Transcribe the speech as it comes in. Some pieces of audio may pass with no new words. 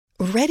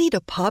Ready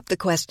to pop the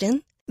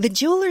question? The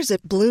jewelers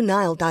at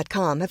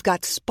BlueNile.com have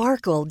got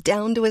sparkle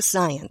down to a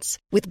science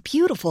with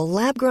beautiful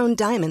lab-grown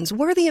diamonds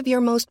worthy of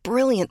your most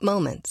brilliant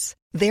moments.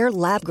 Their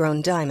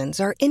lab-grown diamonds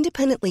are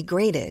independently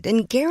graded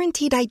and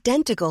guaranteed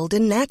identical to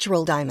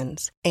natural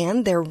diamonds,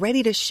 and they're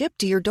ready to ship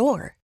to your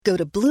door. Go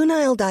to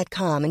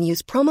BlueNile.com and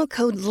use promo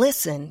code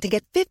LISTEN to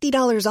get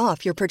 $50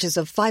 off your purchase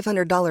of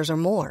 $500 or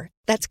more.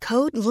 That's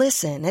code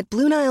LISTEN at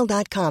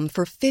BlueNile.com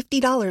for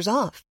 $50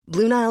 off.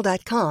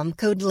 BlueNile.com,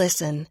 code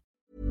LISTEN.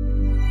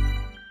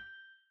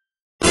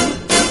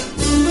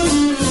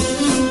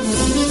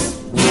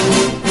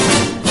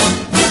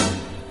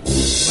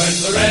 When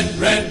the red,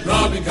 red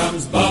robin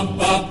comes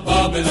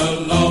bobbing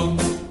along,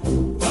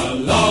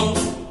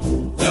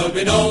 there'll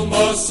be no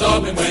more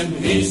sobbing when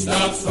he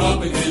starts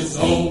throbbing his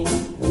old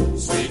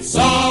sweet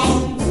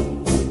song.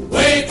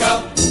 Wake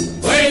up,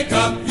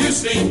 you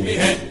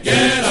sleepyhead,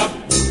 get up,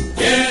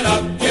 get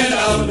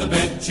out of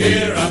bed,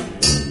 cheer up,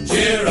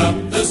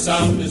 the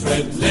sun is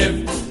red,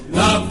 live,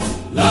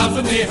 love, laugh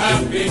and be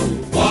happy.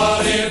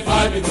 What if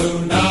I be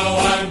blue? Now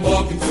I'm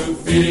walking through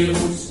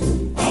fields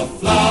of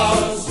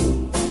flowers.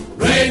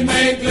 Rain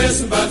may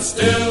glisten, but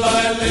still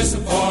I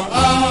listen for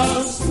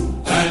hours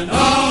and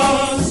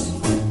hours.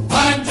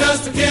 I'm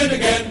just a kid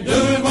again,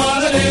 doing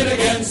what I did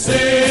again,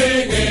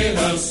 singing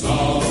a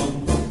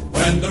song.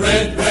 When the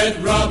red,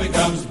 red robin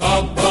comes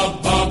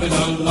bobbing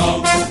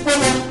along.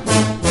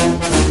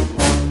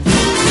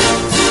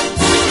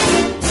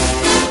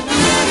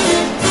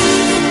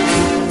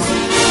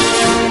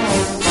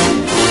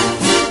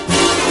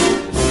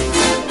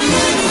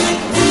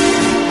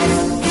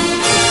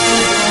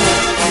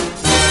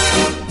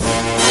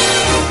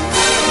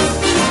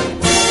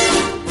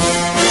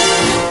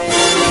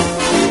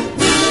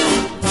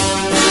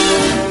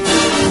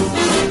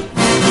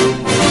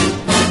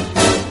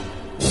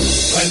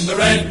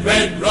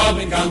 Red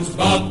robin comes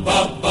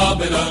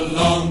bobbing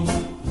along.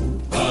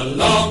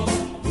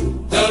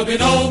 There'll be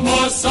no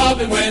more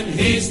sobbing when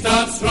he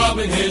starts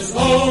throbbing his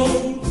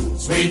own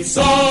sweet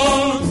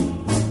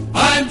song.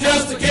 I'm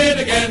just a kid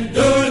again,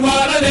 doing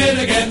what I did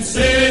again,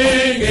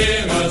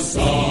 singing a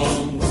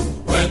song.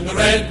 When the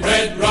red,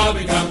 red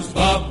robin comes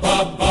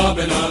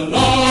bobbing along.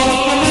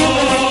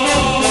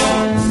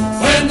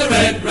 When the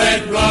red,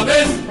 red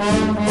robin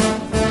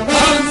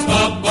comes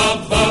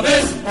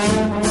bobbing.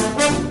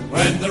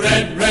 When the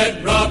red,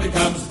 red robin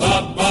comes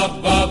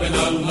bobbing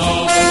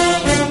along.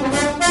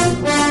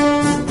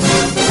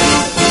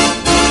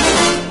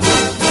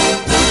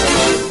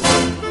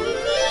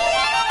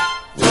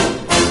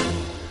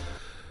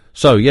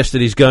 So,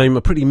 yesterday's game,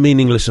 a pretty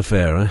meaningless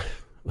affair, eh?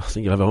 I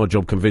think you'll have a hard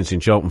job convincing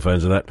Charlton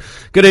fans of that.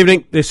 Good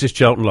evening, this is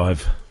Charlton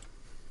Live.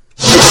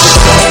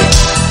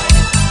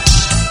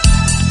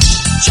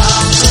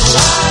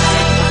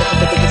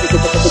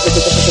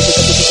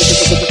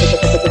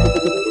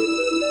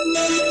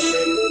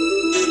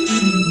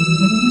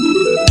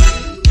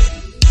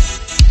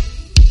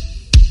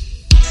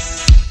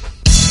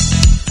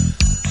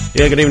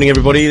 Yeah, good evening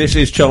everybody, this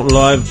is Charlton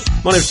Live.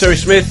 My name's Terry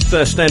Smith,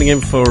 standing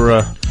in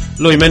for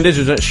Louis Mendes,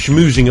 who's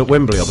schmoozing at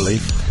Wembley, I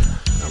believe.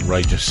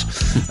 Outrageous.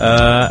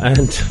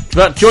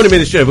 But joining me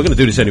in the studio, we're going to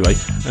do this anyway,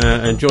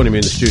 and joining me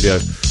in the studio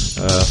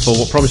for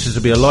what promises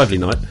to be a lively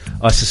night,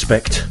 I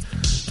suspect,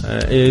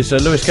 is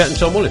Lewis Catt and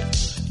Tom Woolley.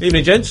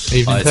 Evening, gents.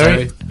 Evening,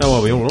 Terry. How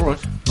are we? All right?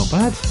 Not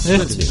bad.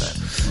 Yeah.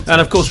 And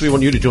of course, we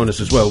want you to join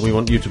us as well. We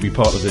want you to be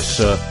part of this,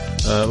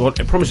 what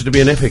promises to be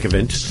an epic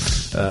event,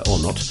 or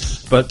not.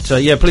 But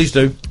yeah, please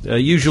do.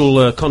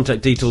 Usual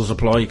contact details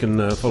apply. You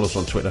can follow us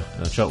on Twitter,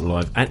 Charlton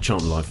Live, at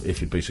Charlton Live, if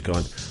you'd be so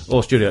kind,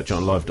 or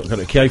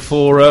studio@charltonlive.co.uk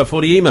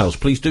for the emails.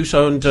 Please do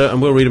so, and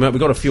we'll read them out. We've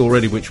got a few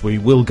already, which we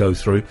will go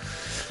through.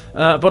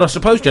 But I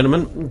suppose,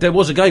 gentlemen, there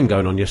was a game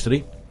going on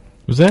yesterday.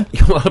 Was there?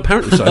 Well,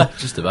 apparently so.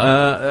 Just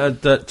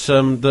about.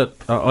 That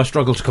I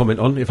struggle to comment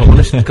on, if I'm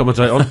honest,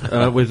 commentate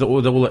on, with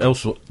all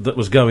else that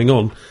was going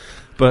on.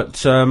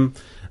 But,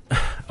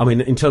 I mean,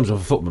 in terms of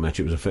a football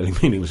match, it was a fairly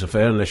meaningless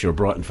affair, unless you're a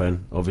Brighton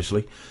fan,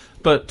 obviously.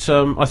 But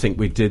I think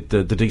we did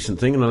the decent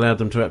thing and allowed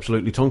them to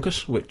absolutely tonk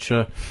us, which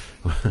was,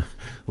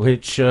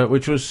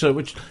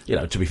 you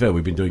know, to be fair,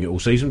 we've been doing it all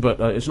season, but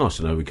it's nice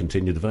to know we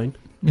continue the vein.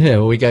 Yeah,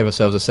 well, we gave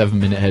ourselves a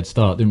 7-minute head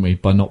start, didn't we,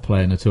 by not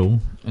playing at all.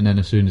 And then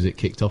as soon as it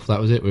kicked off, that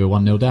was it. We were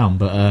 1-0 down.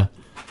 But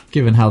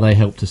given how they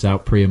helped us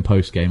out pre- and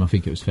post-game, I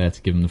think it was fair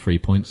to give them the 3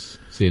 points,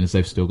 seeing as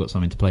they've still got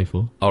something to play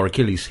for. Our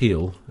Achilles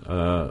heel,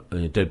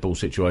 dead ball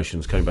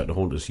situations, came back to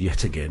haunt us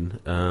yet again.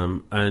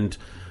 And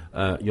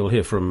you'll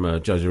hear from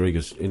Jose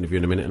Rodriguez interview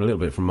in a minute, and a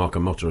little bit from Marco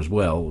Motta as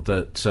well,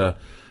 that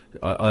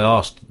I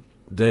asked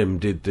them,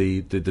 did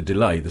the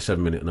delay, the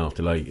 7-minute and a half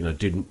delay, you know,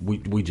 didn't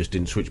we just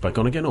didn't switch back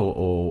on again,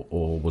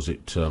 or was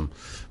it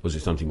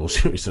something more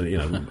serious? You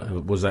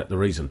know, was that the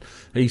reason?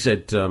 He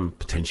said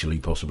potentially,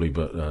 possibly,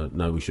 but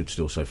no, we should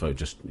still say for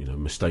just, you know,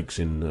 mistakes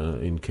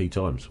in key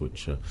times,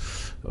 which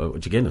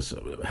again is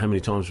how many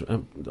times.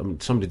 I mean,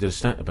 somebody did a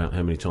stat about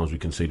how many times we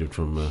conceded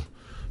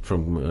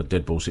from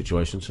dead ball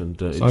situations,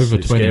 and it's over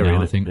 20 scary,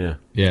 now, I think.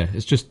 Yeah,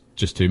 it's just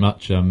too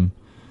much. Yeah,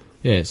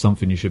 it's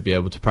something you should be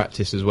able to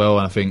practice as well,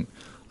 and I think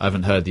I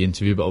haven't heard the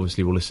interview, but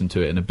obviously we'll listen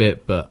to it in a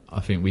bit. But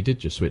I think we did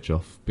just switch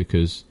off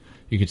because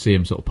you could see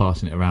him sort of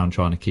passing it around,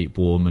 trying to keep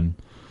warm,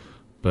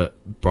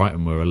 but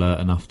Brighton were alert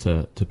enough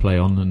to play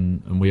on,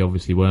 and we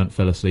obviously weren't,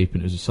 fell asleep,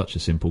 and it was such a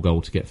simple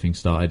goal to get things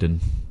started,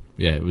 and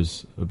yeah, it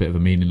was a bit of a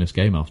meaningless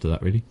game after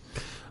that, really.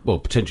 Well,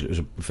 potentially it was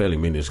a fairly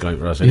meaningless game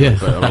for us anyway. Yeah.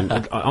 But I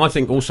mean, I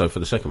think also for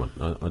the second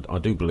one, I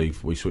do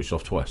believe we switched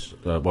off twice.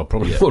 Well,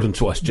 probably more than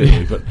twice,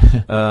 generally. But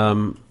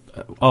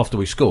after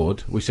we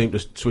scored, we seemed to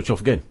switch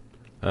off again.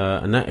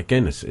 And that,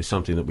 again, is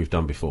something that we've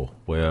done before,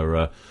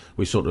 where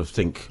we sort of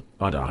think,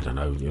 I don't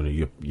know,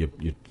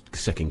 you're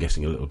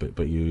second-guessing a little bit,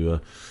 but you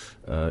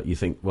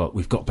think, well,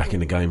 we've got back in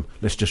the game,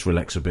 let's just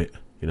relax a bit.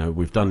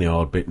 We've done the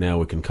hard bit now,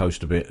 we can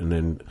coast a bit,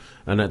 and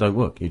that don't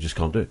work. You just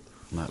can't do it.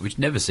 No, we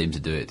never seem to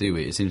do it, do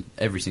we? It seems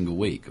every single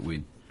week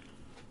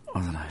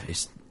I don't know.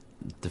 It's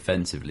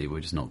defensively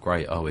we're just not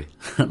great, are we?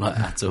 Like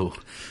at all.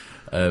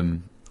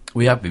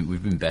 We've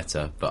been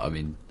better, but I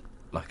mean,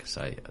 like I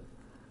say,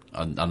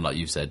 unlike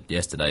you said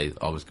yesterday,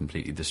 I was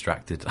completely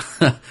distracted.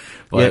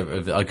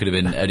 If I could have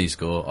been any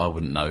score, I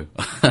wouldn't know.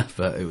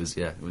 But it was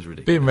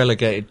ridiculous. Being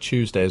relegated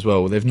Tuesday as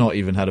well, they've not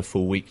even had a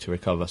full week to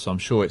recover, so I'm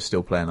sure it's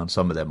still playing on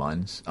some of their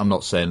minds. I'm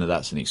not saying that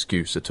that's an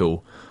excuse at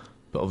all.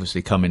 But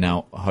obviously coming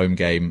out, a home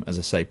game, as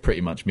I say,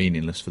 pretty much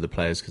meaningless for the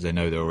players because they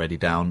know they're already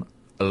down.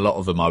 A lot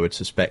of them, I would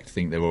suspect,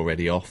 think they're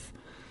already off.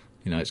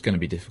 It's going to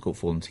be difficult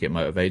for them to get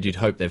motivated. You'd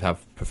hope they've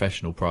have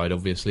professional pride,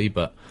 obviously,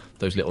 but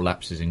those little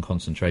lapses in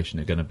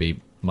concentration are going to be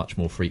much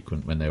more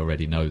frequent when they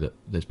already know that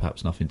there's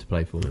perhaps nothing to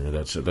play for. Yeah,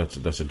 that's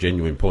a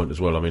genuine point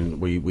as well. I mean,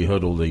 we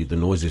heard all the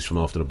noises from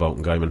after the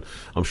Bolton game, and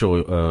I'm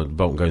sure the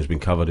Bolton game's been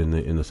covered in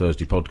the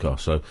Thursday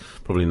podcast, so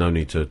probably no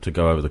need to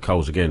go over the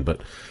coals again.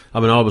 But I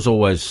mean, I was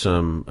always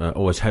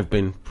have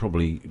been,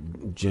 probably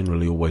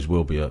generally always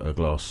will be a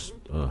glass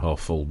half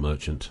full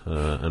merchant,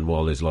 and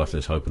while there's life,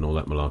 there's hope, and all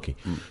that malarkey.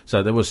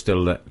 So there was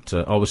still that.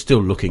 I was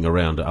still looking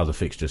around at other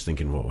fixtures,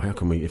 thinking, well, how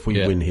can we, if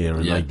we win here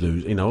and they lose?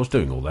 I was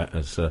doing all that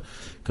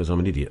because I'm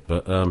an idiot.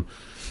 But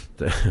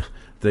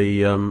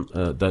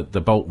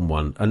the Bolton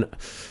one, and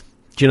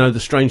do you know the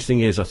strange thing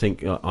is, I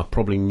think I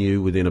probably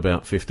knew within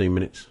about 15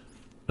 minutes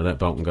of that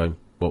Bolton game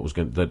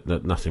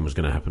that nothing was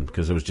going to happen,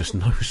 because there was just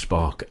no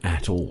spark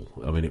at all.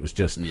 I mean, it was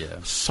just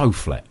so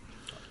flat.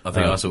 I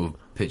think I sort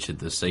of pictured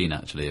the scene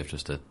actually of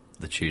just the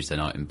Tuesday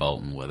night in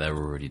Bolton where they're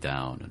already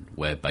down and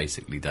we're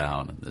basically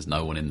down and there's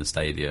no one in the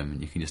stadium,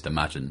 and you can just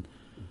imagine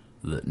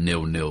that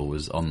 0-0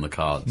 was on the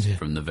cards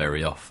from the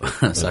very off.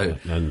 So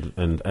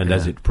and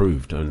as it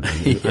proved, and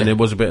there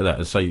was a bit of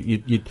that. So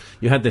you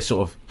had this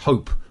sort of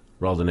hope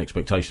rather than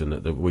expectation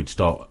that we'd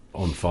start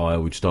on fire,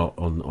 we'd start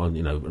on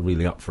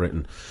really up for it,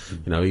 and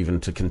even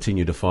to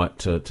continue to fight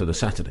to the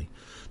Saturday,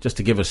 just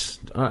to give us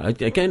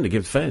again, to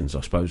give fans,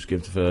 I suppose,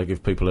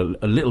 give people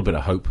a little bit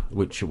of hope,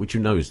 which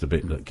is the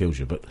bit that kills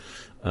you, but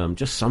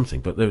just something.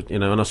 But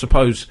and I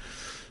suppose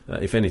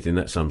if anything,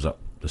 that sums up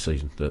the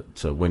season.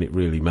 That when it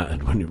really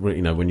mattered,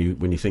 when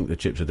you think the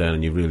chips are down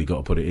and you really got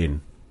to put it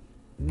in,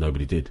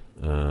 nobody did.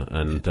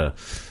 I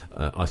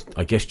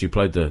guessed you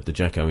played the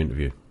Jacko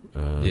interview.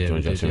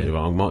 John Jackson interview.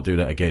 I might do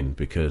that again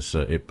because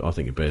I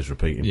think it bears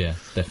repeating. Yeah,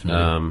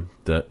 definitely.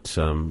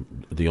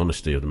 The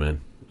honesty of the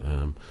man.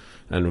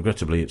 And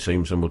regrettably, it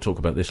seems, and we'll talk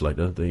about this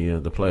later,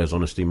 the players'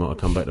 honesty might have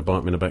come back to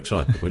bite me in the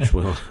backside, which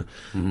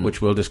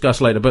we'll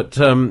discuss later. But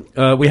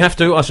we have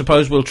to, I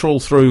suppose, we'll trawl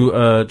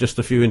through just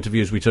the few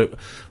interviews we took.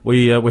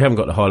 We haven't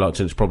got the highlights,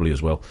 and it's probably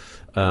as well.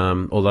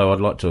 Although I'd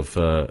like to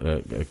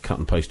have cut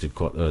and pasted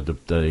quite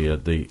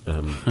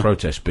the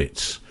protest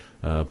bits.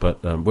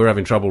 But we're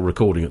having trouble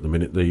recording at the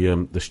minute.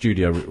 The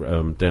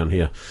studio down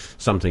here,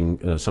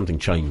 something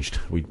changed.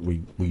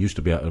 We used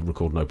to be able to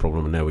record no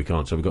problem, and now we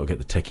can't. So we've got to get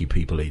the techie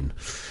people in.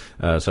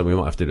 So we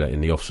might have to do that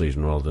in the off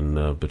season rather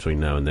than between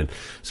now and then.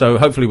 So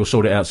hopefully we'll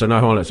sort it out. So no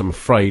highlights, I'm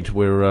afraid.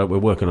 We're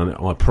working on it,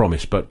 I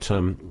promise. But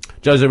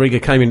Jose Riga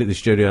came into the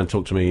studio and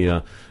talked to me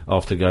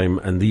after the game,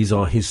 and these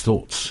are his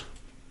thoughts.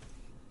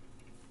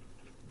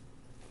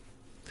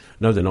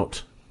 No, they're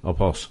not. I'll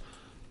pass.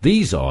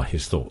 These are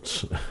his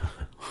thoughts.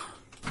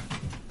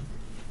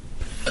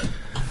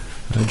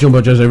 Joined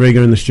by Jose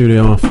Riga in the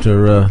studio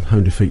after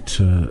home defeat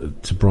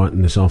to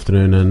Brighton this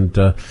afternoon, and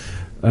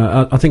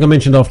I think I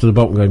mentioned after the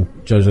Bolton game,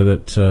 Jose,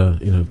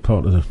 that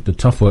part of the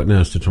tough work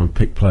now is to try and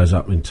pick players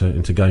up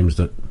into games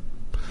that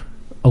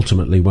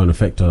ultimately won't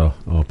affect our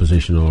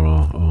position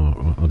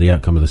or the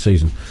outcome of the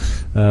season.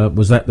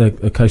 Was that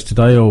the case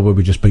today, or were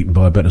we just beaten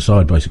by a better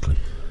side, basically?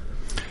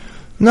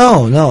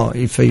 No.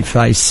 If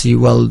I see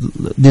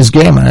this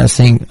game, and I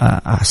think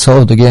I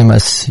saw the game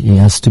as it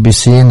has to be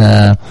seen.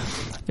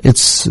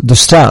 It's the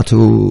start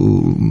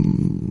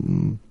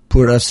who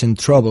put us in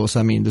troubles.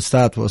 I mean, the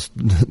start was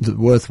the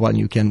worst one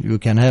you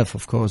can have,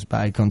 of course,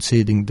 by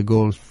conceding the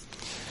goal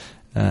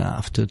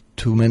after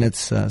 2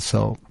 minutes.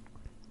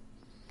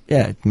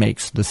 It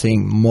makes the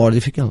thing more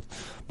difficult.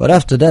 But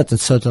after that,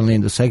 it's certainly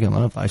in the second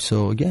half, I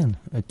saw again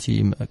a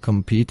team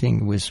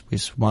competing with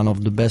one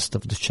of the best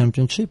of the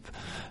championship,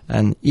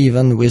 and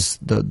even with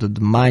the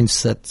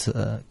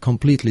mindset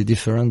completely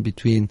different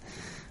between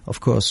of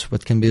course,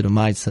 what can be the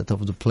mindset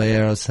of the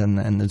players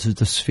and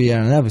the sphere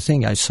and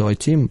everything. I saw a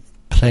team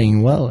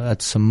playing well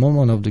at some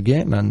moment of the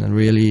game and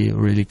really,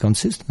 really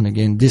consistent.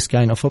 Again, this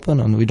kind of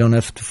opponent, we don't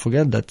have to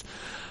forget that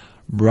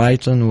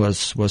Brighton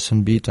was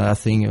unbeaten, I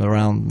think,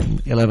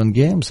 around 11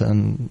 games,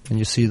 and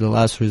you see the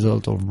last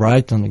result of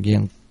Brighton,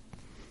 again,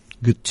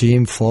 good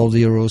team,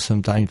 4-0,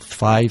 sometimes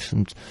 5.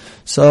 And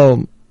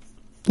so,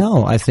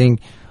 no, I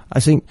think,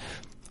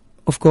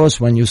 of course,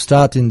 when you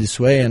start in this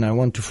way, and I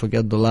want to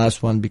forget the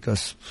last one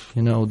because,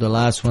 the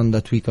last one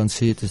that we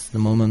concede is the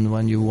moment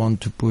when you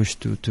want to push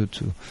to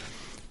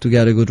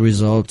get a good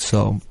result.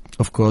 So,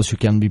 of course, you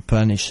can be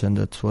punished, and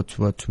that's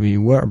what we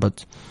were.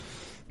 But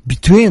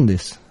between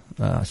this,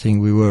 I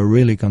think we were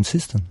really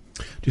consistent.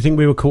 Do you think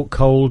we were caught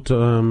cold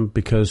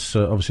because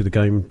obviously the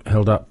game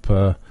held up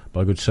by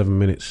a good 7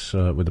 minutes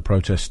with the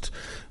protest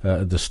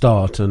at the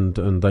start,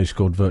 and they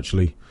scored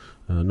virtually,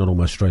 not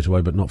almost straight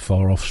away, but not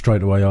far off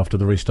straight away after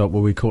the restart?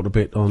 Were we caught a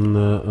bit on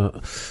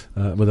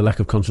with a lack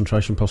of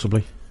concentration,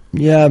 possibly?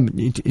 Yeah,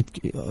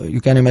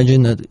 you can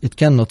imagine that it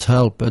cannot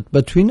help,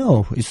 but we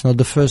know it's not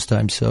the first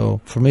time.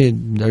 So for me,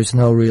 there is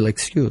no real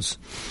excuse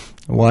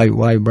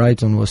why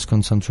Brighton was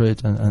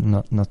concentrated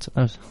and not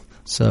us.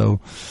 So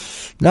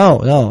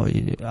no,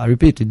 I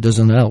repeat, it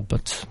doesn't help,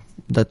 but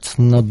that's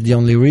not the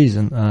only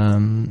reason.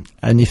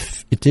 And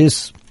if it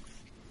is,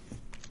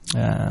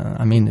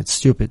 it's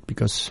stupid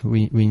because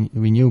we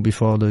knew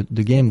before the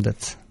game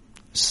that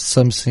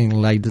something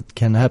like that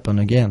can happen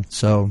again.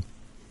 So.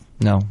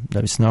 No,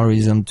 there is no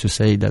reason to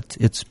say that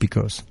it's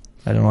because.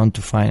 I don't want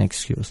to find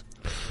excuse.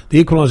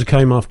 The equaliser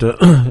came after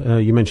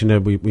you mentioned there.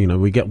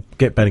 We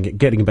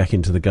getting back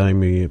into the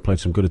game. We played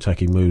some good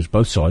attacking moves,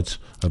 both sides,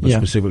 but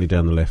specifically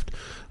down the left.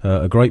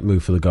 A great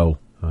move for the goal,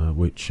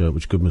 which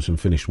Gudmundsson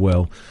finished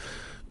well.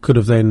 Could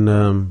have then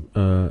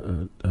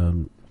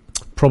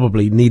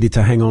probably needed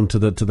to hang on to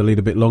the lead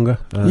a bit longer.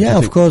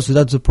 Of course,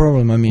 that's the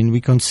problem. We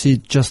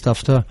concede just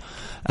after.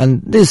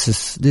 And this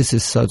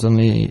is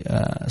certainly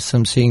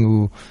something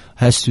who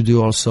has to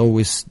do also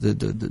with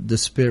the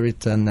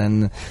spirit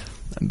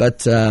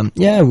but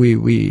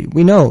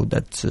we know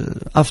that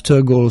after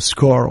a goal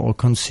score or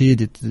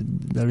conceded,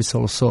 there is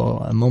also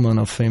a moment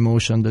of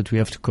emotion that we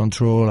have to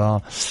control.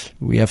 Or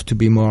we have to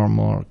be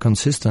more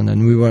consistent,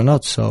 and we were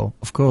not. So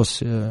of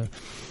course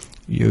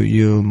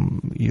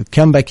you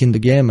come back in the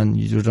game and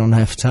you don't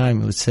have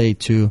time, let's say,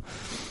 to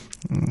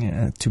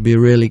be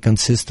really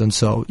consistent.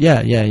 So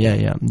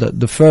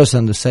the first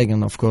and the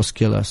second, of course,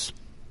 kill us.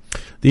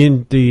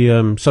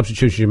 The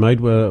substitutions you made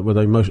were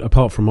they most,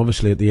 apart from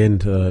obviously at the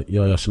end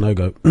Yaya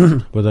Sanogo,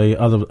 were they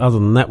other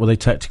than that, were they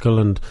tactical?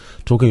 And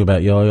talking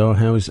about Yaya,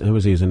 how is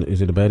he? Is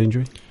it a bad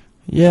injury?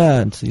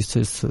 Yeah, it's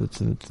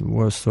the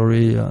worst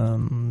story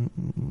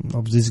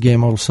of this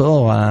game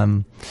also.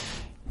 I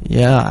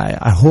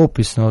hope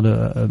it's not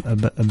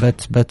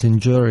a bad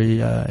injury.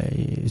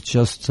 It's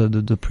just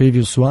the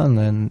previous one,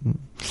 and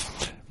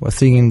we're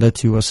thinking that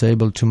he was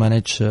able to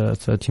manage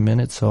 30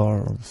 minutes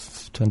or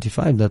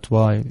 25. That's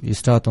why he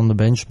started on the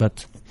bench,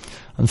 but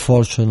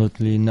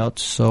unfortunately not.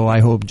 So I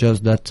hope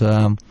just that,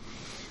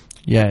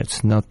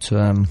 it's not.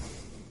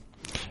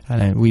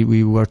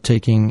 We were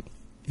taking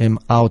him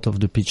out of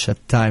the pitch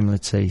at time,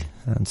 let's say,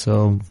 and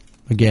so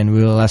again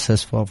we will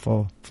assess for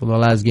the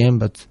last game,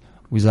 but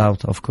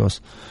without, of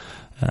course,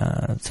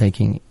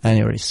 taking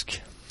any risk.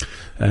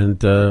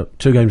 And 2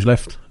 games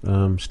left.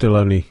 Still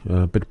only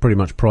pretty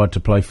much pride to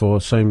play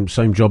for. Same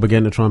job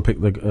again to try and pick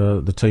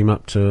the team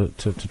up to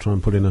try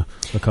and put in a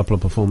couple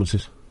of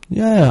performances.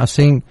 Yeah, I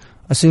think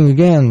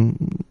again,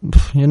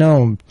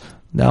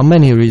 there are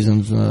many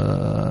reasons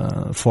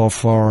for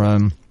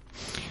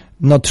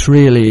not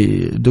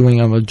really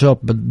doing our job,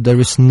 but there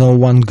is no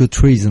one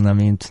good reason,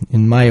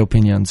 in my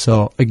opinion.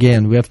 So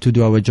again, we have to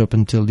do our job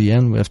until the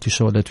end. We have to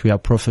show that we are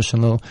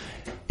professional.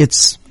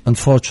 It's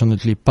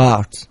unfortunately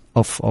part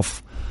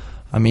of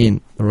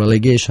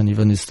relegation,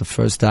 even if it's the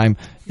first time,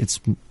 it's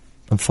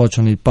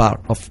unfortunately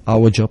part of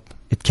our job.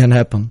 It can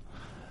happen.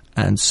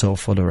 And so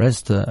for the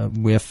rest,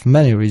 we have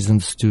many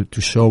reasons to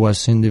show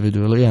us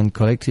individually and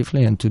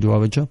collectively and to do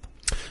our job.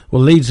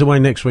 Well, Leeds away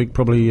next week.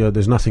 Probably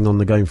there's nothing on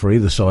the game for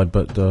either side,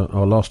 but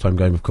our last home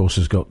game, of course,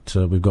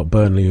 we've got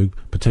Burnley, who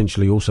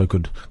potentially also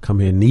could come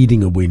here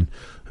needing a win.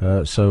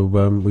 So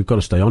we've got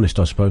to stay honest,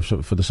 I suppose,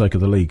 for the sake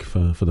of the league,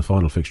 for the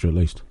final fixture at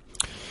least.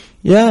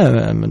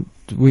 Yeah,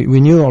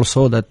 we knew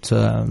also that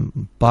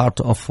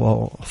part of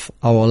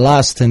our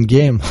last end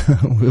game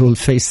we will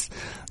face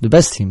the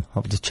best team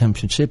of the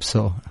championship.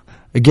 So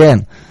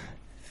again,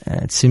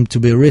 it seemed to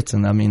be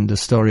written. The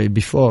story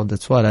before.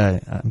 That's why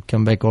I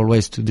come back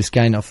always to this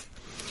kind of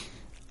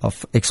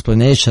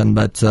explanation.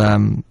 But at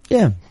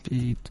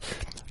the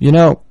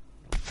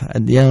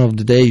end of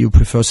the day, you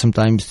prefer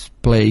sometimes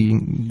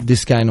playing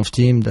this kind of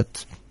team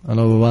that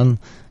another one.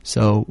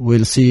 So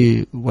we'll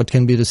see what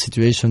can be the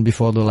situation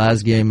before the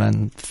last game.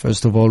 And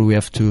first of all, we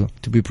have to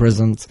be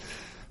present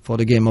for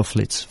the game of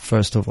Leeds.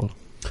 First of all.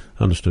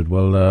 Understood.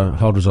 Well,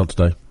 hard result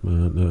today.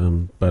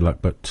 Bad luck,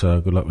 but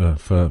good luck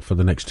for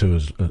the next two,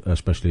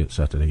 especially at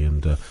Saturday.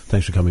 And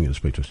thanks for coming in to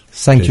speak to us.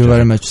 Thank you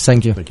very much.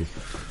 Thank you. Thank you.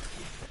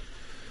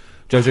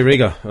 Jose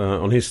Riga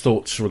on his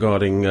thoughts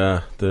regarding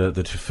the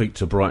defeat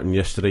to Brighton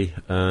yesterday,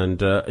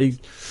 and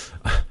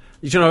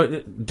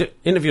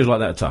interviews like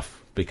that are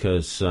tough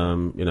because he's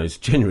a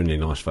genuinely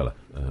nice fella,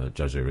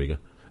 Jose Riga.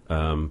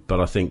 But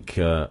I think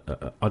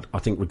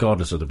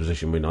regardless of the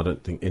position we're in, I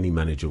don't think any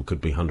manager could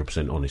be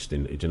 100% honest do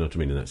you know what I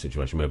mean, in that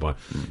situation whereby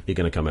you're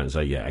going to come out and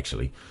say, yeah,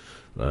 actually,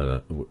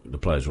 the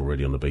players are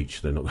already on the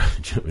beach. They're not.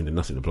 There's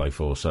nothing to play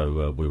for.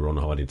 So we were on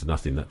hiding to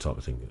nothing. That type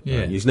of thing.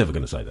 Yeah, he's never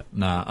going to say that.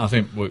 Nah, I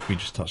think we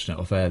just touched on it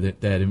off air there,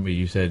 didn't we?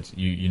 You said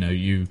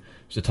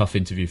it's a tough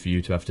interview for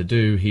you to have to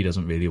do. He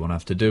doesn't really want to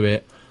have to do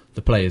it.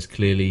 The players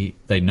clearly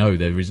they know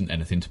there isn't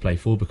anything to play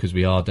for because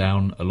we are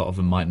down. A lot of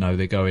them might know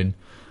they're going.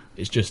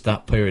 It's just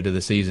that period of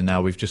the season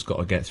now we've just got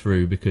to get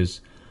through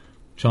because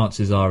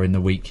chances are in the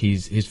week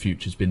his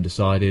future's been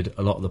decided.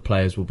 A lot of the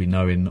players will be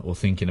knowing or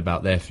thinking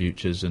about their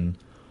futures, and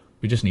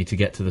we just need to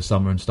get to the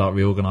summer and start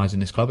reorganising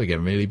this club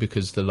again, really,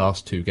 because the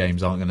last two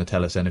games aren't going to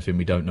tell us anything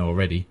we don't know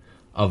already,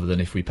 other than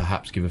if we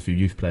perhaps give a few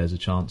youth players a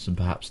chance and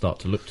perhaps start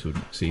to look to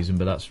next season,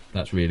 but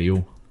that's really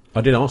all.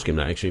 I did ask him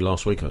that actually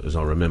last week, as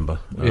I remember,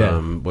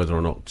 whether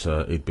or not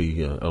it'd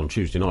be on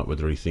Tuesday night,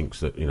 whether he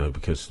thinks that,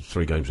 because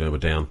 3 games now we're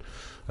down,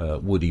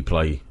 would he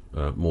play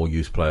more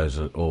youth players,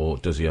 or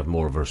does he have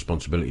more of a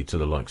responsibility to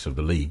the likes of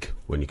the league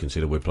when you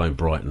consider we're playing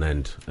Brighton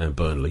and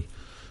Burnley?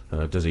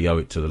 Does he owe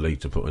it to the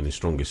league to put in his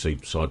strongest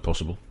side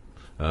possible?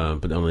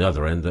 But on the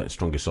other end, that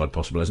strongest side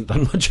possible hasn't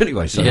done much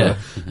anyway. So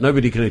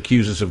nobody can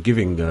accuse us of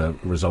giving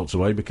results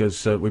away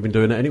because we've been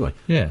doing it anyway.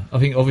 Yeah, I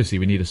think obviously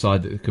we need a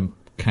side that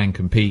can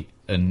compete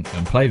and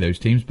play those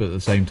teams. But at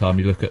the same time,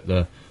 you look at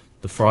the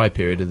Fry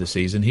period of the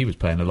season, he was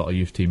playing a lot of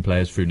youth team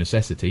players through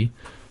necessity.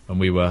 And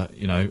we were,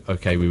 we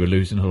were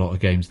losing a lot of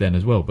games then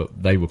as well.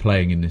 But they were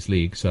playing in this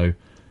league. So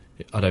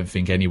I don't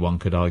think anyone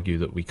could argue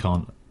that we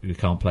can't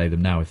play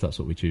them now if that's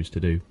what we choose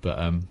to do. But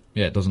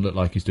it doesn't look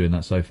like he's doing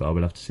that so far.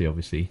 We'll have to see.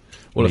 Obviously,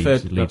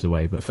 leads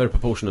away. But a fair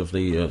proportion of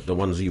the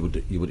ones you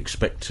would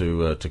expect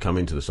to come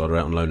into the side are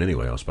out on loan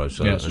anyway, I suppose.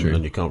 So, that's true.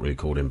 And you can't really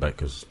call them back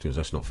because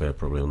that's not fair,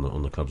 probably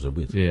on the clubs they're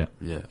with. Yeah.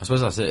 I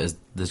suppose that's it.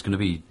 There's going to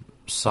be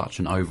such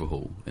an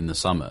overhaul in the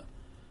summer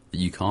that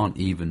you can't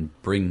even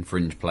bring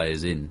fringe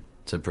players in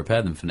to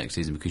prepare them for next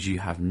season because you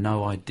have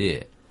no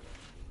idea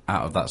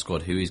out of that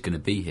squad who is going to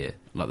be here.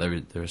 Like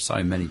there are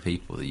so many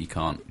people that you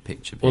can't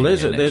picture being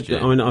here next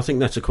year. I think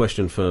that's a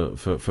question for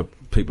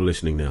people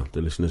listening now,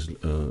 the listeners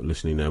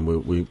listening now.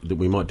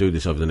 We might do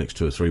this over the next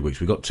 2 or 3 weeks.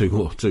 We've got two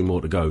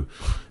more to go.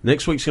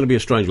 Next week's going to be a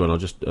strange one.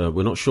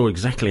 We're not sure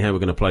exactly how we're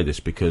going to play this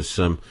because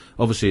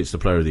obviously it's the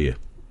Player of the Year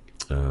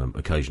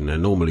occasion. Now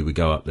normally we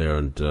go up there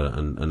and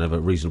have a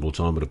reasonable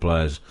time with the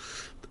players.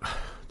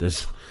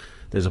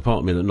 There's a part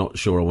of me that's not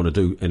sure I want to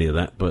do any of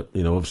that, but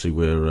obviously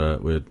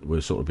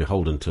we're sort of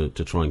beholden to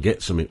try and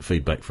get some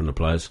feedback from the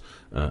players,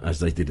 as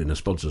they did in the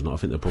sponsors night. I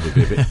think they'll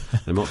probably be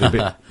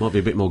might be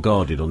a bit more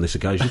guarded on this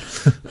occasion.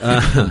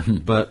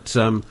 But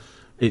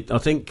I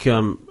think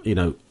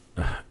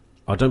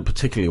I don't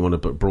particularly want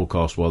to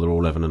broadcast while they're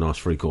all having a nice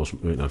 4-course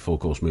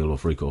meal or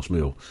 3-course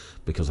meal,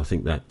 because I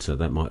think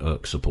that might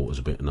irk supporters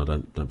a bit, and I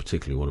don't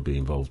particularly want to be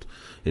involved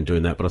in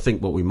doing that. But I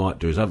think what we might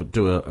do is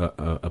do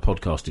a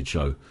podcasted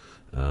show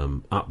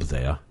up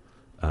there,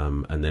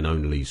 and then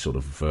only sort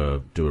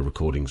of do a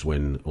recordings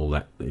when all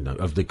that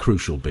of the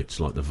crucial bits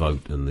like the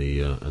vote and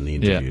the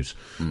interviews,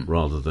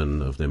 rather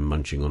than of them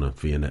munching on a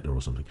Viennetta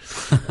or something.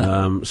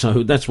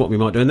 So that's what we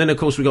might do. And then of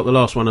course we got the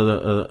last one of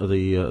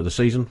the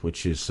season,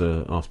 which is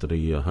after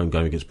the home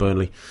game against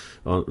Burnley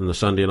on the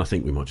Sunday, and I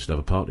think we might just have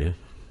a party.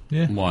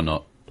 Yeah, why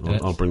not?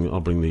 I'll bring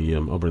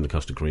the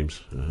custard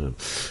creams, and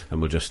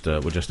we'll just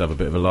have a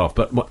bit of a laugh.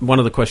 But one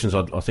of the questions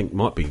I think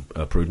might be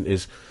prudent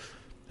is,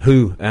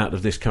 who out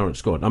of this current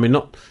squad? I mean,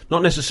 not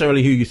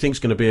necessarily who you think's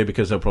going to be here,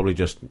 because they'll probably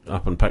just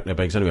up and pack their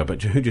bags anyway.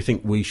 But who do you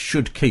think we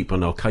should keep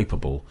and are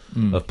capable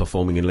of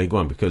performing in League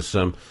One? Because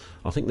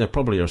I think there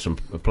probably are some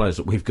players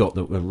that we've got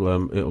that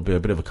it'll be a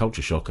bit of a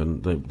culture shock,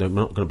 and they're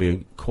not going to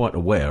be quite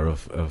aware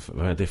of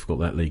how difficult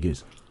that league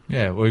is.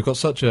 Yeah, well, we've got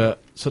such a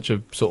sort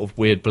of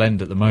weird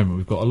blend at the moment.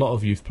 We've got a lot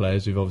of youth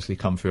players who've obviously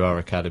come through our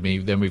academy.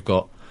 Then we've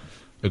got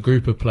a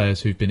group of players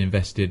who've been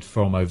invested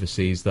from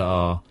overseas that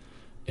are,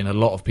 in a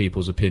lot of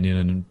people's opinion,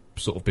 and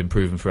sort of been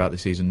proven throughout the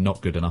season,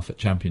 not good enough at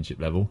championship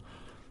level.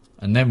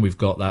 And then we've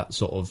got that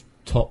sort of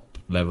top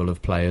level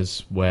of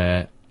players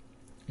where,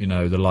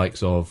 the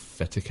likes of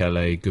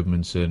Vetekele,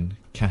 Gudmundsson,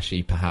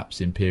 Kashi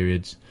perhaps in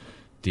periods,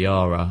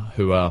 Diarra,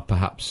 who are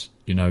perhaps,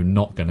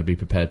 not going to be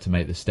prepared to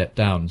make the step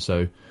down.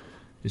 So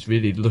it's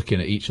really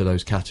looking at each of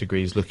those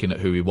categories, looking at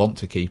who we want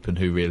to keep and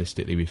who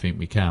realistically we think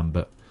we can.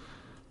 But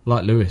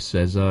like Lewis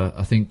says,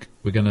 I think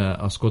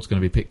our squad's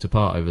going to be picked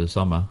apart over the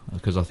summer,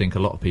 because I think a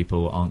lot of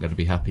people aren't going to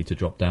be happy to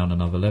drop down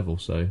another level.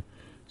 So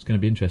it's going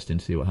to be interesting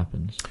to see what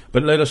happens.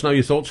 But let us know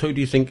your thoughts. Who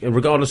do you think,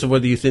 regardless of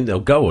whether you think they'll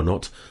go or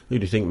not, who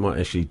do you think might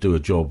actually do a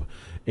job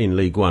in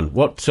League One?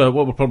 What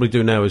we'll probably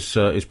do now is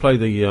play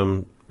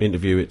the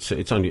interview. It's a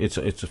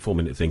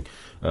 4-minute thing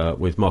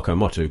with Marco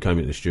Motta, who came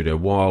into the studio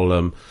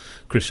while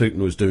Chris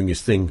Hughton was doing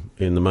his thing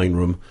in the main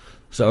room.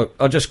 So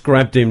I just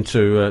grabbed him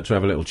to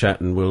have a little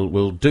chat, and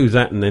we'll do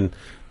that, and then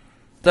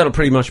that'll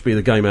pretty much be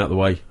the game out of the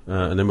way,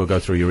 and then we'll go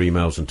through your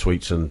emails and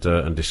tweets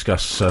and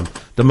discuss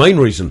the main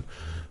reason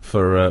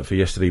for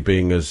yesterday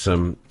being as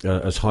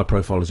high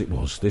profile as it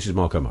was. This is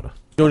Marco Motta.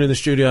 Joined in the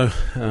studio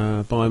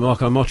by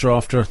Marco Motta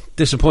after a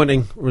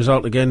disappointing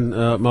result again.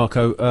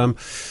 Marco,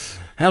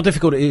 how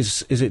difficult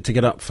is it to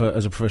get up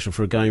as a professional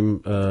for a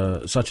game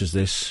such as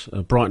this?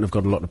 Brighton have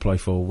got a lot to play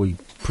for. We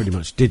pretty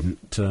much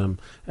didn't.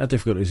 How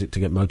difficult is it to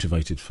get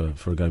motivated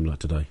for a game like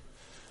today?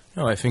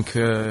 No, I think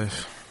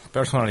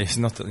personally it's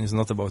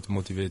not about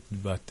motivated,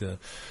 but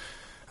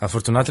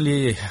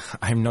unfortunately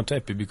I'm not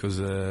happy because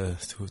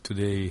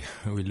today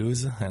we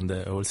lose, and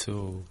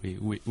also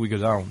we go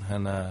down,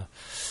 and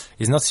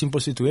it's not simple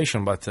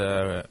situation, but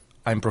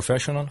I'm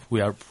professional.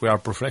 We are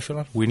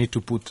professional. We need to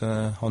put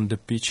in the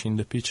pitch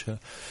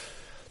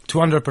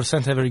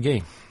 200% every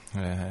game,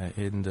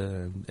 and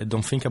I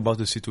don't think about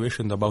the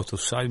situation about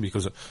offside,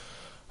 because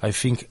I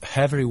think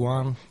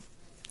everyone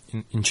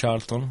in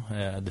Charlton,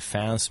 the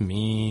fans,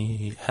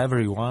 me,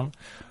 everyone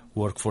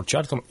work for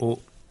Charlton or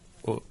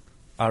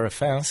our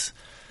fans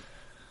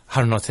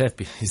are not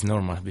happy. It's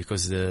normal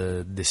because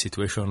the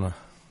situation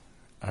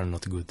are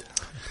not good.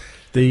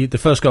 The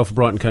first goal for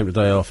Brighton came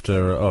today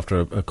after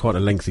a quite a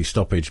lengthy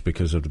stoppage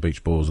because of the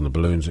beach balls and the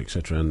balloons,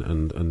 etc.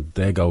 And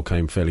their goal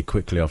came fairly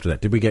quickly after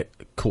that. Did we get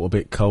caught a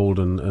bit cold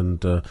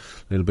and a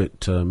little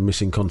bit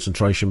missing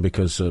concentration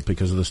because of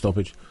the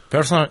stoppage?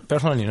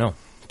 Personally, no.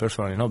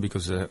 Personally, no,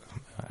 because I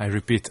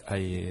repeat,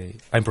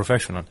 I'm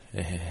professional.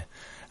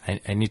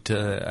 I need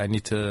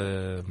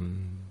to.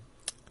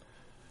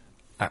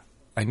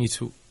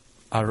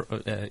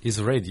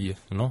 Is ready, you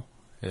know.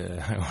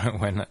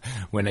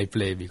 When I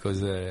play,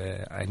 because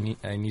I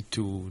need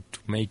to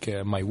make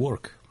my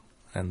work,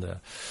 and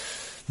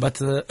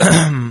but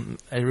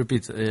I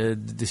repeat,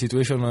 the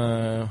situation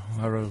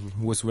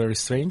was very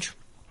strange,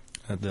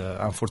 and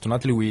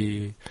unfortunately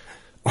we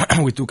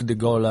took the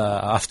goal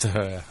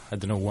after I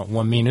don't know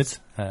 1 minute,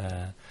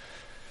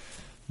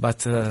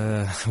 but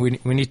we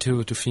need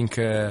to think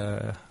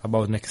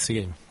about next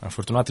game.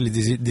 Unfortunately,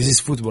 this is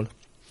football.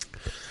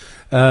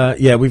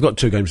 Yeah, we've got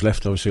 2 games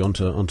left, obviously,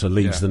 onto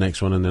Leeds, the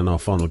next one, and then our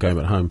final game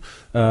at home.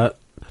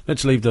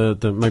 Let's leave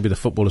maybe the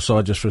football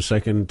aside just for a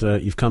second.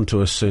 You've come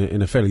to us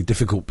in a fairly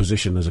difficult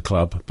position as a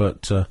club,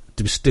 but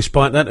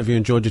despite that, have you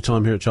enjoyed your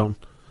time here at Charlton?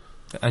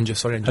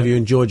 Have you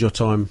enjoyed your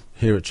time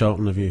here at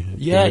Charlton? Have you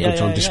had a good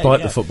time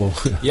despite the football?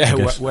 Yeah,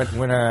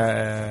 when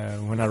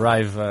I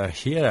arrive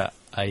here,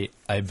 I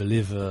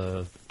believe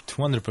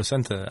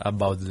 200%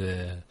 about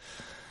the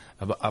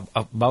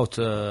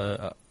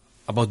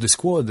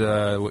squad.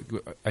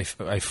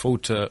 I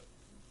thought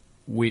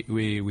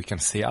we can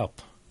stay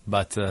up,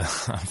 but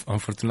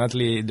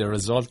unfortunately the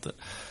result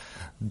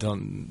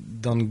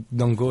don't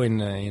go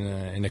in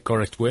a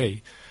correct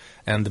way.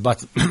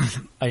 But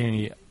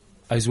I'm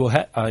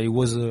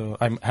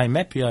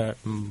happy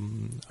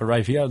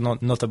arrive here.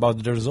 Not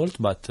about the result,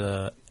 but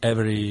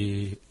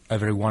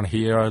everyone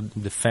here,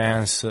 the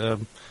fans.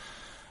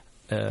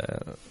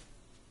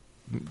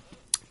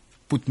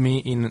 Put me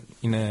in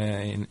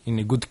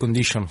a good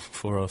condition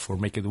for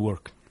make it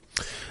work.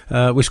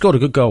 We scored a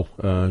good goal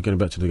getting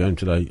back to the game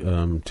today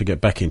to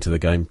get back into the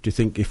game. Do you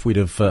think if we'd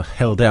have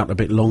held out a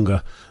bit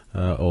longer,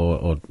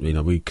 or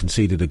we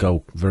conceded a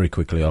goal very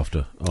quickly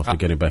after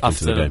getting back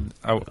into the game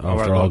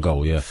after our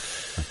goal? Yeah.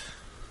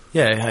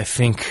 Yeah, I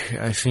think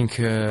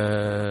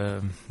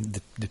the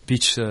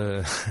pitch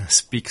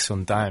speaks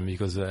on time,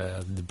 because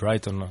the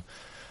Brighton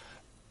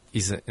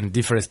is in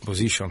different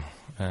position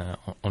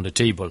on the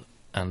table.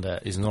 And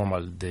it's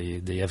normal,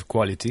 they have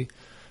quality,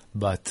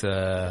 but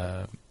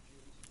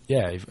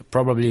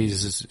probably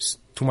is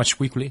too much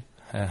quickly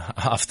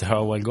after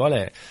our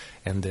goal,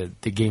 and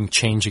the game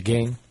changed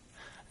again.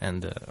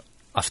 And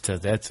after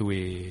that,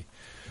 we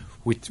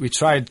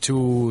tried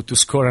to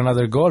score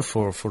another goal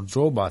for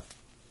draw, but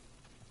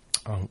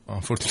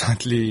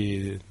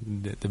unfortunately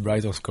the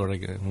Brighton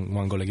scored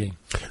 1 goal again.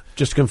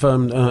 Just to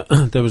confirm,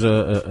 there was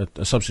a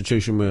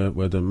substitution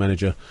where the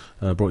manager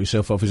brought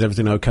yourself off. Is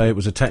everything okay? It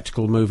was a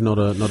tactical move, not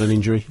an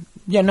injury?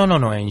 Yeah,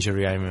 no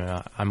injury.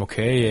 I'm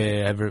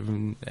okay.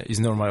 It's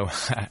normal.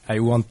 I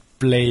won't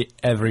play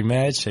every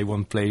match. I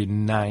won't play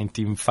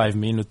 95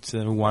 minutes,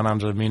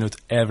 100 minutes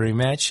every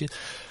match.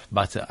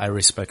 But I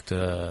respect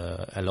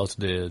a lot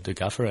the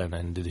gaffer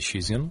and the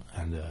decision.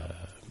 And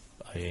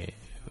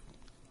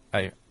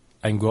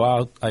I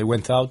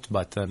went out,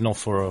 but not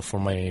for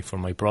my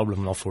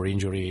problem, not for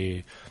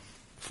injury,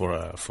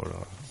 for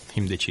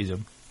him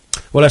decision.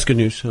 Well, that's good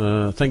news.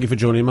 Thank you for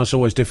joining us. It's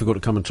always difficult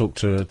to come and talk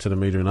to the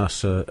media and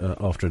us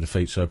after a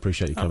defeat, so I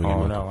appreciate you coming in.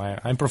 Oh, no,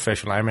 I'm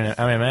professional. I'm a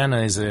man.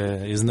 Is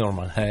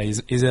normal.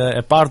 Is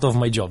a part of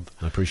my job.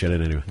 I appreciate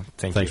it anyway.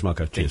 Thanks,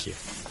 Marco. Cheers. Thank you.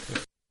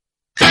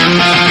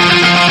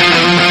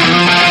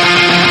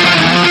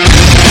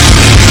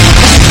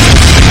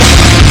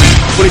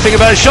 What do you think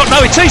about a shot?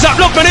 No, he tees up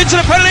Lookman into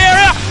the penalty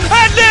area.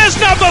 And there's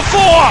number 4.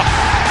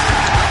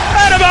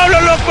 Ademola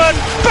Lookman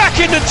back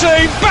in the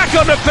team, back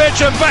on the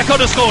pitch and back on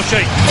the score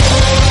sheet.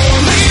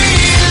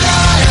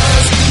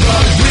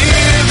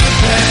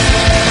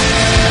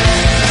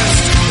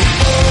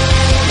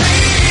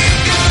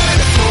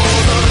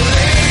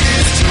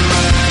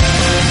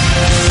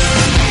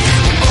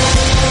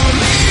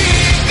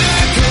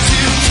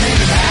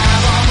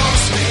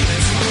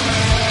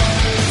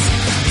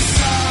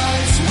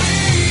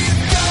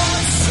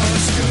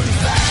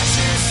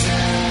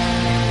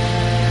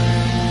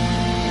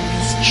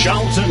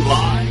 Charlton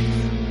Live.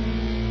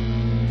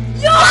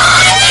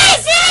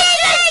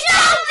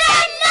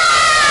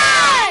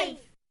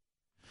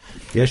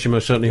 Yes, you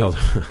most certainly are.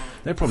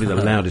 They're probably the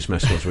loudest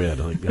mascots we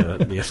had, I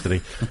think,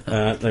 yesterday.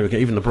 They were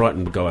even the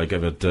Brighton guy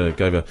gave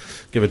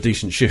a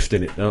decent shift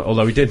in it.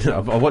 Although he did, I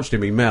watched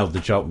him. He mouthed the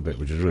Charlton bit,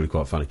 which was really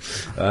quite funny.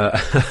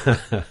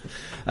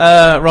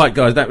 Right,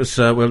 guys, that was.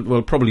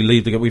 We'll probably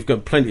leave the. We've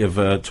got plenty of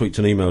tweets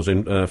and emails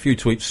in. A few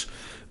tweets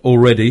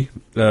already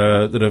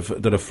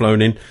that have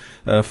flown in.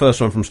 First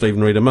one from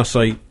Stephen Reeder. Must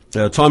say,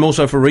 time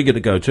also for Riga to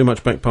go. Too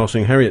much back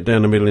passing. Harriet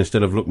down the middle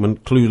instead of Lookman.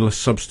 Clueless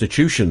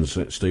substitutions.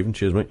 Stephen,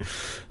 cheers, mate.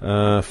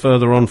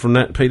 Further on from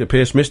that, Peter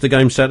Pearce missed the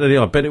game Saturday.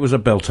 I bet it was a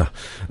belter.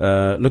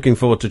 Looking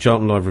forward to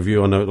Charlton Live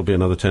review. I know it'll be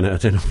another 10 out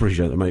of 10. I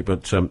appreciate that, mate.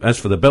 But as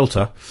for the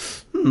belter,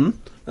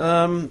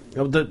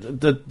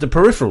 the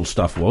peripheral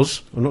stuff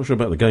was. I'm not sure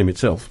about the game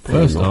itself.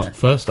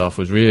 First half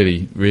was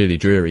really, really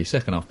dreary.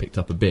 Second half picked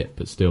up a bit,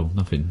 but still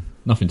nothing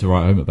to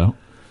write home about.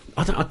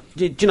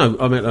 Do you know,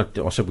 I mean,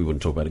 I said we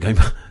wouldn't talk about the game.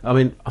 I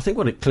mean, I think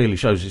what it clearly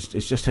shows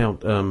is just how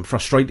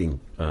frustrating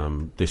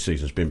this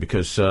season's been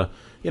because, all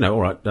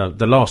right,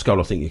 the last goal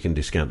I think you can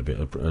discount a bit,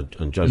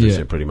 and Jose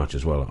said pretty much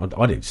as well.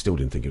 I still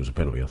didn't think it was a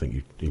penalty. I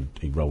think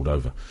he rolled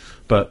over.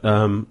 But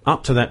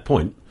up to that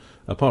point,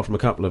 apart from a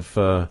couple of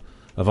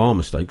our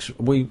mistakes,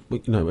 we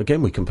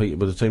we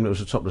competed with a team that was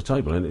at the top of the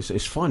table, and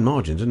it's fine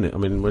margins, isn't it? I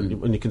mean,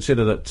 when you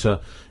consider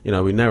that,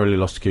 we narrowly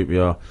lost to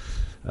QPR.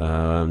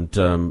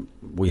 And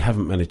we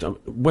haven't managed.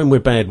 When we're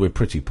bad, we're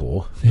pretty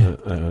poor.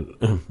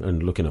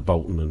 And looking at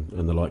Bolton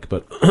and the like,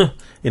 but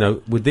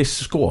with this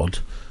squad,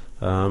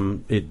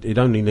 it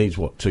only needs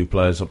 2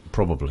 players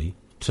probably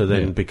to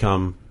then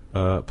become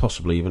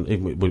possibly even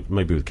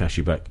maybe with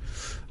Cashy back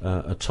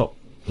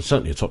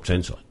certainly a top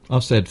 10 side.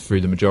 I've said through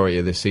the majority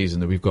of this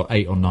season that we've got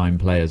 8 or 9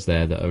 players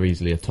there that are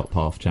easily a top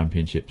half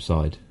championship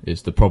side.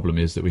 The problem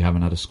is that we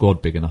haven't had a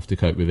squad big enough to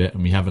cope with it,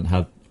 and we haven't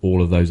had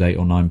all of those 8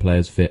 or 9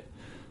 players fit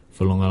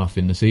for long enough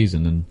in the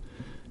season. And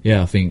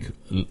I think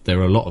there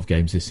are a lot of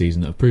games this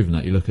season that have proven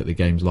that. You look at the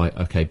games like,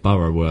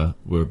 Borough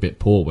were a bit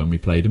poor when we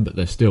played them, but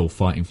they're still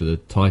fighting for the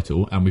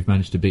title, and we've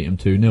managed to beat them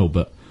 2-0.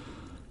 But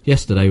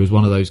yesterday was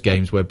one of those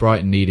games where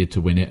Brighton needed to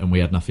win it and we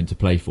had nothing to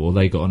play for.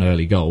 They got an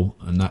early goal,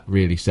 and that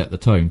really set the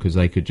tone because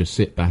they could just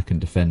sit back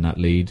and defend that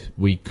lead.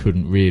 We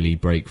couldn't really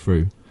break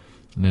through.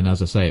 And then,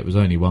 as I say, it was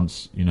only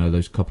once,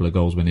 those couple of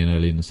goals went in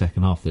early in the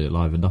second half that it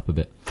livened up a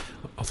bit.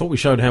 I thought we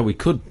showed how we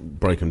could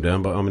break them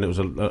down, but I mean, it was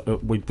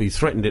we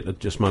threatened it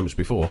just moments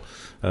before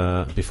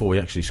we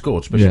actually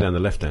scored, especially down the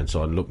left-hand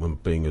side. And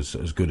Lookman, being as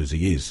good as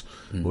he is,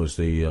 was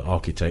the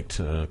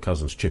architect.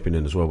 Cousins chipping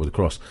in as well with the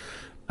cross.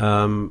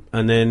 And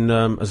then,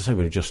 as I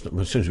say,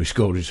 as soon as we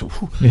scored, we just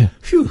thought,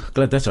 phew,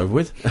 glad that's over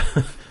with.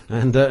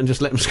 And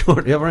just let them score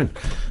at the other end.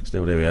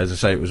 Still, there we are. As I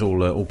say, it was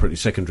all pretty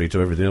secondary to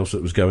everything else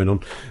that was going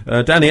on.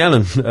 Danny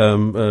Allen,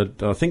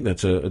 I think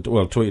that's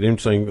tweeted him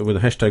saying with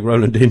a hashtag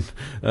Roland in.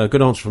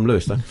 Good answer from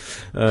Lewis, though.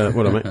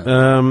 Well done,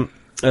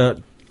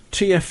 mate.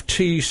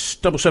 TFT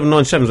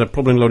 7797 is a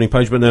problem loading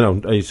page, but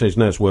no, he says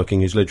now it's working.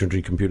 His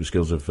legendary computer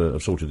skills have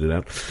sorted it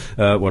out.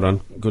 Well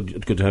done.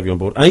 Good to have you on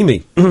board.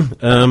 Amy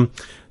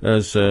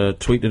has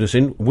tweeted us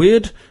in.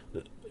 Weird,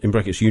 in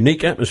brackets,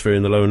 unique atmosphere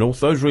in the lower north.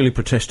 Those really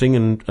protesting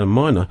and a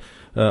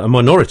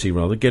minority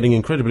rather, getting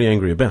incredibly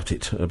angry about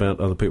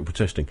other people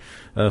protesting.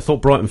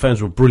 Thought Brighton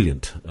fans were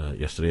brilliant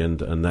yesterday,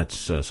 and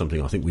that's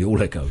something I think we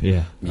all echo.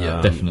 Yeah,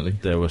 definitely.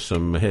 There were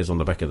some hairs on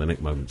the back of the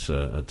neck moments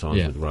at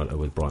times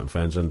with Brighton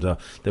fans, and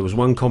there was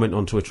one comment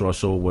on Twitter I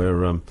saw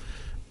where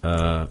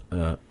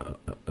a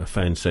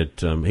fan said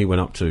he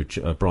went up to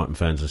Brighton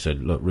fans and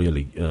said, look,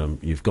 really,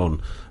 you've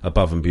gone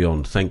above and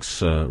beyond. Thanks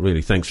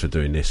for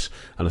doing this.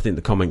 And I think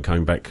the comment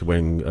came back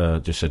when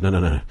just said,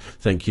 no,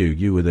 thank you.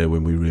 You were there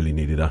when we really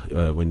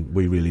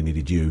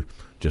needed you.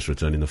 Just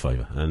returning the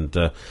favour,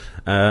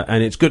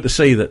 and it's good to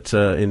see that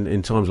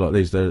in times like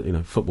these,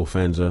 football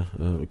fans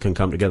can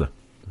come together.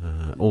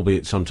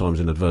 Albeit sometimes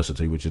in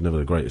adversity, which is never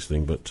the greatest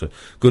thing, but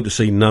good to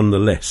see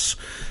nonetheless.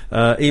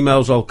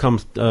 Emails I'll come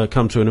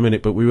to in a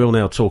minute, but we will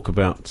now talk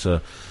about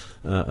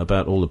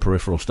all the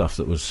peripheral stuff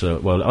that was.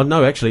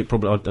 No, actually,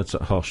 that's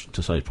harsh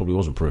to say. It probably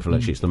wasn't peripheral.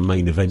 Actually, it's the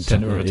main event.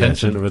 Centre of attention.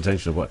 Centre of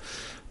attention of what.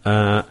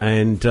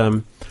 And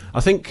I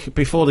think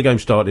before the game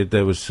started,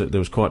 there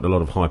was quite a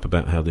lot of hype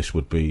about how this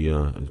would be.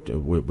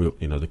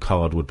 The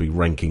card would be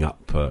ranking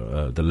up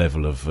the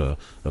level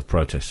of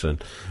protests,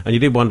 and you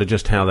did wonder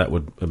just how that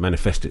would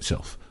manifest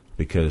itself.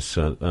 because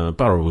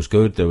Borough was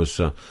good. There was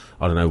I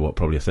don't know what,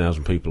 probably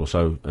 1,000 people or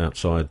so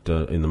outside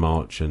in the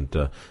march, and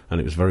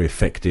it was very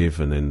effective.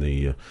 And then then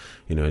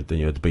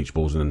you had the beach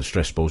balls and then the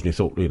stress balls, and you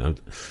thought,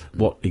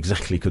 what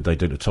exactly could they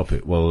do to top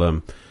it?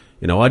 Well,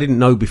 I didn't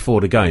know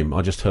before the game.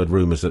 I just heard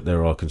rumours that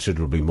there are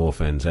considerably more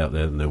fans out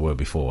there than there were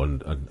before,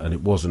 and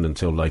it wasn't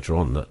until later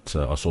on that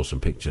I saw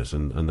some pictures,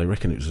 and they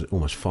reckon it was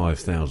almost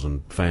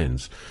 5,000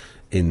 fans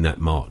in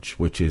that march,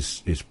 which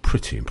is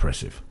pretty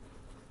impressive.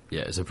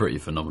 Yeah, it's a pretty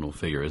phenomenal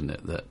figure, isn't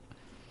it? That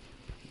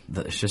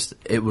it's just,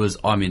 it was.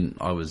 I mean,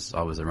 I was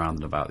around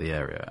and about the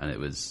area, and it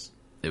was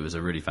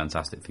a really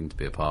fantastic thing to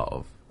be a part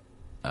of,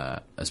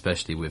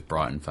 especially with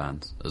Brighton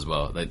fans as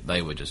well.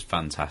 They were just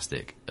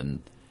fantastic,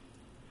 and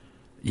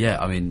yeah,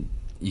 I mean,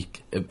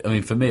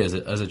 for me as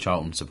a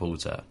Charlton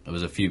supporter, there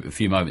was a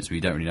few moments where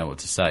you don't really know what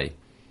to say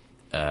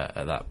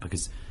at that,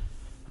 because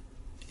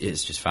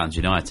it's just Fans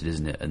United,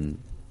 isn't it? And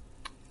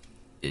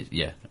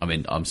I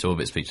mean, I'm still a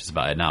bit speechless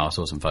about it now. I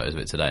saw some photos of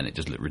it today, and it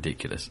just looked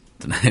ridiculous.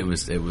 It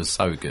was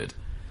so good,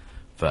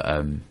 but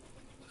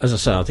as I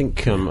say, I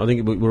think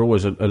we're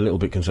always a little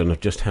bit concerned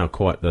of just how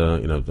quite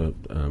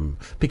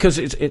because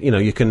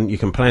you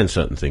can plan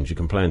certain things, you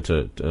can plan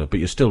to, but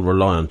you're still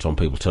reliant on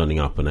people turning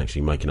up and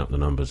actually making up the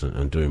numbers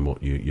and doing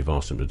what you've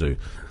asked them to do,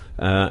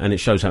 and it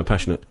shows how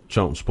passionate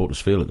Charlton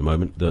supporters feel at the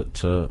moment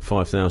that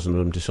 5,000 of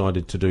them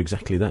decided to do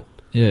exactly that.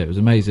 Yeah, it was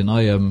amazing.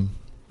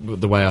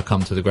 The way I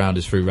come to the ground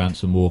is through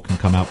Ransom Walk and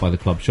come out by the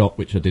club shop,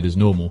 which I did as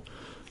normal.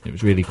 It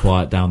was really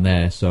quiet down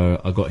there, so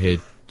I got here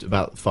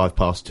about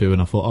 2:05, and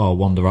I thought, I'll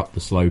wander up the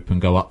slope and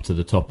go up to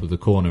the top of the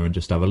corner and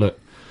just have a look.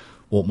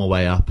 Walked my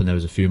way up, and there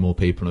was a few more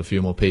people,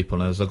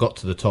 and as I got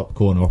to the top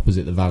corner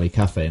opposite the Valley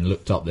Cafe and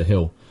looked up the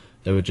hill,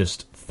 there were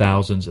just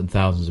thousands and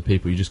thousands of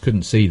people. You just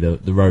couldn't see the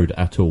road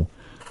at all.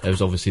 There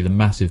was obviously the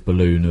massive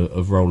balloon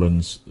of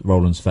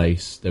Roland's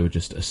face. There were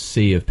just a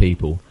sea of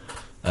people.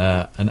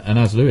 And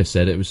as Lewis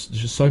said, it was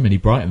just so many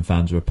Brighton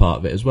fans were a part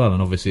of it as well,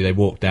 and obviously they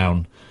walked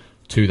down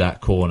to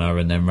that corner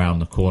and then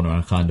round the corner,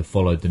 and I kind of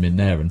followed them in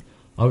there, and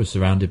I was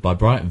surrounded by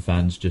Brighton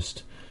fans.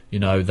 Just,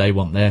 they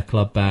want their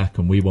club back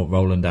and we want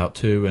Roland out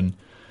too, and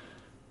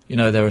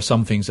there are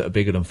some things that are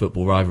bigger than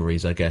football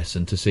rivalries, I guess,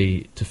 and to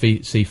see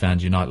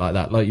fans unite like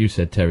that, like you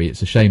said, Terry,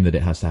 it's a shame that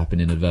it has to happen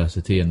in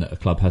adversity and that a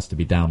club has to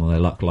be down on their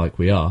luck like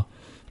we are,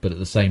 but at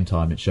the same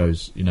time it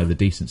shows the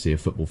decency of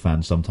football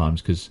fans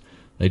sometimes, because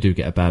they do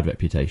get a bad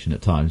reputation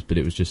at times. But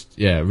it was just,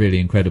 a really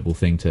incredible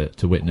thing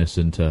to witness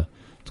and to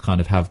kind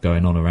of have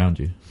going on around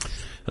you.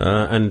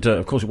 And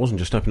of course, it wasn't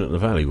just happening at the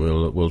Valley.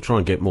 We'll try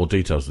and get more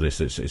details of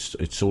this.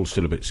 It's all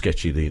still a bit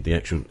sketchy, the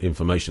actual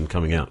information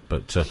coming out.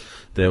 But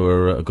there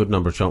were a good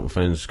number of Charlton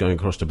fans going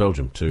across to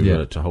Belgium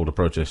to hold a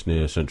protest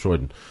near St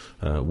Troiden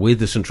with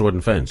the St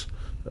Troiden fans.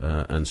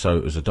 And so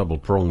it was a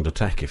double-pronged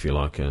attack, if you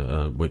like,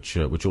 which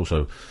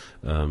also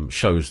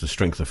shows the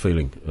strength of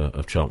feeling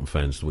of Charlton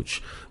fans,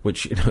 which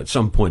at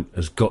some point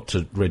has got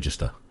to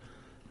register.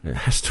 It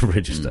has to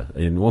register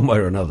in one way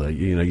or another.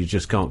 You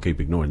just can't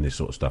keep ignoring this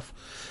sort of stuff.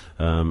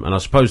 And I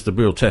suppose the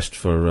real test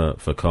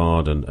for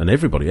Card and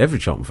everybody, every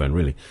Charlton fan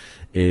really,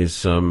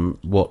 is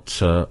what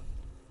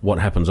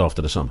happens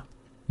after the summer.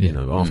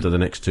 After the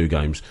next two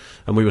games.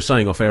 And we were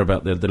saying off air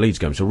about the Leeds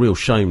game. It's a real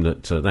shame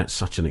that that's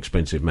such an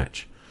expensive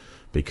match.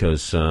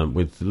 Because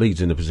with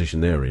Leeds in the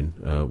position they're in,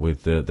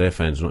 with their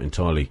fans not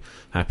entirely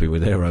happy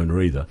with their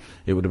owner either,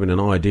 it would have been an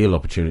ideal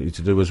opportunity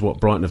to do as what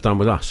Brighton have done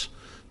with us,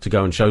 to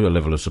go and show a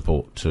level of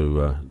support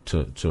to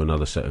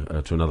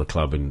another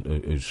club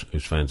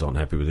whose fans aren't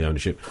happy with the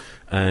ownership,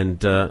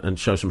 and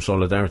show some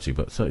solidarity.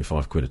 But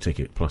 £35 a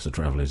ticket plus the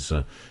travel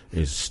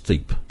is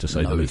steep, to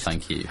say the least.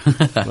 Thank you.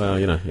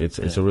 Well,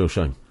 it's a real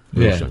shame.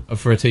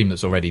 For a team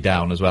that's already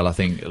down as well, I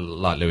think,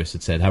 like Lewis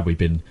had said, had we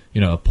been,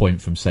 a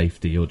point from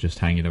safety or just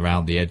hanging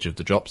around the edge of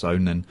the drop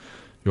zone, then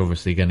you're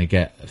obviously going to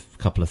get a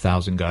couple of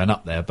thousand going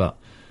up there. But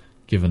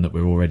given that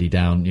we're already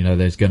down,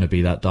 there's going to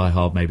be that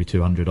diehard, maybe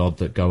 200 odd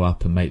that go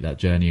up and make that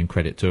journey, and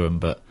credit to them.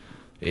 But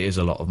it is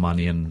a lot of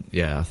money, and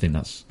I think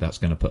that's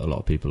going to put a lot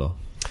of people off.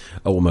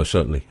 Oh, most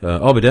certainly.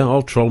 I'll be there.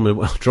 I'll troll my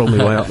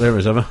way up there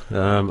as ever.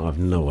 I've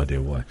no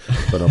idea why,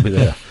 but I'll be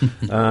there.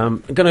 I'm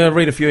going to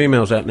read a few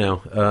emails out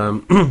now.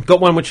 Got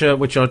one which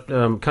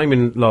I came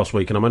in last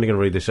week, and I'm only going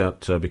to read this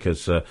out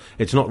because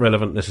it's not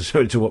relevant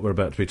necessarily to what we're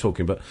about to be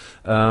talking. But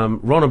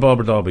Ron and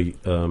Barbara Derby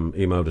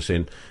emailed us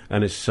in,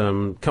 and it's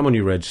come on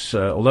you Reds.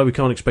 Although we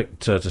can't expect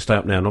to stay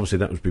up now, and obviously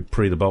that was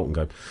pre the Bolton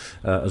game.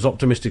 As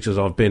optimistic as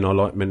I've been, I,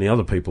 like many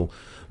other people,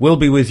 will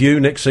be with you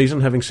next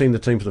season, having seen the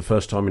team for the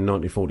first time in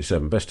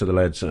 1947. Best to the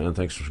lads, and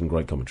thanks for some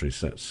great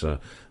commentaries. That's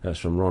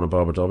from Ron and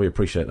Barbara Derby.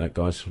 Appreciate that,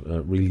 guys.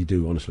 Really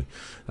do, honestly.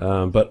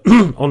 But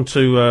on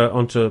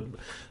to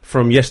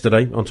from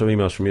yesterday, onto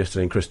emails from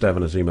yesterday, and Chris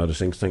Davin has emailed us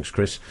things. Thanks,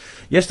 Chris.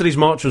 Yesterday's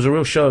march was a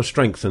real show of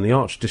strength, and the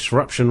arch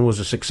disruption was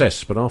a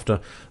success. But after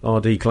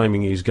RD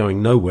claiming he's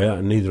going nowhere,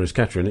 and neither is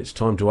Catherine, it's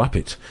time to up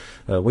it.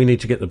 We need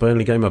to get the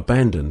Burnley game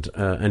abandoned,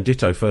 and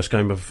ditto first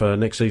game of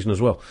next season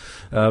as well.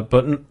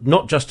 But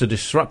not just to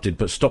disrupted,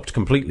 but stopped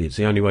completely. It's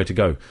the only way to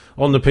go.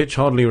 On the pitch,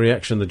 hardly a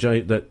reaction that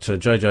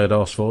JJ had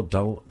asked for.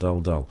 Dull, dull,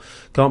 dull.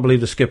 Can't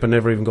believe the skipper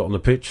never even got on the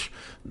pitch.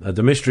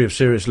 The mystery of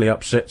seriously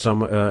upset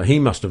someone. He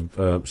must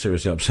have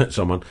seriously upset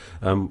someone.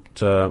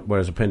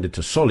 Whereas appended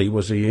to Solly,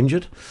 was he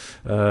injured?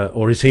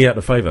 Or is he out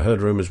of favour?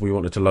 Heard rumours we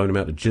wanted to loan him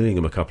out to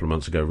Gillingham a couple of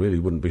months ago. Really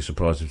wouldn't be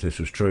surprised if this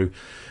was true.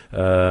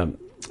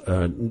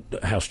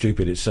 How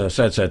stupid. It's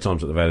sad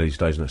times at the Valley these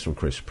days, and that's from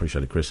Chris.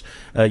 Appreciate it, Chris.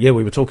 Yeah,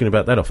 we were talking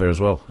about that off air as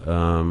well.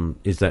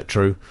 Is that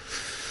true?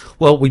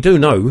 Well, we do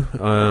know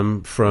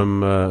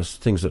from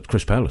things that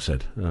Chris Powler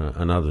said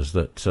and others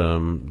that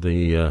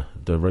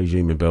the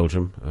regime in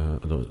Belgium,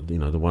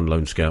 the one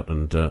lone scout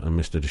and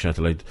Mr. de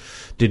Châtelet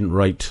didn't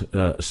rate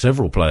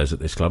several players at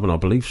this club, and I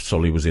believe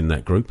Solly was in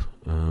that group.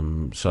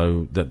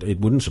 So that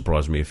it wouldn't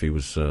surprise me if he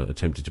was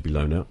attempted to be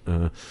loaned out.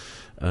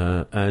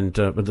 But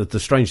the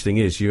strange thing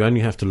is, you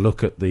only have to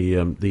look at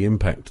the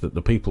impact that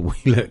the people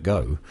we let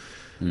go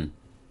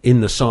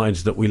in the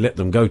sides that we let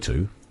them go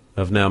to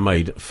have now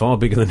made far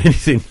bigger than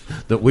anything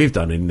that we've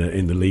done in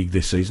the league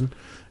this season.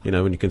 You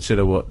know, when you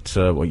consider what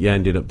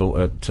Jan did at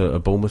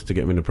Bournemouth to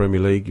get him in the Premier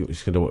League, you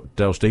consider what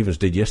Dale Stevens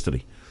did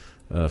yesterday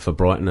for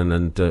Brighton,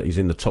 and he's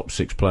in the top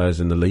 6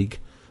 players in the league,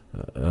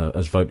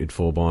 as voted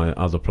for by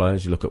other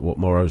players. You look at what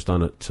Morrow's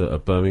done at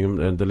Birmingham,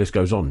 and the list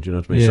goes on. Do you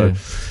know what I mean?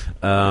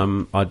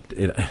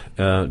 Yeah.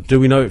 So, do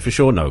we know it for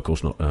sure? No, of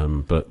course not.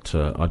 But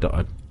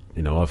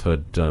I've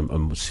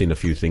heard, seen a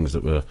few things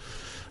that were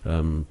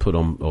put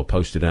on or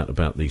posted out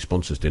about the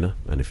sponsors' dinner,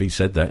 and if he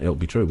said that, it'll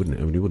be true, wouldn't it?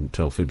 I mean, he wouldn't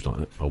tell fibs like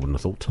that. I wouldn't have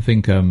thought. I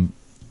think,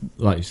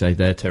 like you say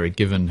there, Terry,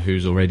 given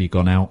who's already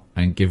gone out,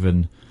 and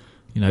given,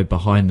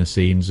 behind the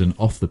scenes and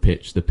off the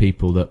pitch, the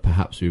people that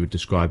perhaps we would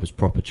describe as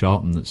proper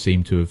Charlton that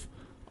seem to have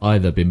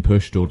either been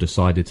pushed or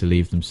decided to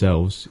leave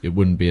themselves, it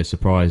wouldn't be a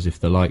surprise if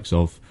the likes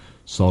of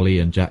Solly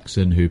and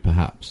Jackson, who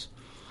perhaps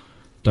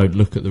don't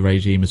look at the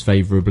regime as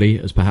favourably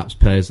as perhaps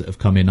players that have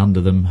come in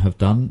under them have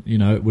done,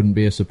 it wouldn't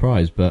be a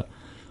surprise. But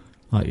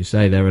like you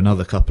say, there are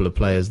another couple of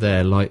players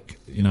there, like,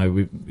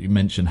 you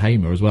mentioned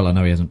Hamer as well. I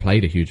know he hasn't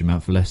played a huge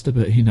amount for Leicester,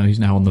 but, he's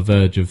now on the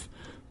verge of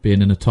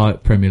being in a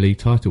tight Premier League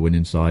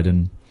title-winning side.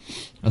 And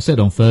I said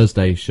on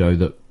Thursday's show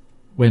that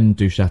when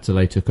Du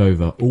Châtelet took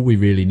over, all we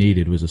really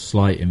needed was a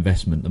slight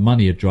investment. The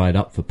money had dried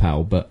up for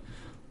Pau, but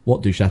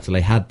what Du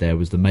Châtelet had there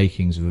was the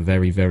makings of a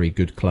very, very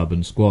good club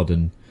and squad,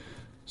 and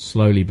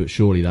slowly but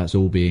surely that's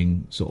all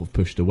being sort of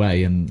pushed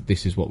away, and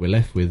this is what we're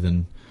left with.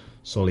 And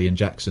Solly and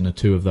Jackson are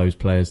 2 of those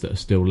players that are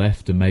still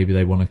left, and maybe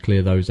they want to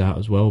clear those out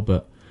as well.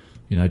 But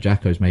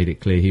Jacko's made it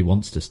clear he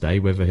wants to stay.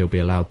 Whether he'll be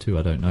allowed to,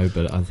 I don't know.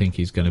 But I think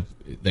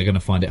they're going to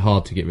find it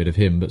hard to get rid of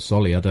him. But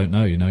Solly, I don't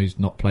know. He's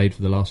not played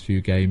for the last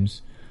few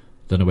games.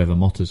 Don't know whether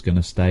Motta's going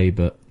to stay.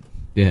 But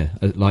yeah,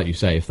 like you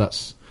say,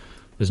 there's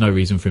no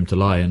reason for him to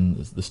lie, and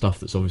the stuff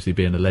that's obviously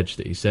being alleged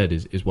that he said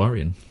is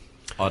worrying.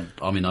 I'd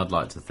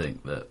like to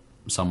think that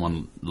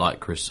someone like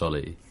Chris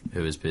Solly,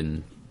 who has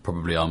been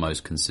probably our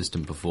most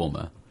consistent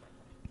performer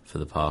for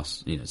the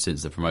past,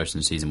 since the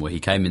promotion season, where he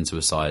came into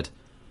a side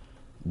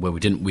where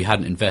we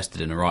hadn't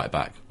invested in a right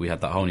back. We had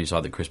that whole new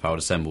side that Chris Powell had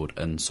assembled,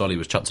 and Solly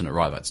was chucked in at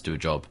right back to do a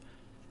job,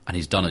 and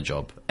he's done a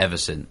job ever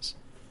since.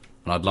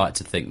 And I'd like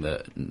to think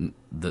that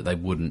they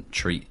wouldn't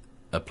treat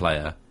a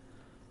player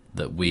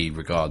that we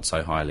regard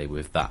so highly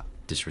with that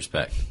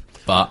disrespect.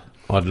 But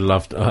I'd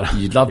love to.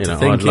 You'd love to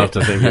think I'd love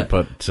to think it,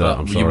 but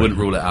I'm sorry. You wouldn't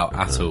rule it out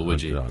at all,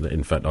 would you?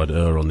 In fact, I'd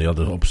err on the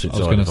opposite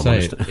side. I was going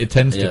to say, it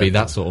tends to be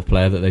that sort of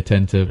player that they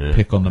tend to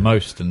pick on the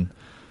most, and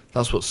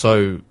that's what's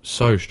so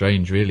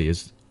strange, really,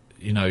 is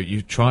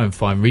you try and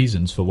find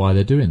reasons for why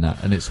they're doing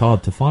that, and it's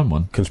hard to find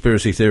one.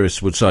 Conspiracy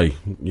theorists would say,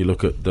 you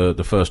look at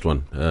the first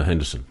one,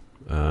 Henderson.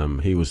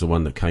 He was the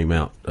one that came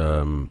out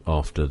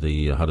after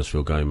the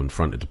Huddersfield game and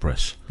fronted the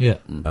press. Yeah.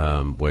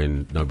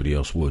 When nobody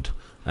else would,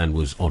 and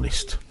was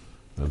honest.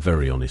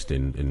 Very honest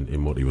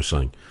in what he was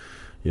saying.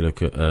 You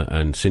look at,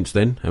 and since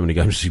then, how many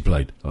games has he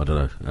played? I don't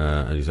know.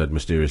 And he's had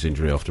mysterious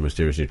injury after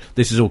mysterious injury.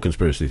 This is all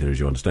conspiracy theories,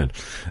 you understand.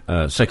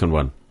 Second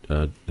one,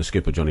 the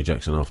skipper Johnny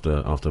Jackson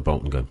after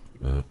Bolton game.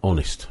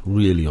 Honest,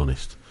 really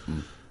honest.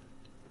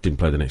 Didn't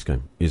play the next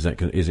game. Is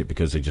it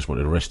because they just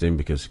wanted to rest him?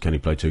 Because can he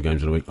play 2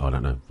 games in a week? I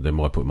don't know. Then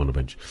why put him on the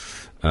bench?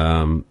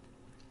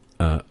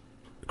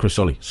 Chris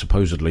Solly,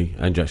 supposedly,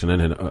 and Jackson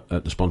and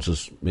at the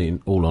sponsors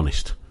meeting, all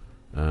honest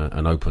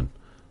and open.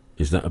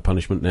 Is that a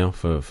punishment now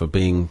for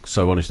being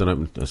so honest and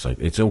open? I say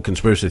it's all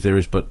conspiracy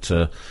theories, but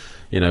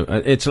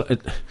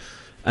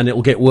and it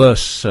will get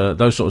worse.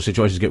 Those sort of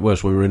situations get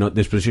worse when we're in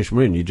this position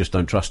we're in. You just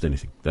don't trust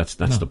anything. That's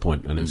the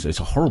point, and it's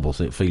a horrible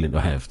feeling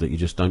to have that you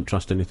just don't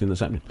trust anything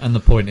that's happening. And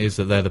the point is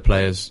that they're the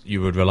players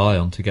you would rely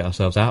on to get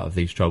ourselves out of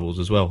these troubles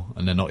as well,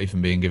 and they're not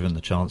even being given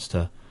the chance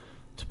to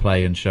to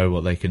play and show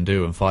what they can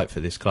do and fight for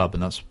this club,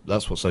 and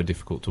that's what's so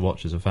difficult to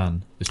watch as a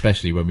fan,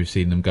 especially when we've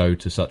seen them go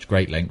to such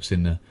great lengths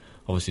in the,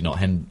 obviously not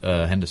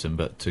Henderson,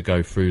 but to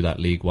go through that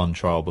League One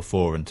trial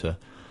before and to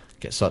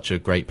get such a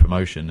great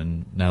promotion,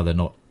 and now they're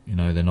not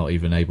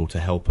even able to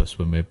help us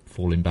when we're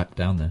falling back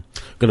down there.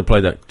 I'm going to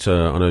play that,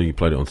 I know you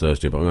played it on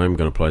Thursday, but I'm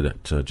going to play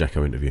that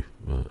Jacko interview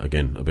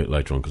again a bit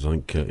later on, because I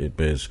think it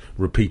bears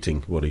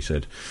repeating what he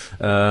said.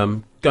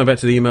 Going back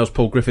to the emails,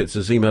 Paul Griffiths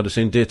has emailed us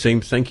in. Dear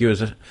team, thank you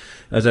as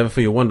ever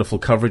for your wonderful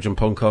coverage and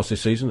podcast this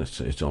season.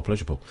 It's our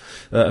pleasure, Paul.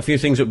 A few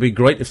things that would be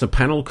great if the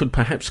panel could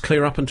perhaps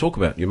clear up and talk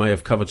about. You may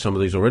have covered some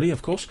of these already,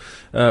 of course.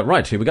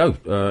 Right, here we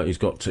go. He's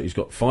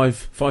got five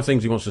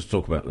things he wants us to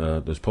talk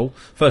about. There's Paul.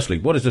 Firstly,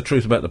 what is the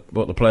truth about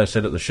what the player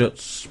said at the shirt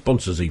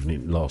sponsors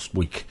evening last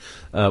week?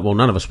 Well,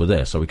 none of us were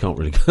there, so we can't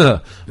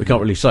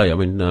really say. I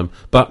mean,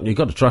 but you've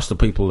got to trust the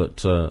people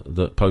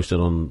that posted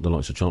on the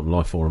likes of Charlton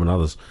Life Forum and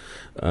others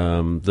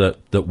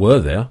that were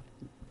there,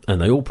 and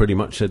they all pretty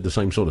much said the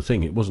same sort of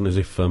thing. It wasn't as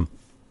if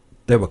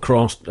there were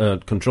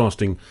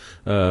contrasting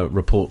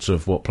reports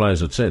of what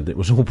players had said. It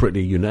was all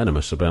pretty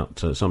unanimous about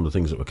some of the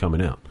things that were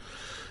coming out,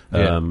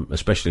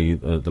 especially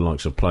the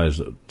likes of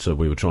players that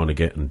we were trying to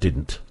get and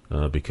didn't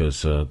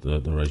because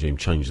the regime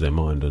changed their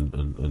mind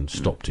and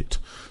stopped it.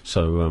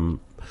 So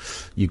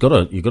you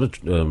got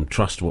to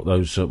trust what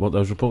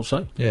those reports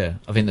say. Yeah,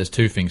 I think there's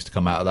two things to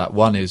come out of that.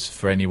 One is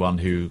for anyone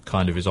who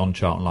kind of is on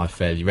Charlton Life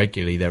fairly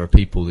regularly, there are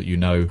people that you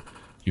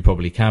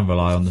probably can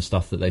rely on the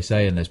stuff that they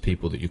say, and there's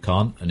people that you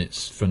can't. And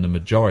it's from the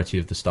majority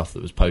of the stuff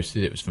that was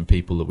posted, it was from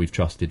people that we've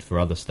trusted for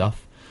other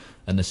stuff.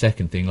 And the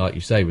second thing, like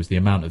you say, was the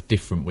amount of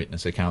different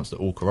witness accounts that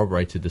all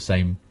corroborated the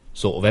same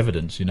sort of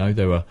evidence. You know,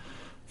 there were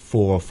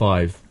 4 or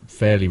 5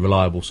 fairly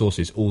reliable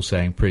sources all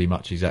saying pretty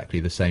much exactly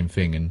the same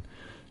thing, and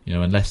you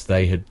know, unless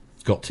they had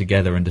got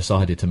together and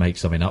decided to make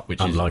something up,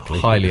 which is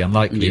highly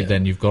unlikely,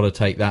 then you've got to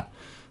take that,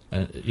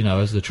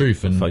 as the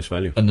truth and face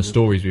value. And the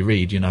stories we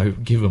read,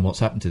 given what's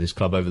happened to this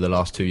club over the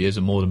last 2 years,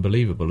 are more than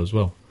believable as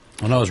well.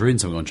 And I was reading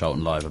something on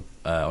Charlton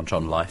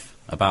Life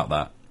about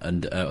that,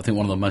 and I think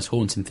one of the most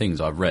haunting things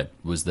I've read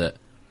was that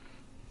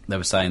they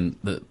were saying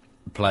that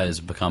players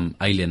have become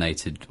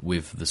alienated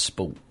with the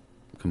sport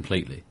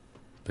completely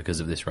because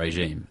of this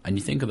regime. And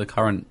you think of the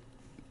current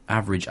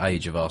average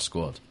age of our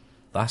squad.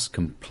 That's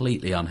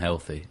completely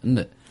unhealthy, isn't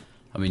it?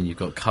 I mean, you've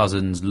got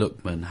Cousins,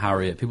 Lookman,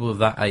 Harriet, people of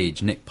that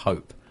age, Nick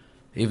Pope,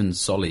 even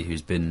Solly,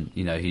 who's been,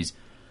 he's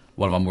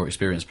one of our more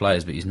experienced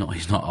players, but he's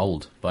not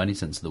old by any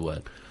sense of the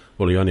word.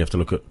 Well, you only have to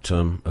look at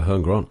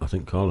Ahern Grant, I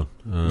think, Carlin.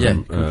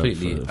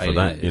 Completely for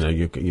that.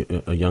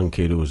 You a young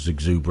kid who was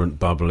exuberant,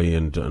 bubbly,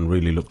 and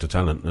really looked a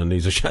talent, and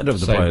he's a shadow of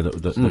the player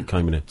that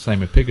came in here. Same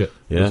with Piggott.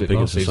 Yeah,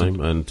 Piggott's the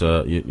same, and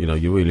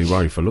you really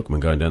worry for Lookman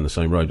going down the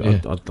same road.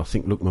 Yeah. I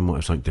think Lookman might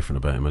have something different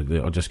about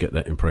him. I just get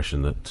that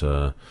impression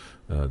that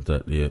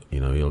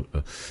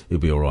he'll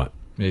be all right.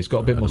 Yeah, he's got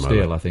a bit more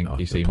steel, I think.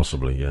 He seems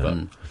possibly,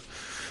 yeah.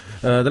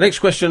 The next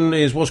question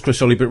is: was Chris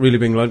Solly really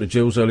being loaned to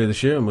Gills earlier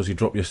this year, and was he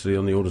dropped yesterday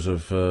on the orders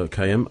of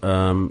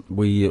KM?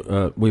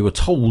 We were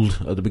told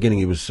at the beginning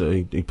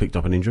he picked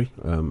up an injury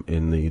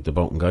in the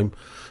Bolton game,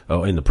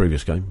 in the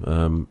previous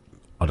game.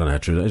 I don't know how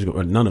true that is.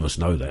 None of us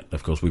know that.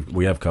 Of course,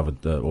 we have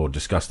covered or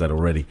discussed that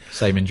already.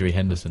 Same injury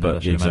Henderson,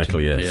 but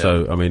exactly, yeah.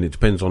 So I mean, it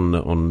depends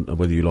on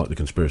whether you like the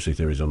conspiracy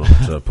theories or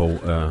not, Paul.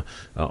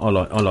 I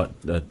like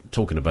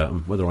talking about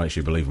them. Whether I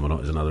actually believe them or not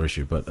is another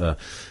issue. But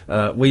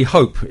we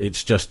hope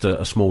it's just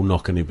a small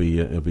knock and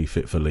he'll be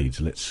fit for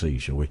Leeds. Let's see,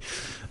 shall we?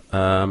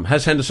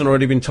 Has Henderson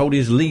already been told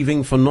he's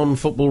leaving for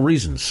non-football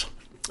reasons?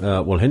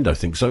 Well, Hendo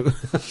thinks so,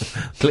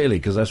 clearly,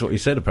 because that's what he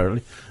said,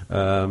 apparently.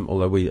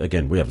 Although we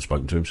haven't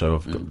spoken to him,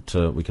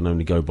 so we can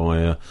only go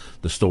by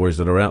the stories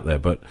that are out there.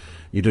 But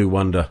you do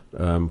wonder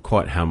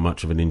quite how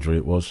much of an injury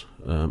it was.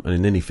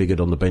 And then he figured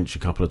on the bench a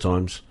couple of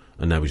times,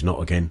 and now he's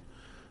not again.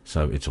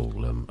 So it's all.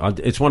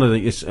 It's one of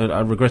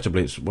the.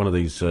 Regrettably, it's one of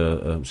these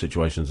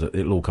situations that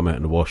it'll all come out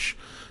in the wash.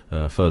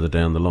 Further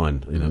down the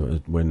line,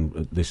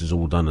 when this is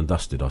all done and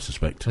dusted, I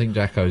suspect. I think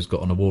Jacko's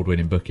got an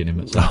award-winning book in him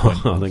at some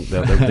point. I think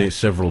there'll be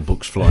several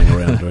books flying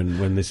around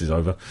when this is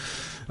over.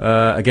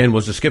 Again,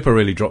 was the skipper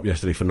really dropped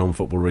yesterday for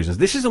non-football reasons?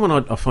 This is the one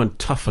I find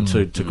tougher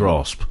to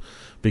grasp,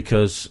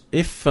 because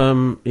if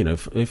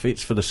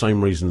it's for the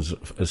same reasons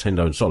as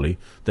Hendo and Solly,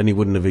 then he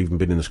wouldn't have even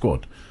been in the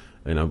squad.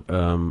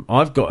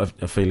 I've got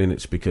a feeling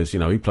it's because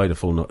he played a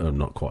full,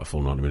 not quite a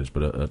full 90 minutes,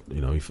 but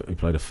he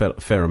played a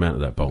fair amount of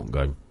that Bolton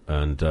game.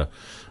 And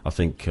I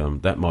think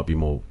that might be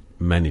more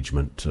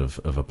management of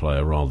a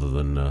player rather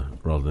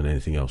than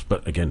anything else.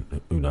 But again,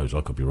 who knows?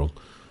 I could be wrong.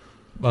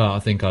 Well, I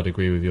think I'd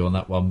agree with you on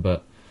that one.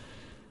 But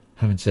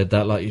having said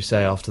that, like you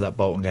say, after that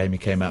Bolton game, he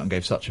came out and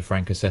gave such a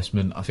frank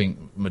assessment. I think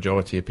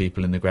majority of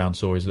people in the ground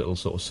saw his little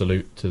sort of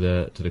salute to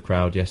the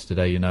crowd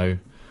yesterday. I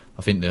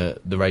think the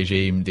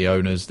regime, the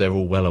owners, they're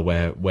all well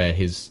aware where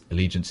his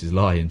allegiances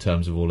lie in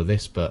terms of all of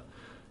this. But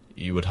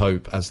you would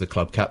hope, as the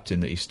club captain,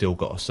 that he's still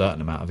got a certain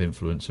amount of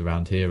influence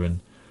around here. And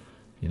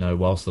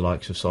whilst the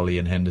likes of Solly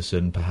and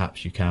Henderson,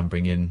 perhaps you can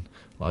bring in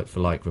like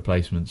for like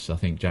replacements, I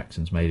think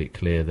Jackson's made it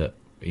clear that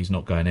he's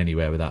not going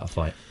anywhere without a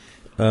fight.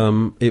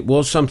 It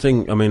was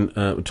something. I mean,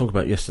 we talk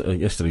about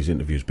yesterday's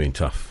interviews being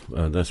tough.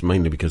 That's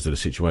mainly because of the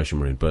situation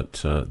we're in. But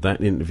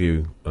that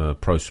interview,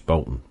 Prost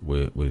Bolton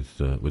with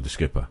the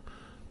skipper,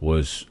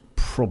 was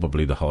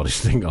probably the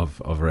hardest thing I've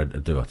had to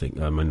do. I think.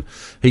 I mean,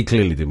 he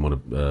clearly didn't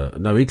want to.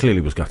 No, he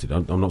clearly was gutted.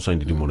 I'm not saying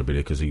he didn't want to be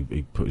there because he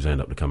put his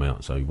hand up to come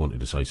out, so he wanted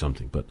to say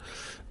something. But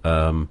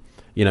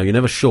you're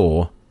never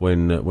sure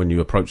when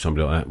you approach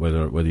somebody like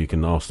that whether you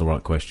can ask the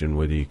right question,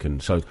 whether you can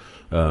say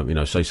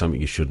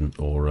something you shouldn't,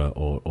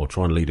 or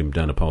try and lead him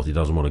down a path he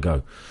doesn't want to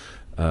go.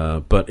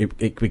 But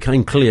it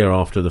became clear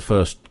after the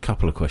first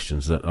couple of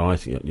questions that I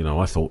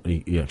thought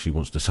he actually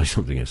wants to say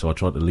something here. So I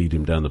tried to lead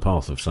him down the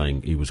path of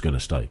saying he was going to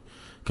stay.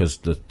 Because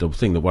the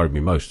thing that worried me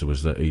most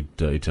was that he'd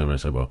turn around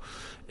and say, well,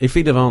 if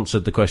he'd have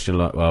answered the question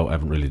like, well, I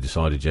haven't really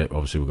decided yet,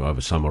 obviously we've got to have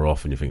a summer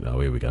off, and you think, oh,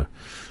 here we go,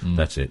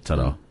 that's it,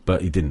 ta-da.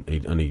 But he didn't,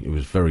 he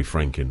was very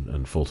frank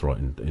and forthright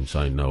in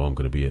saying, no, I'm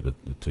going to be here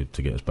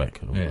to get us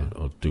back.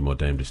 I'll do my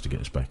damnedest to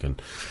get us back.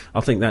 And I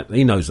think that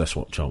he knows that's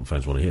what Charlton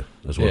fans want to hear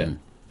as well. Yeah.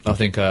 I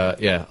think, I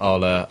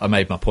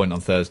made my point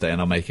on Thursday,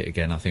 and I'll make it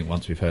again, I think,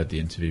 once we've heard the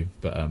interview.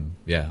 But, I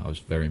was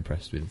very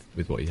impressed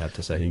with what he had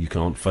to say. You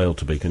can't fail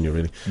to be, can you,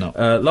 really? No.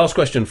 Last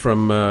question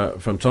from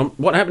Tom.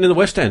 What happened in the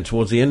West End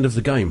towards the end of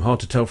the game? Hard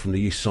to tell from the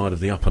east side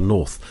of the upper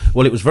north.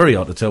 Well, it was very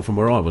hard to tell from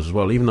where I was as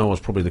well, even though I was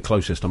probably the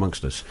closest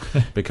amongst us,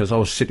 because I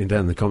was sitting down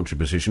in the commentary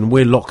position.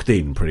 We're locked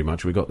in, pretty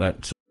much. We got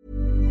that...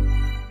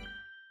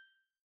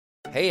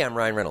 Hey, I'm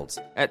Ryan Reynolds.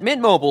 At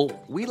Mint Mobile,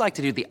 we like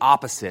to do the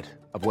opposite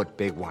of what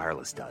Big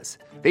Wireless does.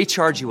 They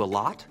charge you a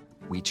lot,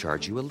 we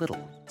charge you a little.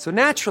 So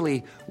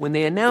naturally, when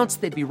they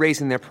announced they'd be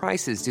raising their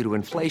prices due to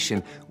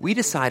inflation, we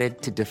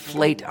decided to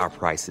deflate our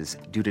prices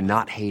due to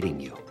not hating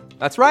you.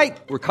 That's right.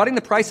 We're cutting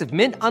the price of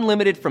Mint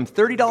Unlimited from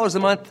 $30 a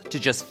month to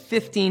just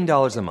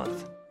 $15 a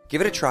month.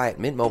 Give it a try at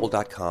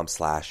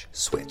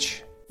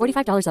mintmobile.com/switch.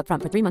 $45 up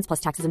front for 3 months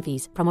plus taxes and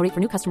fees. Promo rate for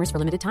new customers for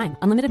limited time.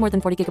 Unlimited more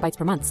than 40 gigabytes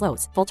per month.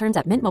 Slows full terms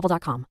at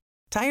mintmobile.com.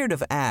 Tired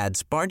of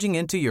ads barging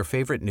into your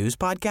favorite news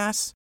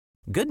podcasts?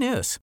 Good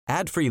news.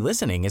 Ad-free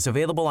listening is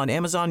available on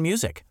Amazon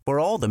Music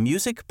for all the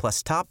music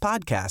plus top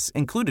podcasts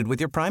included with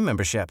your Prime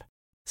membership.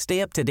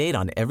 Stay up to date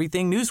on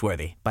everything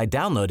newsworthy by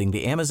downloading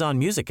the Amazon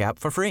Music app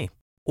for free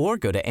or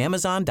go to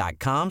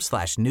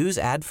amazon.com/news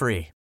ad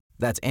free.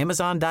 That's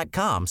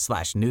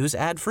amazon.com/news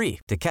ad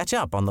free to catch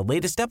up on the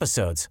latest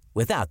episodes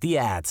without the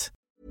ads.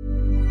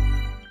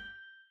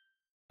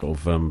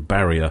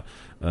 Barrier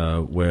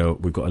where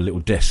we've got a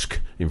little desk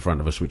in front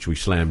of us which we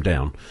slam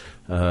down,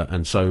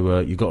 and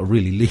so you've got to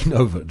really lean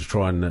over to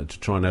try and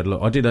add a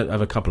look. I did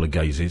have a couple of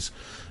gazes,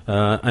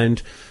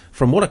 and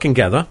from what I can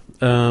gather,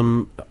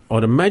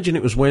 I'd imagine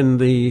it was when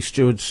the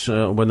stewards,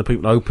 when the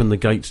people opened the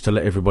gates to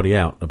let everybody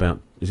out,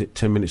 about, is it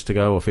 10 minutes to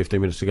go or 15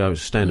 minutes to go?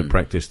 It's standard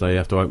practice. They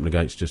have to open the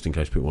gates just in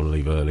case people want to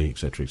leave early,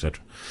 etc.,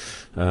 etc.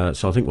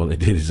 So I think what they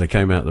did is they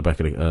came out the back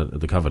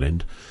of the covered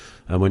end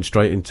and went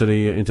straight into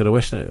the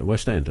West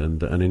End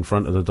and in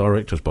front of the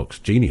director's box.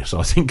 Genius,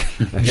 I think.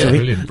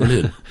 Actually. Yeah,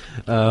 brilliant.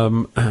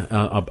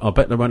 I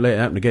bet they won't let it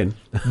happen again.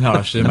 No,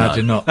 I should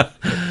imagine not.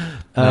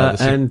 I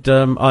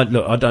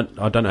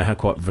don't know how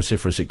quite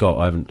vociferous it got.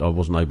 I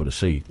wasn't able to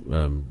see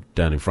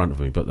down in front of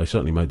me, but they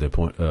certainly made their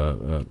point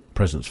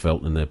presence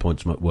felt, and their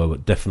points were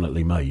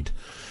definitely made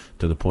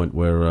to the point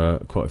where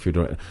quite a few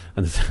directors.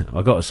 And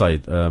I got to say,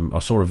 I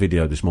saw a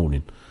video this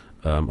morning.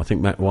 I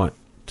think Matt White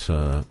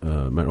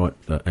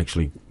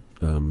actually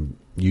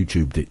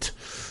YouTubed it,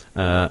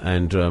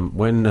 and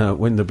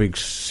when the big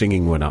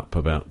singing went up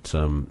about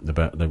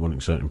they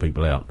wanting certain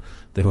people out,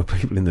 there were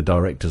people in the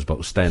director's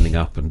box standing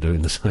up and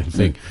doing the same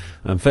thing.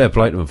 And fair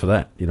play to them for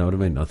that. You know what I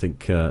mean? I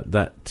think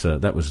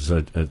that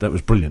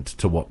was brilliant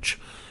to watch,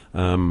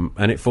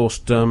 and it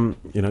forced Katrien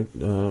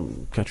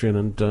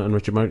and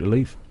Richard Murray to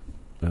leave.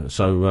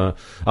 So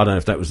I don't know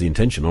if that was the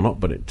intention or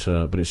not, but it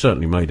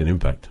certainly made an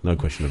impact, no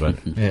question about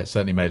it. Yeah, it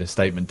certainly made a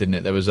statement, didn't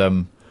it? There was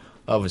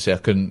obviously I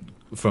couldn't,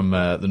 from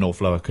the North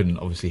Low, I couldn't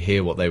obviously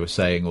hear what they were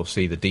saying or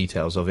see the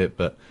details of it,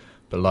 but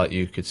like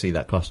you could see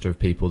that cluster of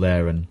people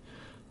there, and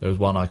there was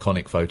one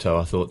iconic photo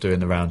I thought doing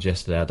the rounds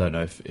yesterday. I don't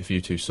know if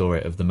you two saw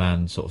it, of the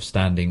man sort of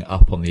standing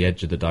up on the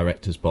edge of the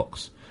director's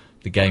box,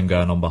 the game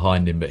going on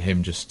behind him, but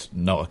him just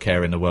not a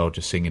care in the world,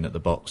 just singing at the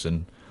box.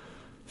 And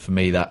for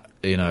me, that,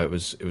 it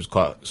was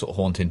quite sort of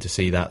haunting to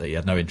see that he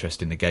had no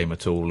interest in the game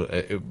at all.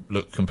 It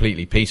looked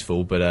completely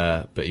peaceful,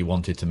 but he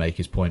wanted to make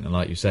his point, and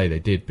like you say, they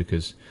did,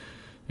 because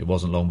it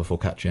wasn't long before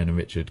Katrien and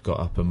Richard got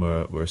up and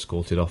were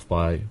escorted off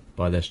by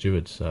their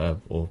stewards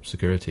or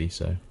security.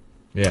 So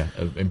yeah,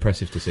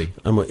 impressive to see.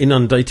 And we're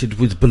inundated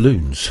with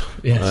balloons.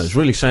 Yes. It's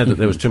really sad that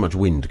there was too much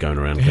wind going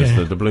around,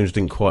 because the balloons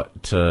didn't quite...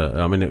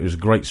 it was a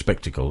great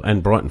spectacle,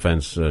 and Brighton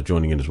fans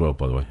joining in as well,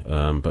 by the way.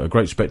 But a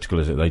great spectacle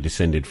is that they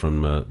descended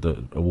from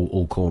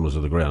all corners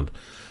of the ground.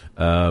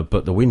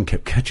 But the wind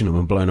kept catching them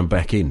and blowing them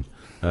back in.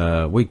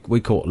 We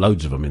caught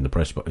loads of them in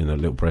the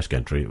little press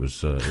gantry. It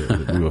was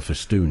we were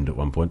festooned at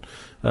one point.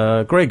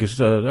 Greg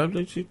is a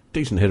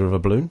decent hitter of a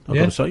balloon, I've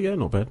got to say. Yeah,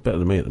 not bad. Better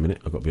than me at the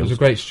minute, I've got to be honest. There's a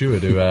great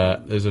steward who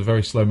there's a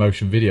very slow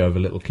motion video of a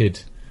little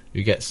kid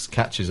who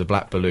catches a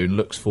black balloon,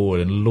 looks forward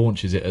and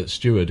launches it at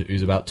Steward,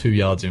 who's about 2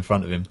 yards in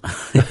front of him.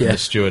 The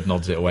steward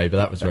nods it away, but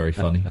that was very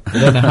funny. I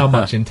don't know how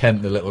much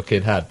intent the little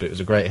kid had, but it was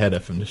a great header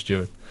from the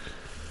steward.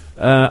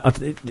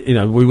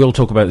 We will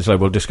talk about this later.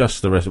 We'll discuss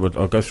the rest.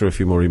 I'll go through a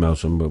few more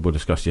emails and we'll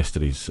discuss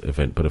yesterday's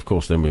event. But of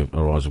course, then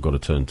our eyes have got to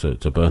turn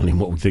to Burnley and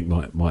what we think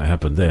might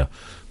happen there.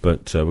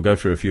 But we'll go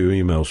through a few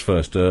emails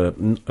first.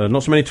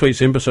 Not so many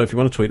tweets in, but so if you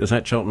want to tweet us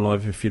at Charlton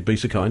Live, if you'd be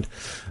so kind.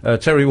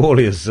 Terry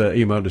Worley has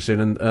emailed us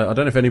in, and I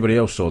don't know if anybody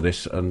else saw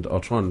this, and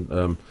I'll try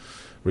and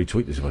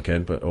retweet this if I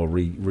can, or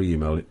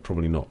re-email it.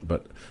 Probably not.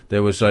 But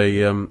there was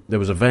a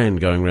van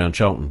going around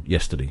Charlton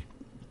yesterday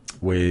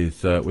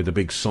with a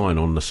big sign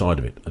on the side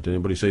of it. Did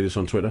anybody see this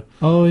on Twitter?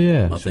 Oh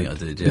yeah, I think I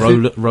did.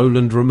 Yeah.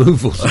 Roland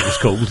Removals, it was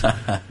called.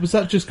 Was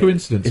that just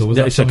coincidence, or was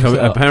that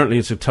apparently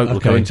it's a total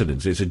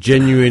coincidence. It's a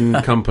genuine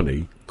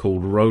company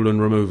called Roland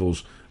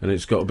Removals, and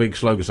it's got a big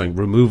slogan saying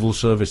 "Removal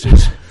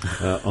Services"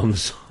 on the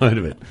side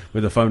of it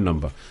with a phone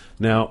number.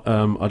 Now,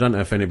 I don't know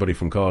if anybody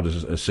from Card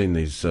has seen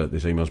these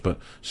emails, but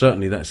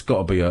certainly that's got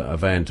to be a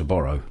van to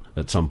borrow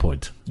at some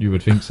point. You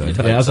would think so.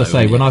 As I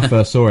say, when I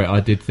first saw it, I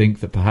did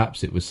think that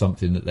perhaps it was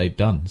something that they'd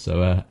done.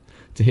 So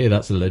to hear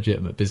that's a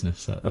legitimate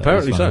business.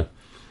 Apparently so.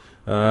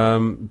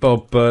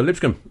 Bob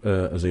Lipscomb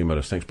has emailed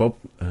us. Thanks, Bob.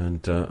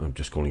 And I'm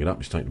just calling it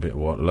up. It's taking a bit of a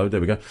while to load. There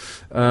we go.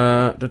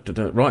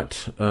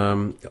 Right.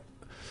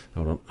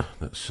 Hold on.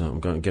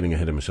 I'm getting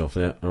ahead of myself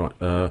there. All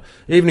right.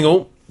 Evening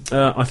all.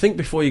 I think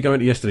before you go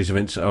into yesterday's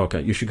events,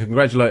 you should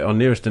congratulate our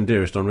nearest and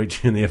dearest on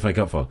reaching the FA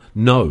Cup final.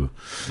 No,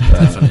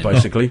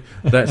 basically.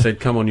 That said,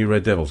 come on, you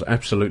Red Devils.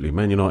 Absolutely.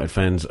 Man United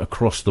fans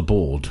across the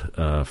board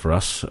for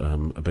us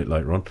a bit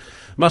later on.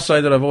 Must say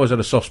that I've always had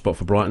a soft spot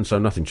for Brighton, so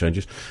nothing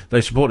changes.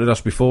 They supported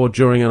us before,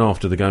 during and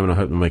after the game, and I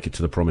hope they'll make it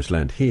to the promised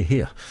land.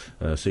 Hear.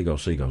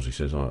 Seagulls, he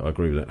says. I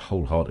agree with that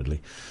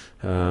wholeheartedly.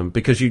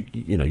 Because you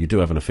do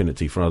have an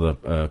affinity for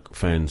other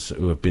fans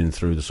who have been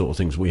through the sort of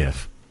things we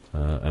have.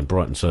 And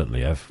Brighton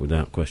certainly have,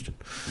 without question.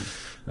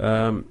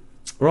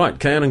 Right,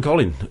 Cairn and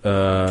Colin.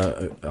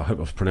 I hope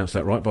I've pronounced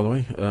that right, by the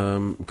way.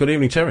 Good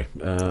evening, Terry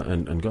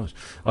and guys.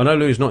 I know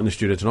Louis not in the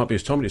studio tonight, but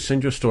he's told me to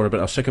send you a story about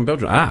our second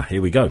Belgium.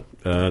 Here we go.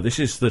 This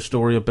is the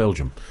story of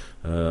Belgium.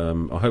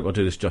 I hope I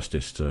do this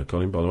justice,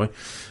 Colin, by the way.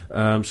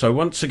 So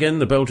once again,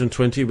 the Belgian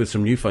 20 with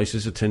some new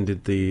faces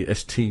attended the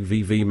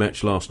STVV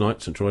match last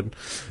night, St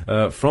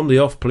Troiden. From the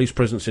off, police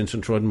presence in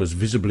St Troiden was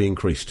visibly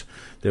increased.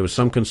 There was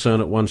some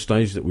concern at one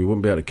stage that we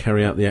wouldn't be able to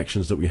carry out the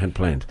actions that we had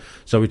planned.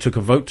 So we took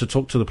a vote to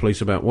talk to the police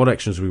about what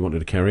actions we wanted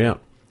to carry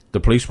out. The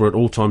police were at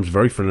all times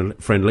very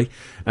friendly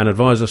and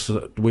advised us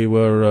that we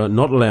were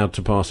not allowed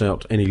to pass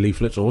out any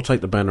leaflets or take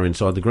the banner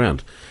inside the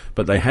ground.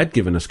 But they had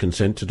given us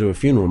consent to do a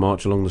funeral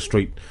march along the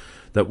street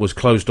that was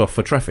closed off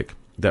for traffic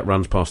that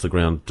runs past the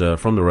ground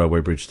from the railway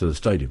bridge to the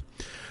stadium.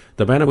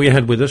 The banner we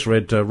had with us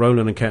read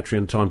Roland and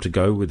Catrian Time to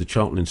Go with the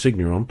Charlton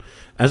insignia on.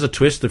 As a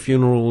twist, the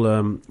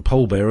funeral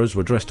pallbearers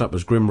were dressed up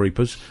as Grim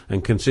Reapers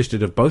and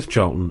consisted of both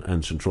Charlton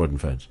and St Troiden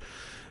fans.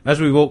 As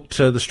we walked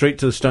the street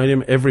to the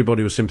stadium,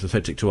 everybody was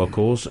sympathetic to our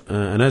cause,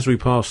 and as we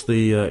passed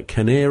the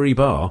Canary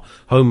Bar,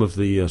 home of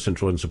the St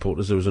Troiden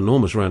supporters, there was an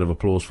enormous round of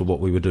applause for what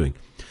we were doing.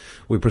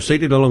 We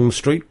proceeded along the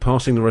street,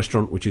 passing the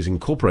restaurant which is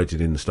incorporated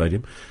in the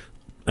stadium,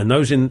 and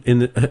those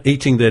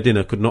eating their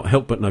dinner could not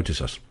help but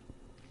notice us.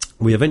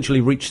 We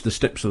eventually reached the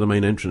steps of the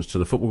main entrance to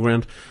the football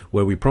ground,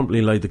 where we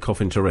promptly laid the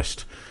coffin to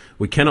rest.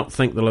 We cannot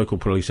thank the local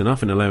police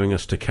enough in allowing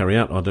us to carry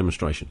out our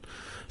demonstration.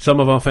 Some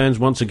of our fans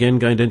once again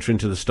gained entry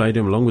into the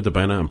stadium along with the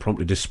banner and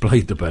promptly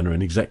displayed the banner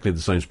in exactly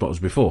the same spot as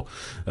before.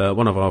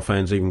 One of our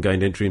fans even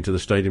gained entry into the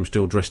stadium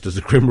still dressed as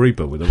the Grim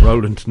Reaper with a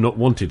Roland Not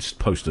Wanted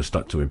poster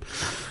stuck to him.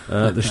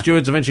 The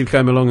stewards eventually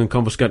came along and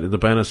confiscated the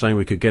banner, saying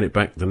we could get it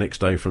back the next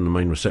day from the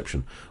main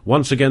reception.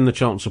 Once again, the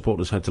Charlton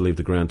supporters had to leave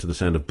the ground to the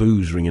sound of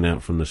boos ringing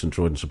out from the St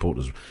Troiden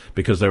supporters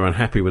because they were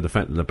unhappy with the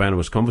fact that the banner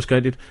was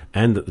confiscated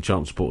and that the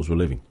Charlton supporters were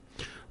leaving.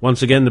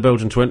 Once again, the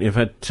Belgian 20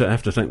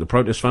 have to thank the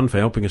Protest Fund for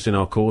helping us in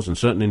our cause and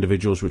certain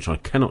individuals, which I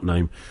cannot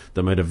name,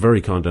 that made a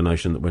very kind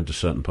donation that went to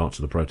certain parts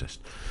of the protest.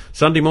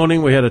 Sunday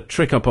morning, we had a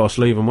trick up our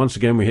sleeve, and once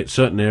again, we hit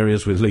certain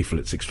areas with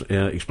leaflets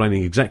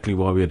explaining exactly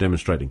why we are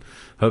demonstrating.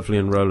 Hopefully,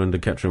 Roland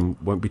and Catherine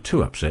won't be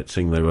too upset,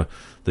 seeing they were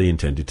the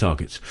intended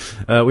targets.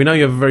 We know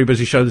you have a very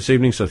busy show this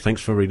evening, so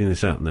thanks for reading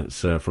this out. And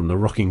that's from the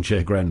Rocking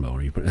Chair Grandma.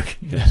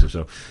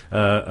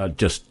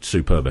 Just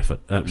superb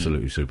effort,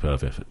 absolutely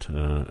superb effort.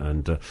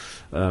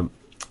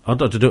 I'd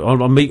like to do.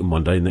 I'll meet them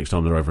one day next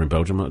time they're over in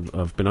Belgium.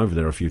 I've been over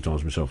there a few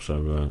times myself,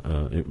 so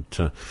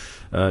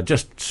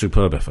just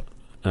superb effort,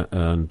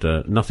 and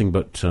nothing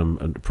but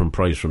from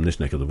praise from this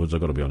neck of the woods.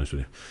 I've got to be honest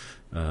with you.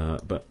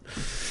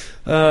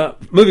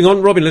 Moving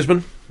on, Robin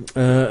Lisbon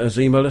has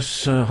emailed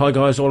us. Hi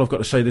guys, all I've got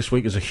to say this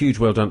week is a huge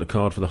well done to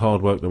Card for the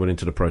hard work that went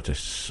into the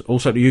protests.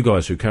 Also to you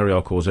guys who carry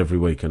our cause every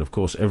week, and of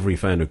course every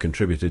fan who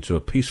contributed to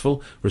a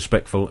peaceful,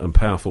 respectful and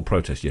powerful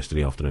protest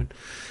yesterday afternoon.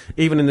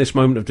 Even in this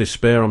moment of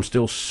despair, I'm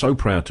still so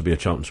proud to be a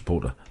Charlton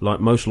supporter. Like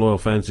most loyal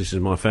fans, this is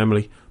my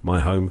family, my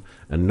home,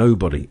 and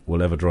nobody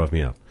will ever drive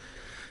me out.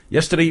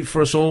 Yesterday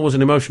for us all was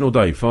an emotional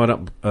day, fired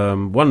up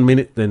 1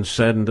 minute, then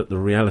saddened at the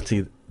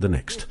reality the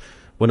next.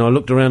 When I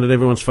looked around at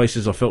everyone's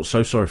faces, I felt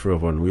so sorry for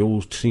everyone. We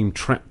all seemed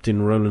trapped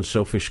in Roland's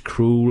selfish,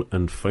 cruel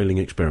and failing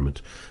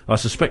experiment. I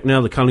suspect now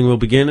the culling will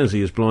begin as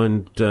he is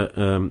blind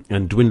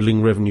and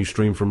dwindling revenue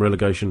stream from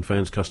relegation,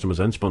 fans,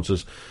 customers and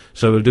sponsors,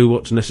 so we'll do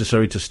what's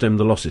necessary to stem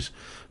the losses.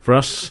 For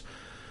us,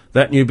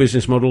 that new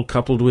business model,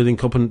 coupled with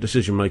incompetent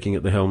decision-making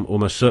at the helm,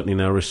 almost certainly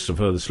now risks a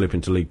further slip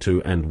into League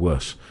Two and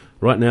worse.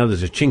 Right now,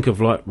 there's a chink of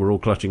light we're all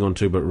clutching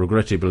onto, but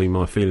regrettably,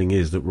 my feeling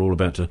is that we're all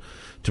about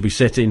to be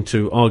set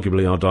into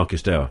arguably our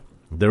darkest hour.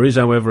 There is,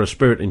 however, a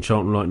spirit in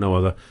Charlton like no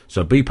other,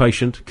 so be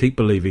patient, keep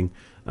believing,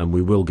 and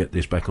we will get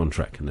this back on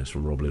track. And that's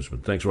from Rob Lisbon.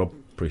 Thanks, Rob.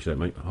 Appreciate it,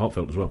 mate.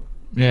 Heartfelt as well.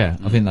 Yeah,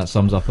 I think that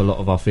sums up a lot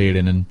of our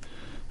feeling,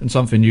 and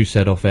something you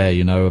said off air,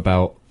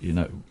 about,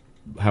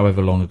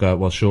 however long ago it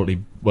was,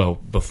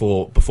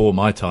 before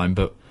my time,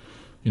 but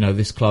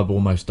this club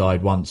almost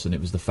died once, and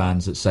it was the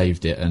fans that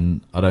saved it. And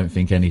I don't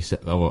think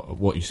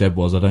what you said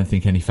was, I don't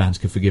think any fans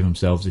could forgive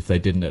themselves if they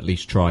didn't at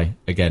least try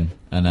again.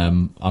 And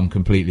I'm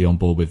completely on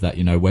board with that.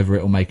 Whether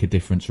it'll make a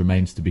difference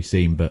remains to be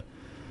seen. But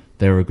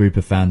there are a group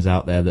of fans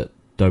out there that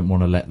don't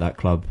want to let that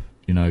club.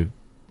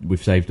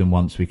 We've saved them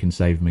once, we can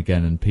save them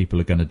again, and people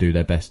are going to do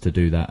their best to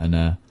do that. And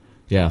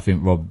I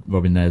think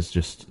Robin there's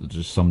just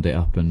summed it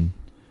up. And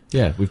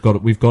yeah, we've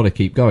got to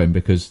keep going,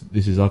 because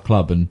this is our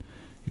club, and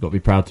you've got to be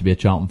proud to be a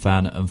Charlton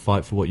fan and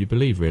fight for what you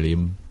believe, really,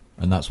 and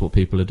that's what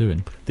people are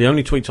doing. The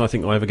only tweets I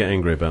think I ever get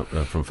angry about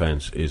from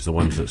fans is the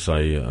ones that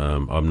say,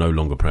 I'm no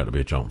longer proud to be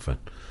a Charlton fan,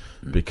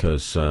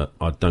 because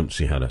I don't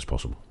see how that's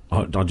possible.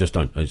 I just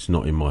don't. It's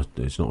not in my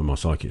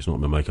psyche. It's not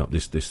in my makeup.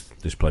 This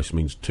place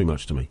means too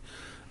much to me.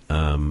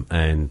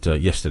 And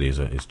yesterday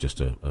is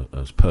just a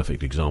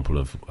perfect example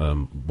of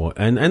what,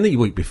 and the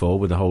week before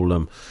with the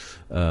whole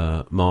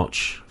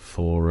march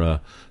for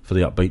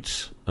the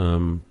upbeats.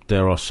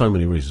 There are so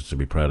many reasons to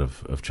be proud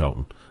of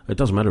Charlton. It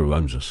doesn't matter who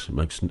owns us. It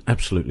makes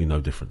absolutely no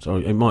difference.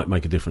 It might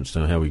make a difference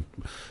to how we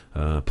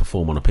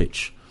perform on a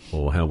pitch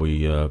or how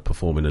we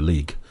perform in a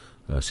league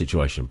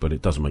situation, but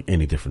it doesn't make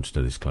any difference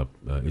to this club.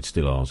 It's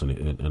still ours, and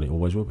it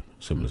always will be.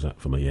 Simple as that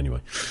for me,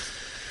 anyway.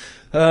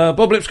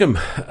 Bob Lipscomb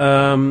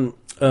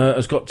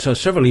has got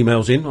several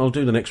emails in. I'll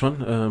do the next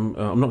one.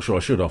 I'm not sure I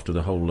should after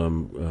the whole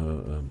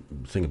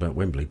thing about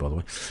Wembley, by the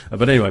way.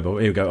 But anyway, Bob,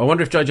 here we go. I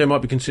wonder if JJ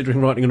might be considering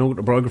writing an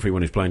autobiography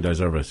when his playing days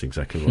are over. That's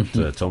exactly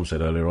what Tom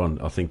said earlier on.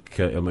 I think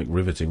it'll make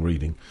riveting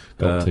reading.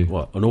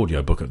 An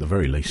audio book at the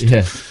very least.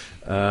 Yeah.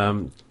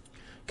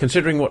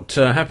 Considering what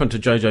happened to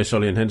JJ,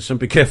 Solly and Henderson,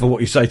 be careful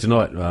what you say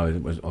tonight.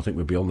 I think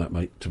we're beyond that,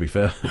 mate, to be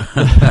fair.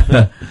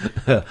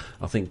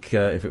 I think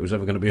if it was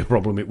ever going to be a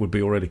problem, it would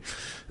be already.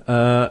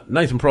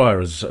 Nathan Pryor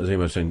has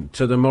emailed in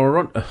to the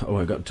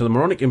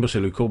moronic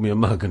imbecile who called me a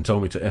mug and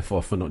told me to F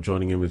off for not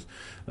joining in with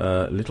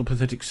a little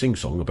pathetic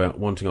sing-song about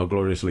wanting our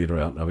glorious leader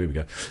out. Here we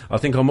go. I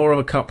think I'm more of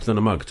a cup than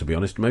a mug, to be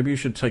honest. Maybe you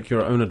should take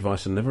your own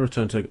advice and never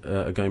return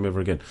to a game ever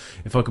again.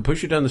 If I could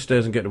push you down the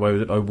stairs and get away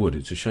with it, I would.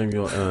 It's a shame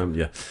you're...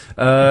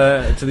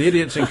 to the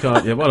idiots in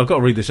card... Yeah, well, I've got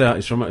to read this out.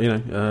 It's from, to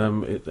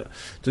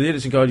the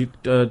idiots in card,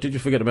 did you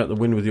forget about the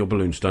win with your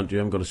balloon stunt? You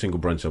haven't got a single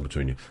brain cell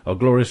between you. Our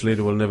glorious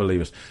leader will never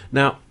leave us.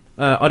 Now...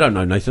 I don't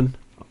know, Nathan,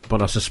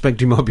 but I suspect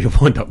he might be a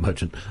wind-up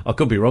merchant. I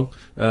could be wrong.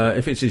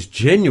 If it's his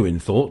genuine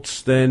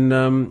thoughts, then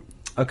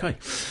okay.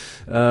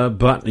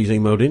 But he's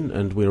emailed in,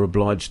 and we're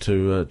obliged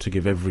to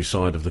give every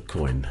side of the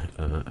coin,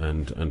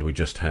 and we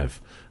just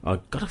have.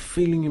 I've got a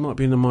feeling you might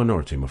be in the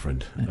minority, my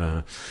friend.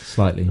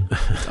 Slightly.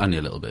 Only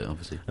a little bit,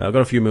 obviously. I've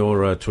got a few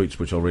more tweets,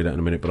 which I'll read out in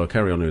a minute, but I'll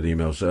carry on with the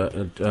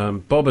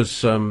emails. Bob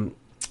has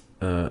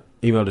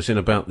emailed us in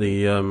about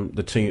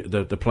the team,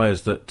 the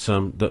players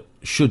that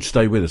should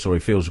stay with us, or he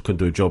feels can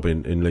do a job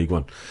in League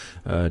One.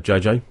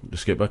 JJ, the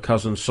skipper,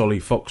 Cousins, Solly,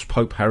 Fox,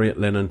 Pope, Harriet,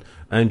 Lennon,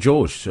 and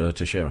George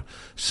Teixeira.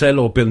 Sell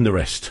or bin the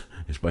rest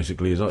is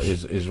basically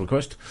his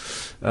request.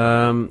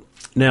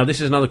 Now, this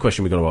is another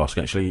question we've got to ask,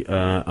 actually,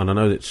 and I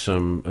know that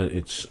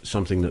it's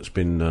something that's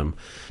been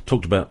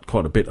talked about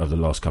quite a bit over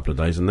the last couple of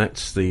days, and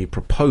that's the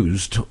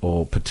proposed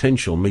or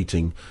potential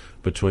meeting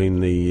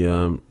between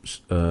the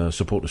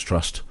Supporters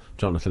Trust,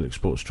 Charlton Athletic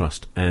Supporters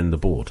Trust, and the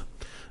board.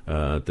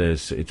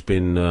 It's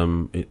been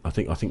I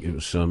think it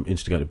was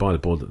instigated by the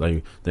board that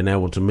they now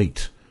want to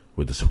meet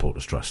with the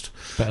Supporters Trust.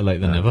 Better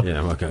late than never.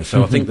 Yeah, okay.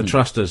 So I think the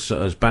trust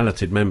has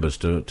balloted members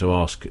to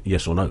ask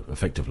yes or no,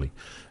 effectively,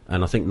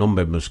 and I think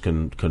non-members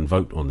can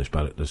vote on this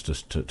ballot as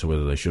to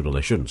whether they should or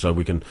they shouldn't. So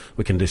we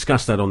can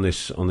discuss that on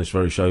this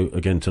very show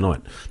again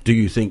tonight. Do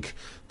you think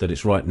that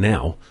it's right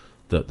now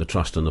that the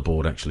trust and the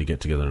board actually get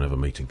together and have a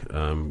meeting?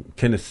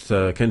 Ken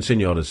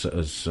Signard has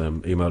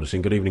emailed us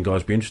in. Good evening,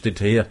 guys. Be interested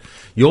to hear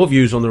your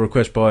views on the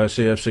request by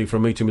CFC for a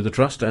meeting with the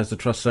trust, as the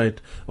trust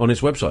said on its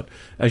website.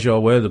 As you are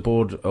aware, the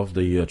board of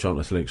the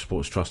Charlton Athletic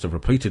Sports Trust have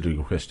repeatedly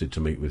requested to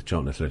meet with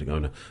Charlton Athletic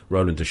owner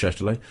Roland de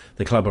Châtelet.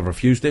 The club have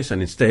refused this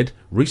and instead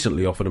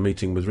recently offered a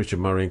meeting with Richard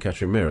Murray and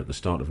Catherine Mayer at the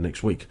start of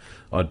next week.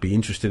 I'd be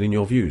interested in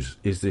your views.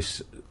 Is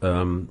this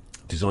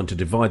designed to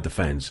divide the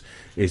fans?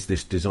 Is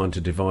this designed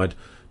to divide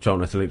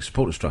Charlton Athletic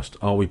Supporters Trust?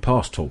 Are we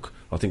past talk?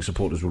 I think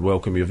supporters would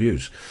welcome your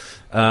views.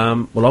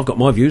 Well, I've got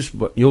my views,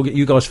 but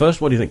you guys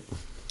first. What do you think?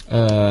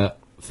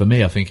 for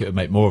me, I think it would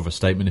make more of a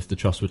statement if the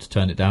Trust were to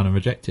turn it down and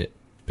reject it.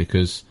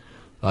 Because,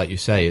 like you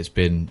say, it's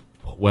been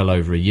well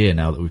over a year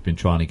now that we've been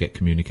trying to get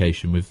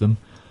communication with them.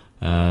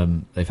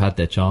 They've had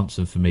their chance,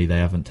 and for me, they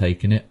haven't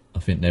taken it. I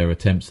think their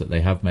attempts that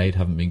they have made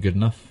haven't been good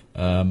enough.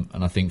 And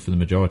I think for the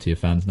majority of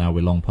fans now,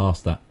 we're long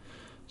past that.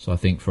 So I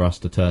think for us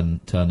to turn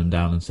them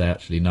down and say,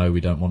 actually, no,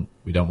 we don't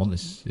want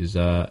this,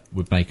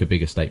 would make a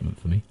bigger statement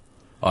for me.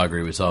 I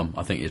agree with Tom.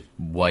 I think it's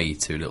way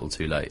too little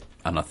too late.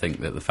 And I think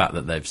that the fact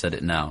that they've said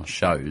it now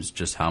shows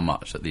just how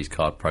much that these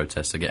card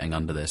protests are getting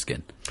under their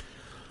skin.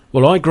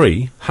 Well, I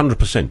agree,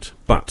 100%.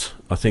 But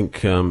I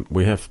think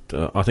we have.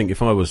 I think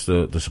if I was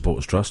the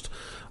Supporters Trust,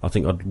 I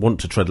think I'd want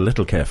to tread a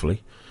little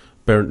carefully.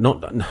 I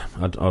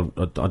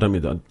don't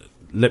mean that.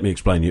 Let me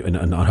explain you,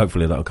 and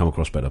hopefully that'll come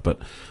across better. But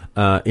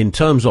in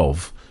terms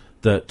of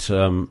that,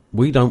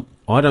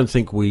 I don't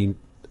think we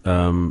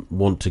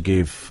want to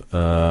give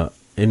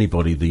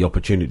anybody the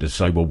opportunity to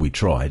say, well, we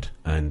tried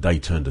and they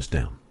turned us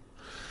down.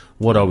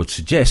 What I would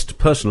suggest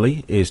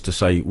personally is to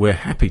say we're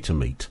happy to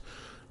meet,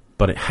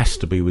 but it has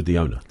to be with the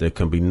owner. There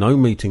can be no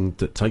meeting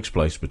that takes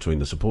place between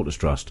the Supporters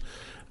Trust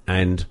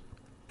and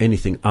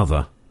anything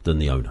other than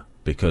the owner,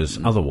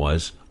 because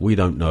otherwise we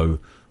don't know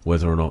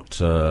whether or not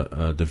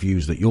the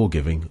views that you're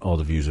giving are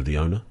the views of the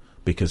owner,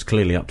 because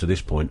clearly up to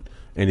this point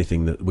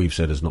anything that we've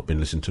said has not been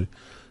listened to.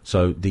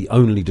 So the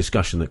only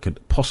discussion that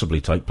could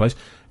possibly take place,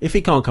 if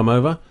he can't come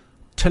over,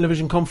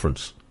 television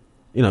conference.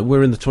 You know,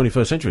 we're in the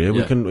 21st century. Yeah.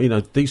 We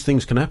can, these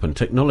things can happen.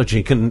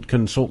 Technology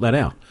can sort that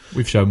out.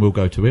 We've shown we'll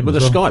go to him with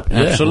as a well. Skype. Yeah,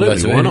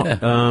 absolutely, we'll why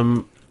not?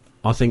 Yeah.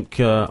 I think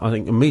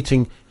a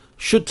meeting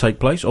should take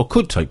place, or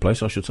could take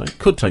place, I should say.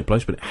 Could take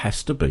place, but it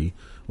has to be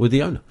with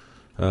the owner.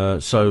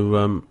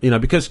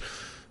 Because,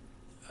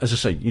 as I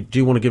say, do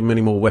you want to give them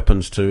any more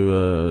weapons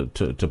to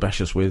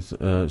bash us with?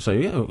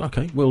 Say, yeah,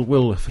 okay,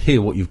 we'll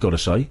hear what you've got to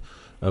say.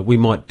 We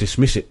might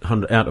dismiss it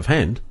out of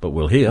hand, but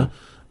we'll hear.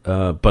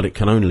 But it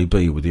can only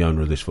be with the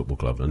owner of this football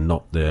club and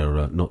not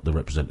the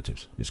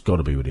representatives. It's got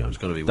to be with the owner. It's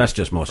got to be. That's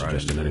just my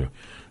suggestion, anyway.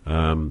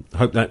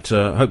 Hope that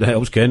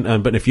helps,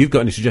 Ken. But if you've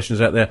got any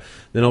suggestions out there,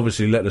 then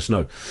obviously let us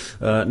know.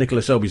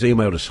 Nicholas Selby's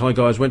emailed us. Hi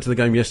guys, went to the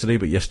game yesterday,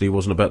 but yesterday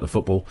wasn't about the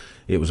football.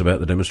 It was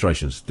about the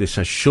demonstrations. This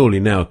has surely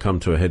now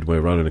come to a head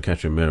where Roland and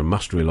Catherine Mayer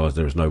must realise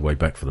there is no way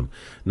back for them,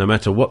 no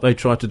matter what they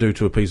try to do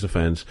to appease the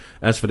fans.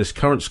 As for this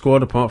current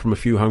squad, apart from a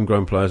few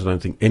homegrown players, I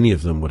don't think any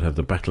of them would have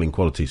the battling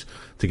qualities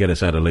to get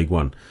us out of League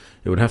One.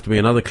 It would have to be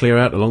another clear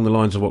out along the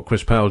lines of what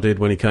Chris Powell did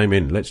when he came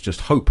in. Let's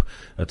just hope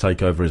a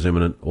takeover is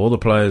imminent. All the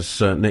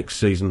players next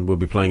season will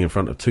be playing in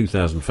front of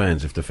 2,000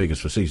 fans if the figures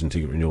for season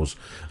ticket renewals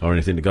are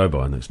anything to go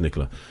by. And that's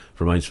Nicola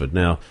from Ainsford.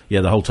 Now,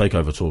 yeah, the whole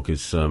takeover talk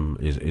is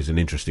an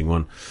interesting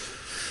one.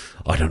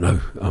 I don't know.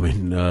 I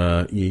mean,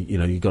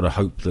 you've got to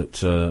hope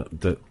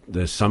that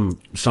there's some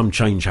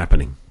change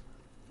happening.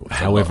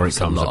 However it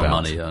comes about.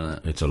 Money, isn't it?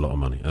 It's a lot of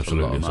money.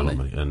 Absolutely, it's a lot of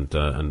money.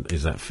 And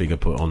is that figure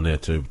put on there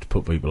to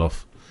put people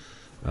off?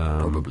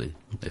 Probably.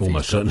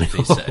 Almost certainly.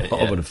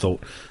 I would have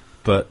thought.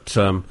 But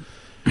I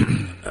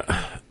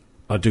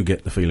do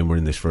get the feeling we're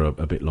in this for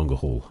a bit longer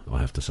haul, I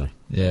have to say.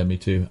 Yeah, me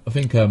too. I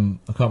think, I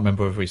can't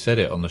remember if we said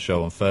it on the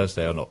show on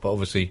Thursday or not, but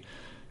obviously,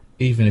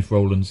 even if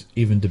Roland's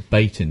even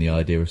debating the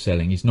idea of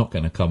selling, he's not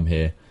going to come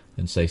here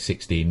and say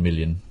 16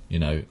 million,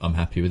 I'm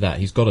happy with that.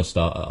 He's got to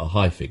start at a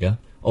high figure.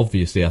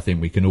 Obviously, I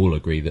think we can all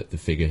agree that the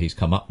figure he's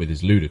come up with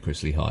is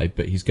ludicrously high,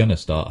 but he's going to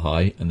start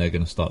high and they're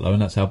going to start low,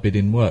 and that's how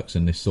bidding works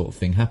and this sort of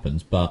thing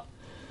happens. But,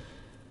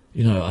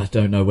 I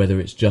don't know whether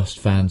it's just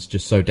fans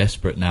just so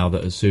desperate now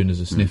that as soon as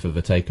a sniff of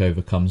a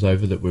takeover comes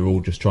over that we're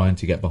all just trying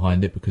to get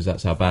behind it because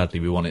that's how badly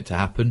we want it to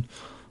happen,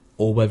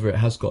 or whether it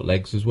has got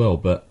legs as well.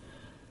 But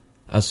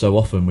as so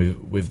often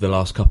with the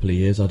last couple of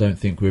years, I don't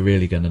think we're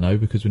really going to know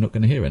because we're not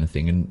going to hear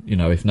anything. And,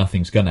 if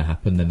nothing's going to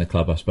happen, then the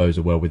club, I suppose,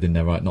 are well within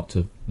their right not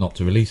to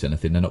release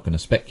anything. They're not going to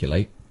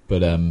speculate.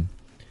 But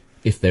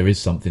if there is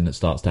something that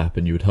starts to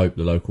happen, you would hope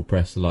the local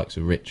press, the likes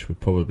of Rich, would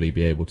probably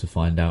be able to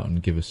find out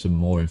and give us some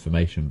more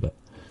information. But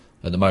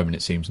at the moment,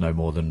 it seems no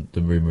more than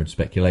rumour and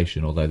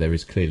speculation, although there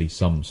is clearly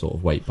some sort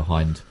of weight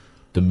behind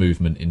the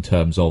movement in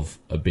terms of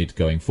a bid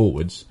going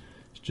forwards.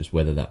 Just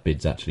whether that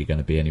bid's actually going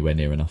to be anywhere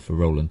near enough for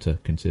Roland to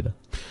consider.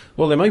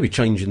 Well, there may be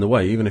change in the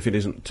way, even if it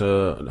isn't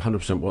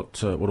 100%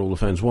 what all the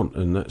fans want,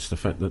 and that's the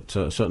fact that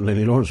certainly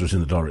Lenny Lawrence was in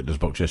the director's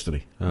box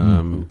yesterday,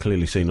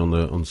 clearly seen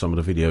on some of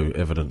the video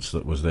evidence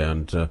that was there,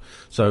 and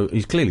so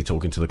he's clearly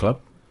talking to the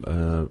club,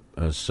 and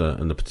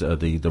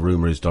the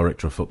rumour is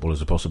director of football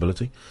as a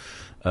possibility,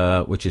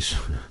 which is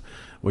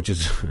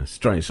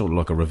strange, sort of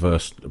like a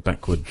reverse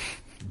backward,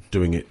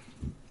 doing it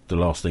the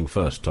last thing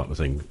first type of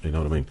thing. You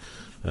know what I mean?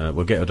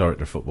 We'll get a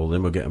director of football,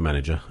 then we'll get a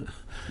manager,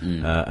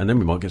 and then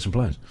we might get some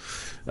players.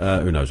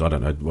 Who knows? I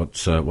don't know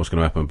what's going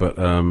to happen. But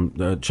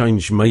the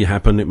change may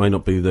happen. It may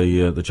not be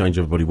the change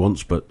everybody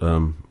wants, but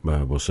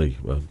we'll see.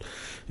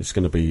 It's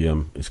going to be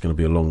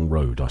a long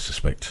road, I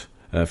suspect.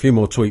 A few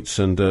more tweets,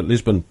 and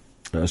Lisbon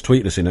has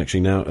tweeted us in actually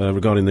now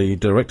regarding the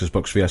director's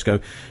box fiasco.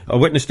 I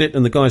witnessed it,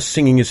 and the guy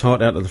singing his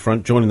heart out at the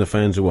front, joining the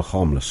fans who were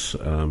harmless.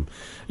 I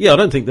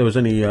don't think there was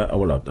any.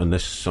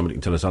 Unless somebody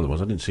can tell us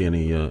otherwise, I didn't see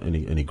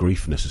any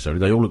grief necessarily.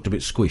 They all looked a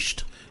bit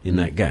squished in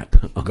that gap.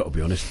 I've got to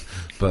be honest.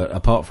 But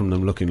apart from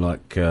them looking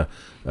like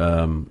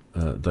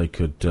they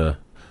could, if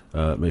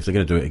they're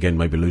going to do it again,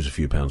 maybe lose a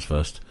few pounds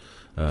first.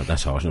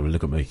 That's harsh. Never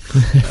look at me.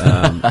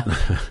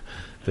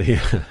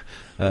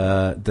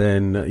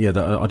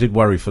 I did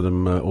worry for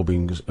them all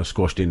being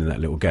squashed in that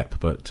little gap,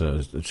 but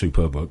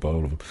superb work by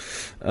all of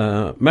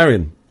them.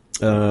 Marion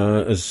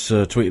has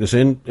tweeted us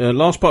in.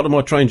 Last part of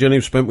my train journey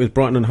was spent with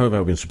Brighton and Hove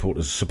Albion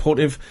supporters.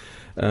 Supportive,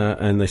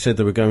 and they said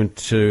they were going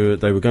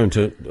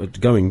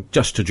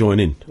just to join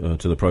in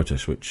to the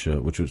protest, which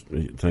was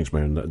thanks,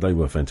 Marion. They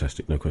were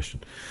fantastic, no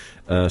question.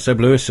 Seb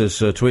Lewis has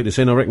tweeted us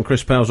in. I reckon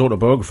Chris Powell's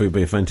autobiography would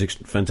be a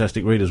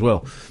fantastic read as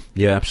well.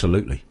 Yeah,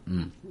 absolutely.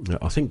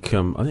 I think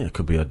it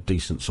could be a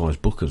decent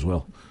sized book as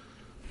well.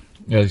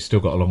 Yeah, he's still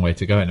got a long way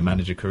to go in a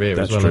manager career.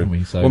 That's as well, true. haven't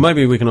we? So. Well,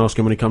 maybe we can ask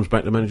him when he comes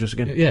back to manage us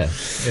again. Yeah.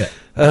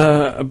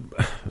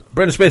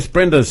 Brenda Smith.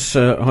 Brenda's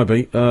hi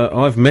B.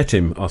 I've met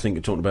him. I think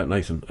you're talking about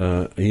Nathan.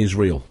 He is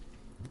real.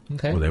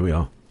 Okay. Well, there we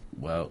are.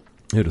 Well,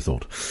 who'd have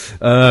thought?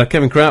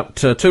 Kevin Kraut.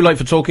 Too late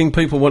for talking.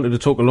 People wanted to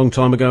talk a long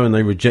time ago and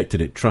they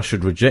rejected it. Trust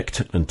should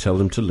reject and tell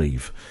them to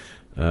leave.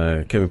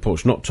 Kevin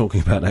Porch. Not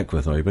talking about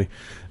Ackworth, maybe.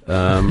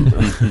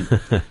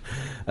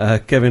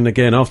 Kevin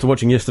again, after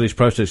watching yesterday's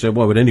protest, said,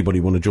 why would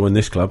anybody want to join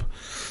this club?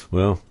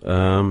 Well,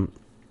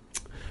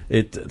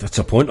 that's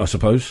a point, I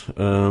suppose.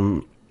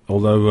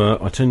 Although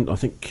I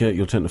think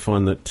you'll tend to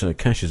find that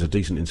cash is a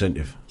decent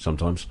incentive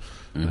sometimes.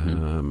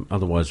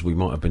 Otherwise, we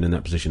might have been in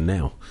that position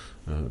now,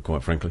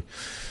 quite frankly.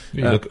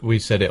 We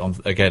said it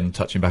again,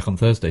 touching back on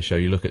Thursday's show.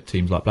 You look at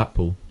teams like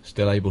Blackpool,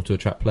 still able to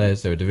attract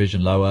players. They're a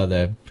division lower.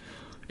 They're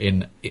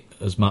in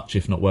as much,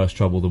 if not worse,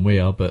 trouble than we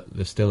are, but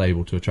they're still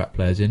able to attract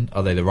players in.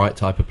 Are they the right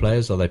type of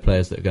players? Are they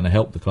players that are going to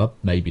help the club?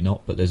 Maybe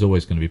not, but there's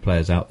always going to be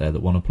players out there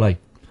that want to play.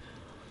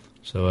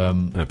 So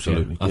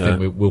absolutely, I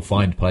think we'll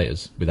find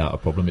players without a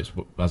problem. It's,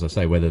 as I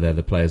say, whether they're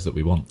the players that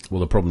we want. Well,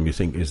 the problem you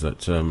think is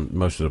that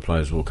most of the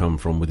players will come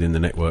from within the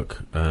network,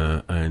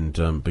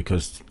 and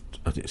because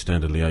I think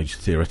Standard Liège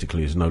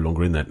theoretically is no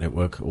longer in that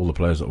network, all the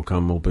players that will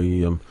come will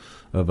be of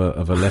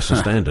a lesser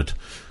standard.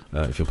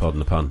 If you'll pardon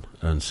the pun.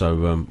 And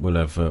so we'll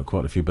have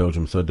quite a few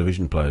Belgium third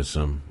division players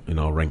in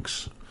our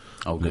ranks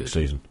next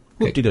season.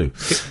 Whoop-de-doo.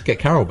 Get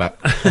Carroll back.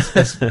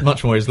 That's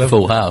much more his level.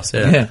 Full house,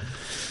 yeah.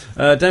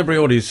 Dan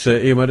Briordi's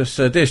emailed us,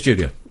 Dear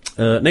Studio,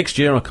 next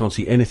year I can't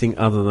see anything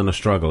other than a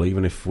struggle.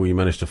 Even if we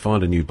manage to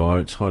find a new buyer,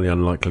 it's highly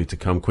unlikely to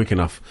come quick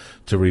enough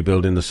to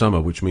rebuild in the summer,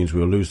 which means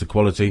we'll lose the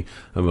quality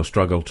and we'll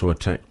struggle to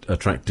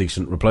attract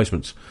decent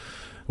replacements.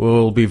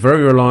 We'll be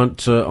very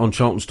reliant on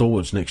Charlton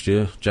stalwarts next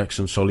year,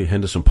 Jackson, Solly,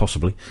 Henderson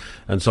possibly,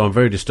 and so I'm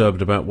very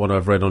disturbed about what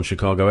I've read on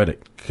Chicago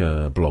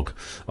Edic blog,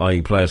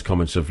 i.e. players'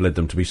 comments have led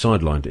them to be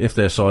sidelined. If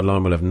they're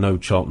sidelined, we'll have no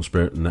Charlton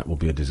spirit and that will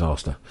be a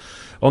disaster.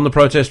 On the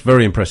protest,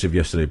 very impressive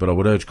yesterday, but I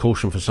would urge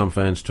caution for some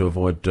fans to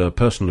avoid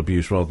personal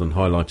abuse rather than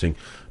highlighting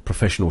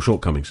professional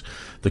shortcomings.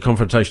 The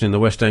confrontation in the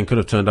West End could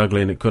have turned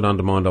ugly and it could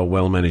undermine our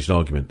well-managed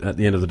argument. At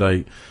the end of the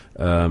day,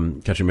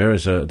 Cachemira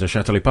is a de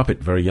Châtelet puppet,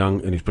 very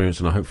young, inexperienced,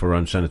 and I hope for her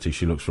own sanity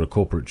she looks for a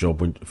corporate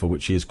job for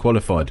which she is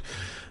qualified.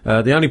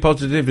 The only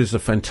positive is the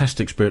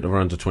fantastic spirit of our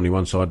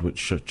under-21 side,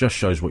 which just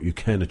shows what you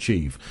can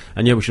achieve.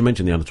 And yeah, we should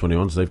mention the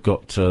under-21s. They've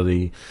got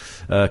the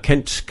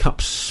Kent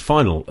Cups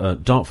final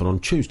at Dartford on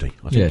Tuesday,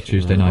 I think. Yeah,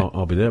 Tuesday night.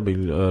 I'll be there. I'll be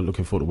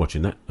looking forward to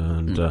watching that.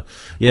 And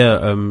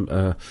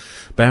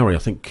Bowery, I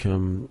think,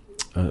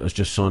 has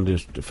just signed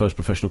his first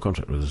professional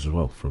contract with us as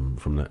well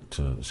from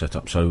that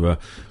setup. So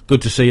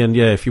good to see. And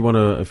yeah, if you want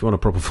a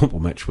proper football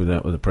match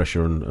without the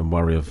pressure and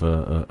worry of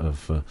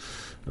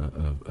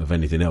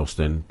anything else,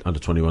 then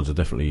under-21s are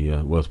definitely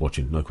worth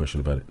watching, no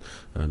question about it.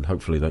 And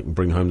hopefully they can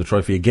bring home the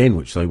trophy again,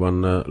 which they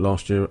won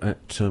last year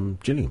at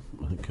Gillingham,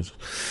 I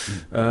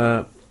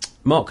think.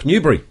 Mark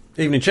Newbury,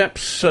 evening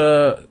chaps.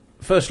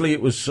 Firstly,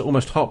 it was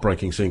almost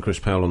heartbreaking seeing Chris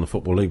Powell on the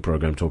Football League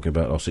programme talking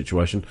about our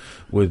situation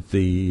with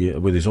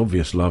his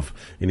obvious love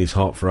in his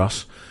heart for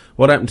us.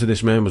 What happened to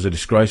this man was a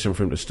disgrace, and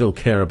for him to still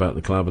care about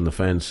the club and the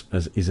fans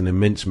is an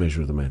immense measure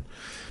of the man.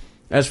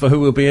 As for who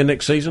will be here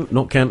next season,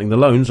 not counting the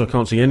loans, I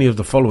can't see any of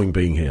the following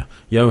being here.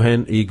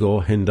 Johan,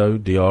 Igor, Hendo,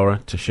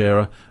 Diarra,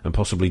 Teixeira, and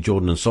possibly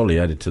Jordan and Solly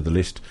added to the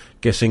list.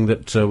 Guessing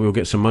that we'll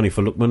get some money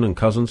for Lookman and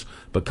Cousins,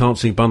 but can't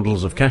see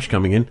bundles of cash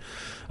coming in.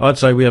 I'd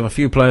say we have a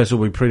few players who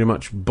will be pretty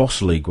much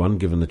boss League One,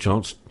 given the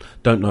chance.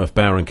 Don't know if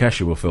Bauer and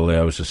Cashew will fill their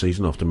hours this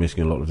season after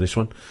missing a lot of this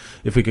one.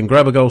 If we can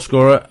grab a goal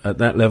scorer at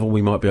that level,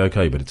 we might be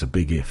okay, but it's a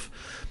big if.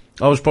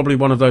 I was probably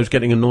one of those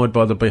getting annoyed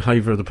by the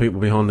behaviour of the people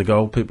behind the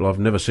goal, people I've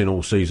never seen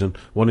all season,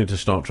 wanting to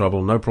start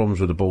trouble, no problems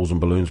with the balls and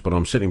balloons, but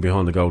I'm sitting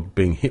behind the goal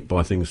being hit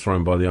by things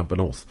thrown by the upper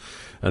north.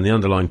 And the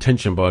underlying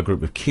tension by a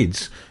group of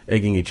kids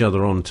egging each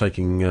other on,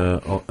 taking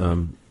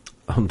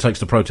takes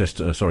the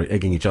protest.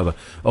 Egging each other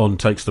on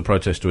takes the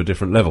protest to a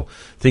different level.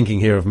 Thinking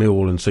here of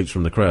Millwall and seats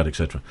from the crowd,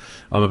 etc.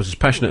 I'm as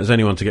passionate as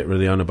anyone to get rid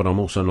of the owner, but I'm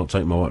also not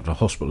taking my wife to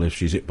hospital if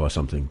she's hit by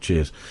something.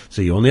 Cheers.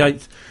 See you on the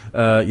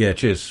 8th.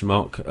 Cheers,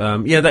 Mark.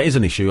 That is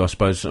an issue, I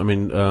suppose. I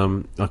mean,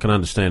 I can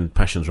understand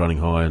passions running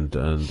high and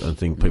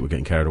think people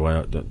getting carried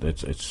away.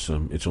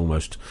 It's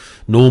almost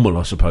normal,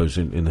 I suppose,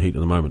 in the heat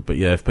of the moment. But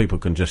yeah, if people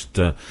can just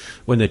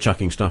when they're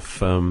chucking stuff,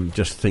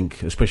 just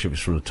think, especially if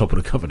it's from the top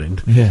of the cupboard end,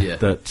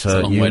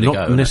 that you're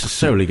not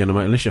necessarily going to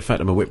make, unless you're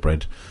Fatima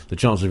Whitbread, the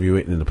chance of you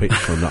hitting in the pitch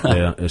from up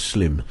there is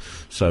slim.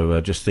 So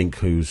just think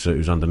who's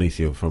underneath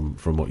you from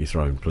what you're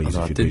throwing, please,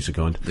 if you'd be so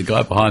kind. The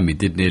guy behind me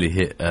did nearly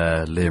hit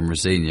Liam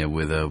Rosenia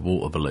with a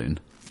water balloon,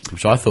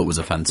 which I thought was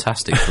a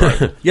fantastic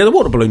throw. Yeah, the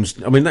water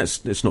balloons. I mean,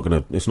 it's not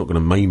going to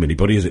maim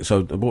anybody, is it?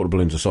 So the water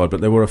balloons aside,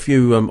 but there were a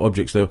few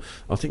objects there.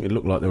 I think it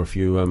looked like there were a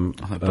few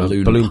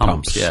balloon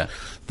pumps. Yeah.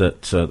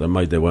 That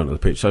made their way onto the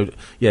pitch. So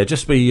yeah,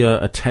 just be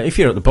if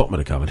you're at the bottom of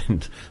the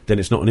cupboard, then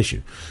it's not an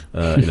issue.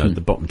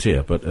 The bottom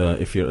tier. But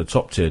if you're at the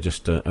top tier,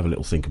 just have a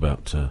little think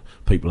about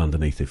people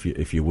underneath,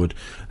 if you would.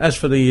 As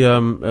for the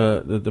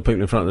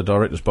people in front of the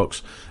director's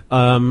box,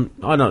 I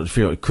don't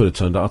feel it could have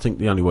turned. I think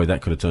the only way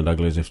that could have turned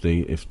ugly is if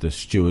the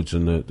stewards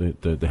and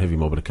the heavy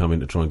mob had come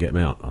in to try and get him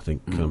out. I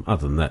think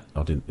other than that,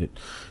 I didn't.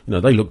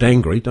 They looked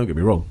angry. Don't get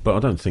me wrong, but I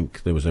don't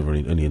think there was ever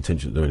any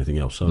intention to do anything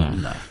else. So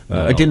no,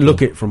 I didn't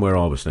look it from where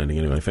I was standing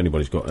anyway. If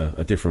anybody's got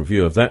a different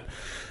view of that,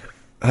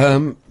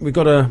 we've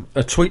got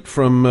a tweet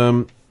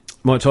from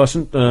Mike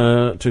Tyson,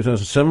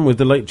 2007, with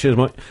the cheers,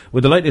 Mike.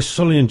 With the latest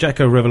Solly and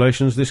Jacko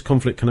revelations, this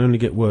conflict can only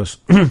get worse.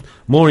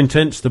 More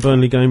intense. The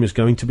Burnley game is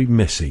going to be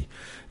messy.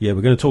 Yeah,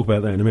 we're going to talk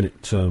about that in a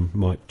minute,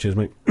 Mike. Cheers,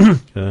 mate.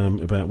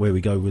 About where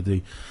we go with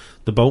the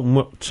Bolton.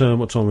 What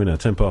time are we now?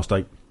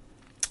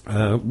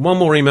 8:10. One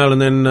more email,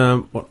 and then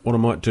what I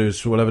might do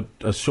is we'll have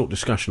a short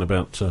discussion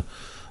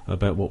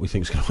about what we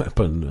think is going to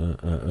happen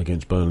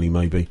against Burnley,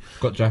 maybe.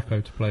 Got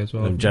Jacko to play as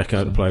well.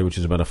 Jacko to play, which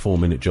is about a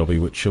 4-minute jobby,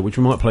 which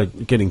we might play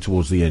getting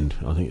towards the end.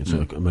 I think it's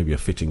maybe a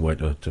fitting way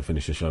to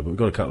finish the show. But we've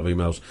got a couple of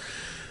emails.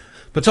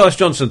 Matthias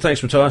Johnson,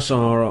 thanks Matthias,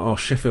 our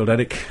Sheffield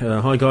addict.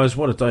 Hi guys,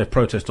 what a day of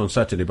protest on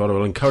Saturday, but I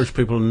will encourage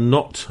people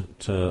not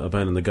to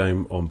abandon the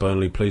game on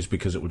Burnley, please,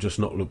 because it will just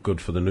not look good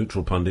for the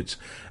neutral pundits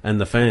and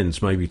the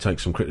fans. Maybe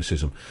take some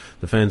criticism.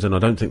 The fans, and I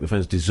don't think the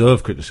fans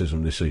deserve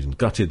criticism this season.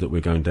 Gutted that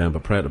we're going down,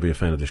 but proud to be a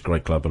fan of this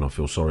great club, and I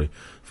feel sorry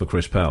for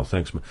Chris Powell.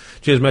 Thanks.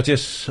 Cheers,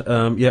 Matthias.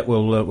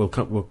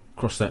 We'll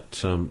cross that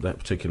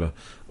particular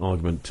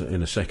argument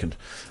in a second.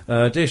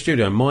 Dear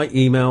studio, my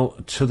email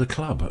to the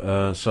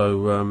club.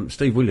 So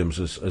Steve Williams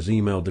has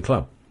emailed the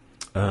club,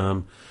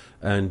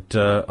 and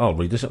I'll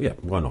read this. Yeah,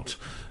 why not?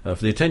 For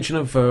the attention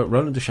of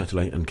Roland de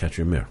Châtelet and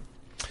Catherine Mir.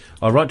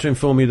 I write to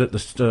inform you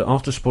that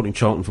after supporting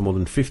Charlton for more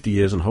than 50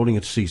 years and holding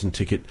a season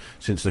ticket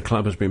since the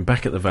club has been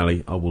back at the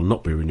Valley, I will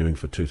not be renewing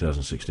for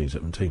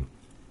 2016-17.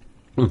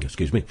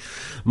 Excuse me.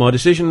 My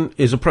decision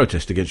is a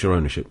protest against your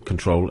ownership,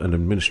 control and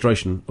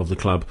administration of the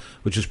club,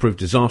 which has proved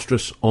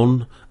disastrous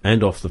on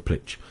and off the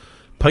pitch.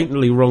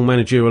 Patently wrong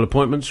managerial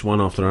appointments,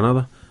 one after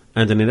another,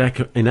 and an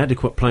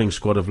inadequate playing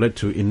squad have led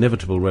to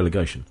inevitable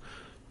relegation.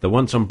 The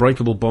once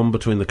unbreakable bond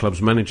between the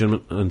club's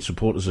management and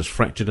supporters has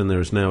fractured, and there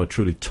is now a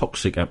truly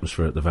toxic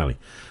atmosphere at the Valley.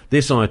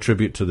 This I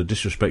attribute to the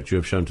disrespect you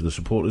have shown to the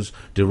supporters,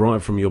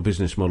 derived from your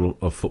business model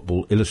of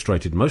football,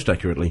 illustrated most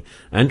accurately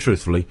and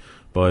truthfully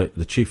by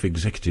the chief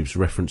executive's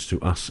reference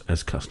to us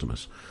as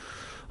customers.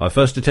 I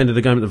first attended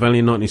a game at the Valley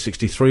in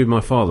 1963 with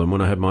my father, and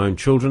when I had my own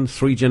children,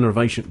 3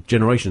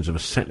 generations of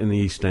us sat in the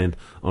East Stand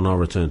on our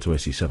return to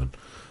SE7.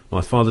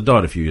 My father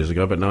died a few years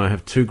ago, but now I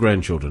have 2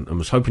 grandchildren and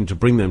was hoping to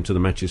bring them to the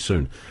matches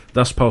soon,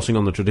 thus passing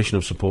on the tradition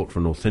of support for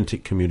an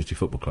authentic community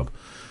football club.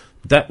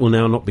 That will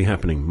now not be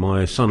happening.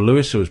 My son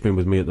Lewis, who has been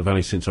with me at the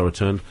Valley since I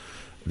returned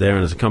there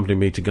and has accompanied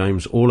me to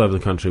games all over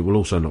the country, will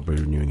also not be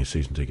renewing his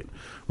season ticket.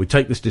 We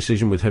take this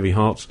decision with heavy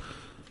hearts,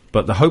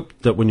 but the hope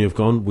that when you've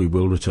gone, we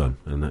will return.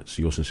 And that's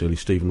yours sincerely,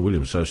 Stephen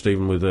Williams. So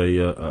Stephen, with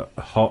a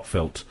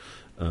heartfelt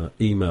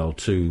email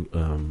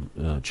to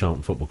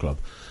Charlton Football Club,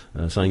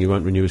 saying you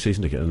won't renew a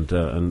season ticket,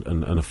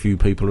 and a few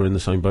people are in the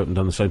same boat and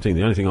done the same thing.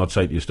 The only thing I'd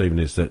say to you, Stephen,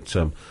 is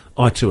that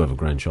I too have a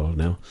grandchild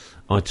now.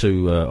 I came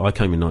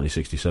in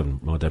 1967.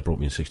 My dad brought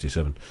me in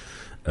 67,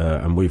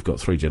 and we've got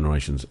 3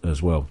 generations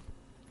as well.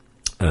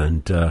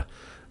 And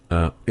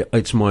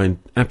it's my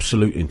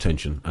absolute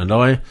intention.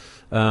 And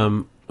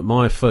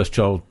my first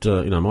child,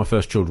 my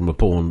first children were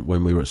born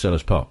when we were at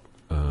Sellers Park.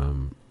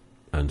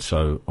 And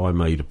so I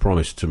made a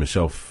promise to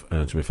myself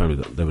and to my family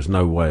that there was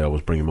no way I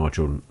was bringing my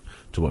children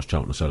to watch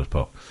Charlton at Sellers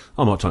Park.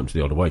 I might take them to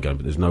the odd away game,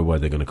 but there's no way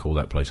they're going to call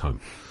that place home.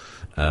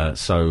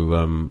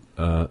 So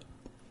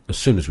as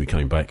soon as we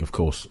came back, of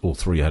course, all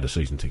three had a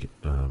season ticket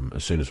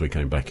as soon as we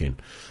came back in.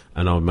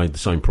 And I made the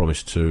same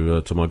promise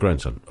to my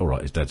grandson. All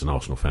right, his dad's an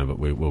Arsenal fan, but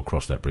we'll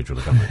cross that bridge when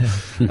I come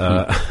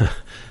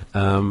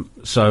back.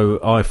 So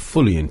I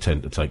fully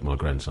intend to take my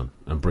grandson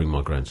and bring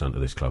my grandson to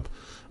this club.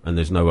 And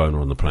there's no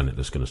owner on the planet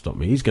that's going to stop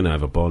me. He's going to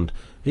have a bond.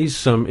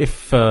 He's,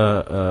 if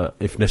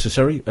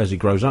necessary, as he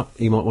grows up,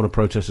 he might want to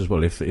protest as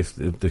well if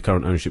the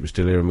current ownership is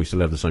still here and we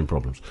still have the same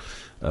problems.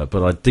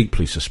 But I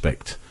deeply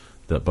suspect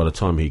that by the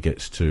time he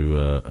gets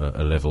to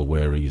a level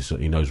where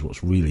he knows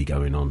what's really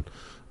going on,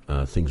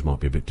 things might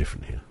be a bit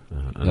different here.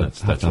 And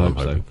that's what I'm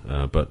hoping.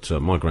 So. But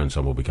my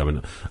grandson will be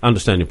coming. I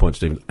understand your point,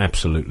 Stephen.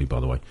 Absolutely, by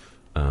the way.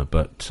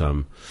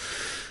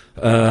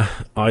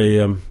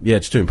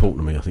 It's too important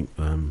to me, I think.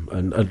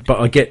 But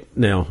I get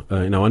now,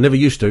 I never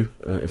used to,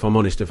 if I'm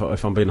honest, if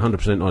I'm being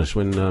 100% honest,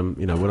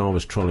 when I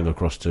was trolling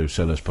across to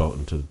Selhurst Park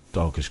and to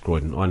darkest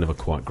Croydon, I never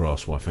quite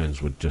grasped why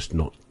fans would just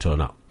not turn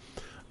up.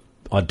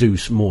 I do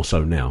more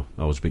so now.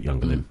 I was a bit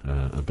younger then,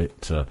 a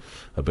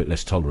bit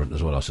less tolerant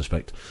as well, I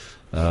suspect.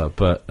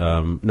 But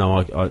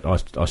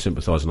I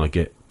sympathise and I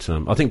get.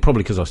 I think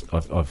probably because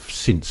I've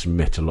since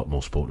met a lot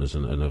more supporters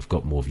and I've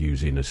got more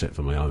views in, except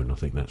for my own. I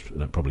think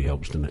that probably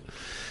helps, doesn't it?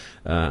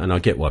 And I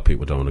get why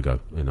people don't want to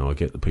go. I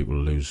get that people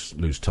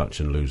lose touch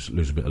and lose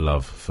a bit of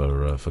love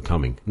for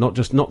coming. Not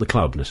the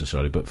club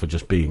necessarily, but for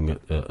just being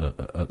at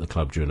the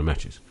club during the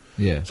matches.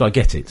 Yeah. So I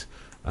get it.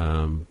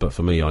 But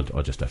for me, I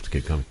just have to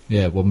keep coming.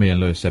 Yeah, well, me and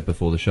Lewis said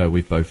before the show,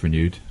 we've both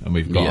renewed, and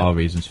we've got our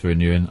reasons for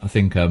renewing. I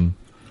think,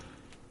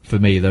 for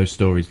me, those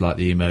stories like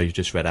the email you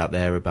just read out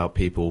there about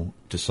people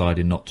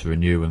deciding not to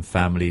renew and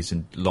families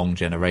and long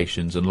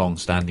generations and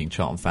long-standing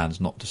Charlton fans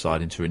not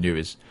deciding to renew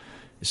is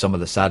some of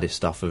the saddest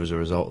stuff as a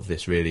result of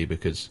this, really,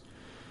 because,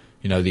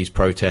 these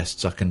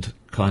protests, I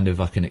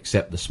can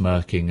accept the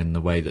smirking and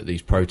the way that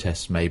these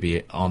protests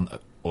maybe aren't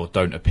or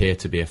don't appear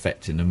to be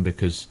affecting them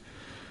because...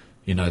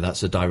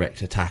 that's a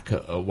direct attack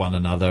at one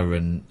another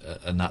and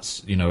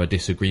that's, a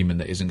disagreement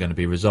that isn't going to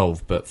be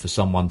resolved. But for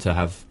someone to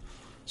have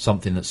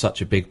something that's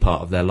such a big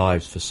part of their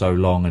lives for so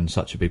long and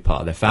such a big part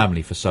of their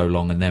family for so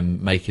long and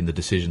then making the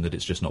decision that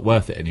it's just not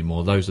worth it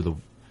anymore, those are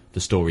the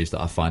stories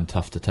that I find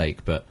tough to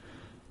take. But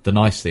the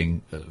nice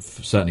thing,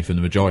 certainly from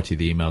the majority of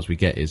the emails we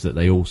get, is that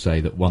they all say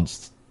that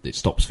once it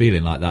stops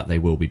feeling like that, they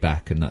will be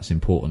back, and that's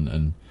important.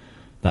 And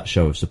that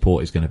show of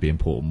support is going to be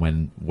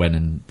important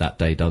when that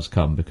day does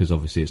come, because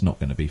obviously it's not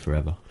going to be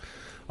forever.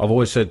 I've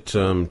always said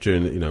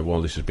during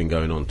while this has been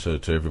going on to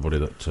everybody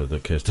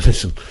that cares to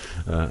listen,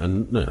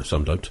 and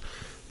some don't,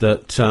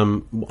 that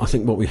I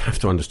think what we have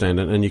to understand,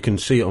 and you can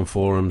see it on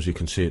forums, you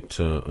can see it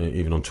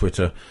even on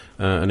Twitter,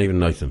 and even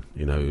Nathan,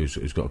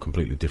 who's got a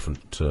completely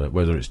different,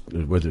 whether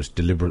it's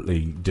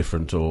deliberately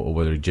different or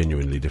whether it's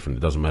genuinely different,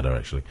 it doesn't matter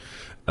actually.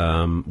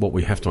 What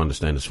we have to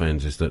understand as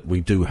fans is that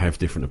we do have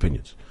different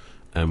opinions.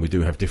 And we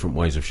do have different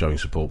ways of showing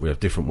support. We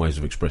have different ways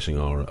of expressing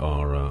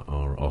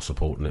our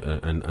support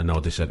and our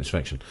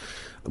dissatisfaction.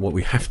 What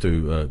we have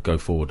to go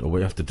forward, or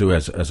we have to do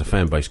as a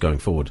fan base going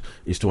forward,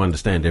 is to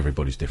understand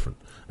everybody's different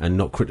and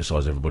not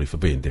criticise everybody for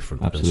being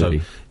different.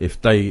 Absolutely. And so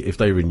if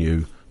they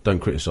renew, don't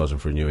criticise them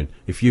for renewing.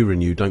 If you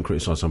renew, don't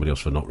criticise somebody else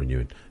for not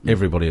renewing.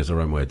 Everybody has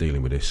their own way of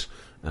dealing with this,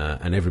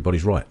 and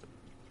everybody's right.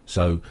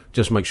 So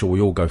just make sure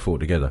we all go forward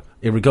together,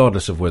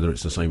 regardless of whether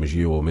it's the same as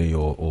you or me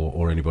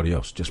or anybody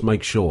else. Just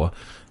make sure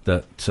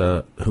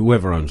that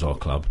whoever owns our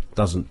club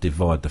doesn't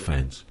divide the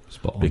fans,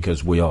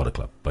 because we are the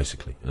club,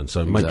 basically. And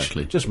so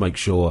just make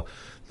sure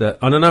that,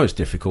 and I know it's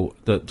difficult,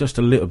 that just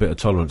a little bit of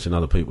tolerance in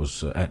other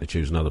people's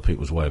attitudes and other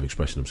people's way of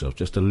expressing themselves,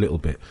 just a little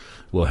bit,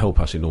 will help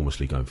us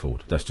enormously going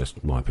forward. That's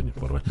just my opinion,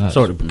 by the way.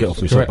 Sorry to get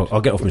off my soapbox.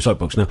 I'll get off my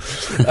soapbox now.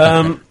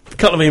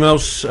 Couple of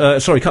emails,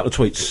 couple of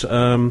tweets.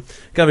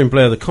 Gavin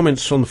Blair, the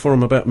comments on the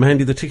forum about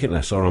Mandy the ticket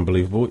lass are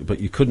unbelievable, but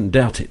you couldn't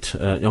doubt it.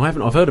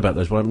 I've heard about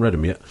those, but I haven't read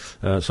them yet,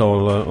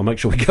 so I'll make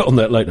sure we get on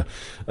that later.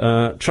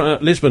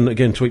 Lisbon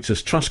again tweets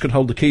us, Truss could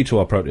hold the key to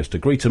our protest.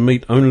 Agree to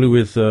meet only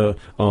with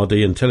RD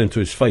and tell him to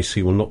his face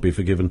he will not be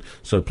forgiven,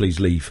 so please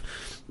leave.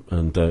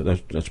 And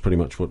that's pretty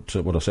much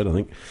what I said, I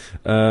think.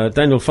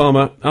 Daniel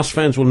Farmer, us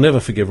fans will never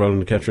forgive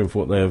Roland Catherine for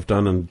what they have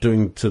done and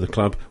doing to the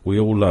club we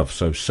all love,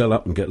 so sell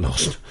up and get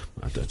lost.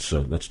 That's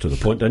to the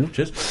point, Daniel.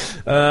 Cheers.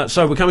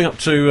 So we're coming up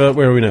to,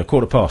 where are we now?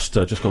 Quarter past,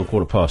 just gone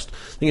quarter past.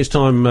 I think it's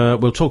time,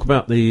 we'll talk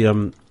about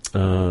the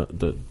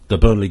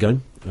Burnley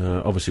game.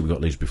 Obviously we got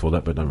Leeds before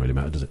that, but it don't really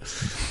matter, does it,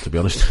 to be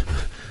honest.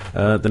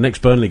 The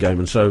next Burnley game,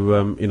 and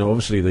so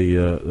obviously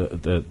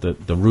the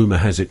rumour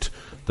has it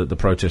that the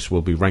protests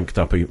will be racked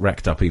up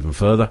even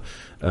further.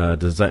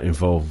 Does that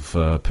involve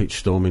pitch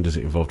storming? Does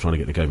it involve trying to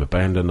get the game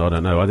abandoned? I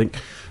don't know. I think,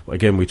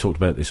 again, we talked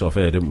about this off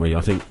air, didn't we?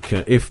 I think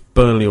if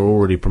Burnley are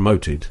already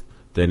promoted,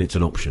 then it's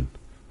an option.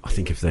 I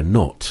think if they're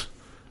not,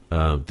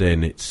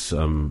 then it's I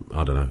don't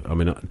know. I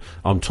mean,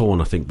 I'm torn.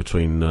 I think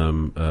between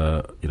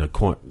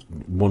quite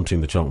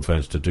wanting the Charlton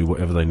fans to do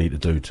whatever they need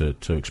to do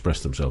to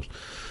express themselves,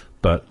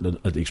 but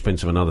at the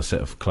expense of another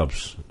set of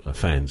clubs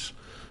fans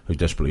who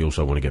desperately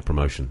also want to get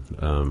promotion.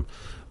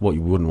 What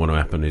you wouldn't want to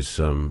happen is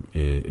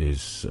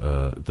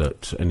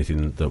that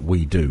anything that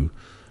we do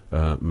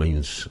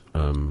means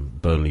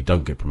Burnley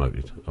don't get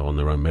promoted on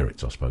their own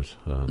merits, I suppose.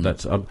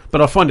 That's.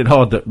 But I find it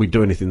hard that we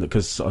do anything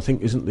because I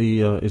think isn't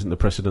the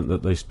precedent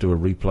that they do a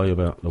replay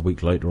about a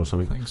week later or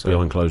something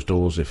behind closed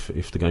doors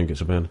if the game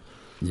gets abandoned.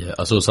 Yeah,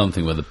 I saw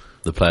something where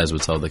the players were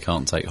told they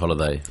can't take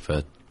holiday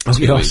for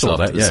 2 weeks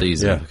after the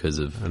season because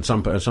of... And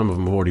some of them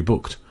have already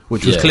booked,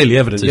 which was clearly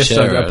evident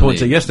yesterday. I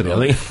pointed yesterday,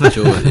 I think.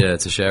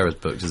 To share his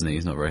booked, isn't he?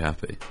 He's not very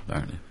happy,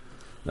 apparently.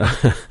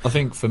 I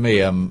think for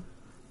me, at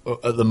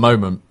the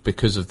moment,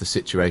 because of the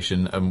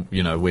situation, and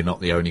we're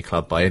not the only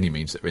club by any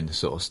means that are in this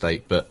sort of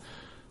state, but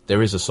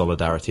there is a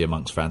solidarity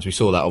amongst fans. We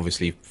saw that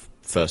obviously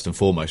first and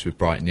foremost with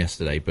Brighton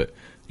yesterday, but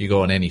you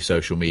go on any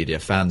social media,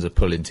 fans are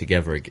pulling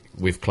together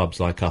with clubs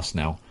like us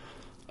now.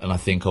 And I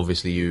think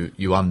obviously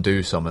you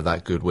undo some of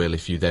that goodwill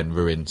if you then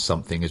ruin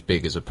something as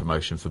big as a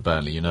promotion for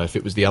Burnley. If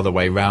it was the other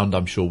way round,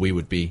 I'm sure we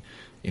would be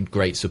in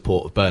great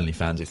support of Burnley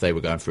fans if they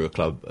were going through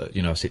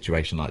a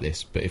situation like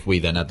this. But if we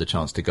then had the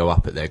chance to go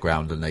up at their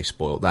ground and they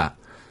spoilt that,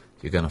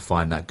 you're going to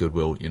find that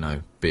goodwill,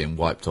 being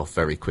wiped off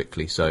very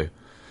quickly. So,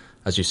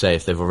 as you say,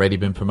 if they've already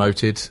been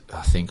promoted,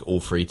 I think all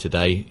three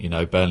today,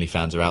 Burnley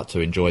fans are out to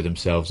enjoy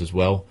themselves as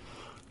well.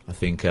 I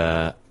think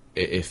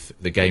if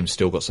the game's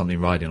still got something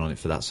riding on it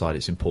for that side,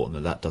 it's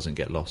important that doesn't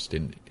get lost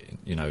in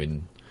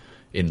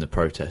the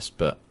protest.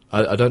 But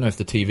I don't know if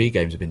the TV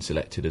games have been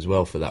selected as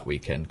well for that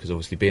weekend, because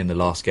obviously being the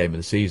last game of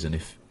the season,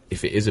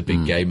 if it is a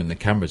big game and the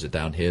cameras are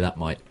down here, that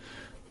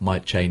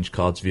might change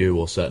Cards view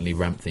or certainly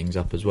ramp things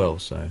up as well.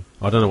 So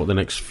I don't know what the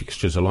next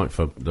fixtures are like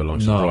for the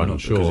likes of Brighton. I'm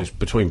not sure. Because it's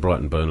between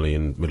Brighton, Burnley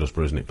and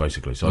Middlesbrough, isn't it,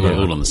 basically? So they're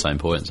all on the same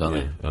points,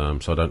 aren't they?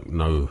 So I don't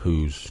know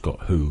who's got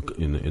who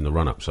in the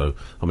run-up. So,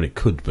 I mean, it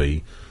could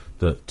be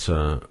that,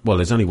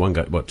 there's only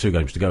two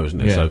games to go, isn't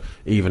there? Yeah. So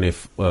even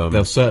if...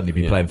 they'll certainly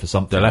be playing for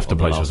something. They'll have to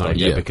play for something,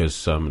 day.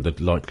 because the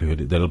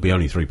likelihood... There'll be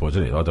only 3 points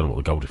in it. I don't know what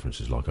the goal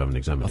difference is like. I haven't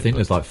examined it. I think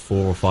there's like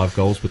 4 or 5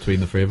 goals between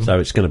the three of them. So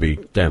it's going to be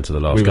down to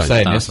the last game. We were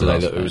saying yesterday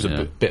that it was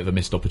a bit of a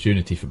missed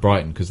opportunity for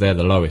Brighton because they're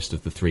the lowest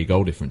of the 3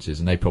 goal differences,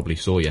 and they probably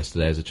saw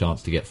yesterday as a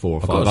chance to get 4 or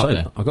 5 up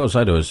there. I've got to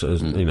say, though, as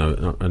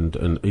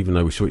and even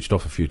though we switched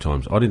off a few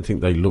times, I didn't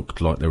think they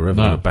looked like they were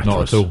ever going to batter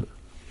us. Not at all.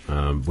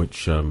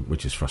 Which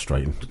is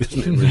frustrating, isn't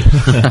it?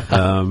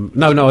 Really?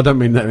 No, I don't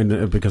mean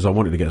that because I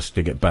wanted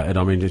to get battered.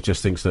 I mean, it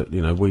just thinks that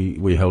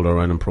we held our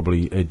own and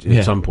probably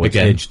at some point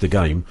edged the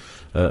game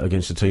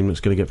against a team that's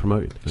going to get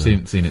promoted.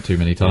 Seen it too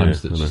many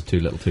times. That's just too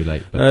little, too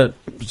late.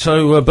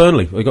 So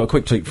Burnley, we got a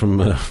quick tweet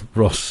from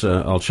Ross.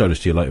 I'll show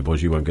this to you later,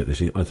 boys. You won't get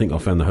this. I think I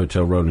found the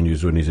hotel Roland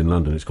used when he's in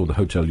London. It's called the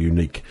Hotel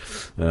Unique.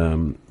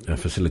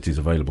 Facilities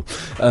available.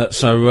 Thanks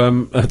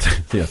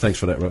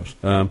for that, Ross.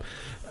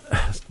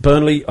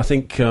 Burnley, I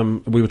think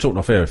we were talking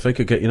off air. If they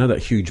could get, that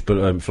huge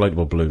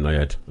inflatable balloon they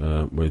had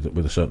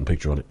with a certain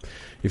picture on it,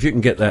 if you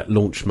can get that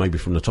launched maybe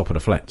from the top of the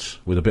flats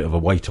with a bit of a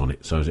weight on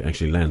it, so as it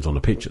actually lands on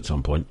the pitch at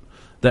some point,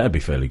 that'd be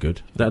fairly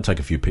good. That'd take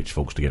a few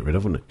pitchforks to get rid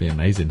of, wouldn't it? Be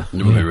amazing.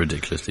 It would be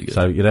ridiculously good.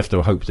 So you'd have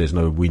to hope there's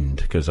no wind,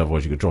 because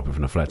otherwise you could drop it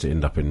from the flat and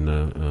end up in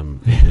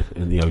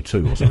the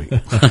O2 or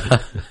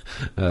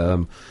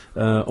something.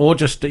 Or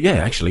just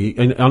actually,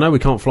 I know we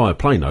can't fly a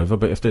plane over,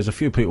 but if there's a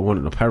few people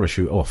wanting to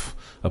parachute off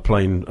a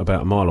plane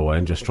about a mile away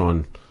and just try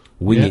and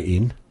wing it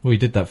in. We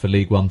did that for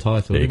League One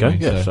title. There you go. We?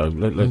 Yeah. So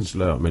let's.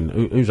 I mean,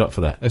 who's up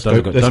for that? Let's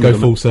go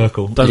full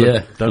circle.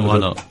 Why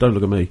not? Don't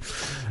look at me.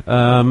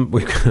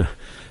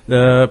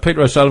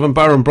 Peter O'Sullivan,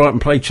 Borough and Brighton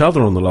play each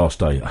other on the last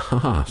day,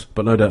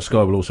 but no doubt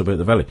Sky will also be at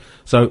the Valley.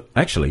 So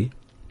actually,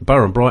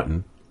 Borough and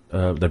Brighton,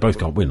 they both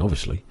can't win,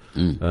 obviously.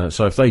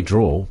 So if they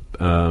draw,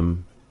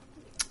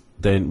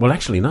 then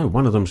actually no,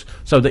 one of them's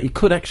so that he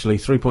could actually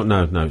 3 point.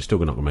 No, it's still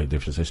not going to make a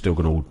difference. They're still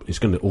going to. It's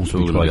going to also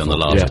be played on the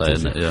last day,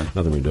 isn't it? Yeah,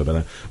 nothing we can do about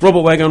that.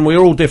 Robert Wagon, we're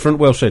all different.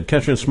 Well said.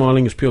 Catherine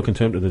smiling is pure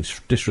contempt and it's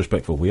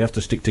disrespectful. We have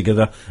to stick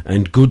together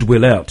and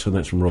goodwill out. And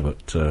that's from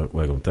Robert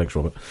Wagon. Thanks,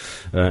 Robert.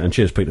 And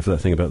cheers, Peter, for that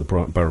thing about the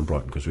Borough and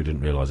Brighton because we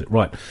didn't realise it.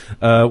 Right,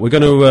 we're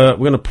going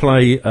to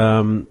play.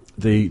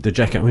 The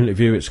Jack Atwell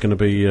interview. It's going to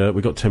be.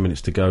 We've got 10 minutes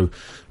to go.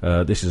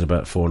 This is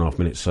about 4.5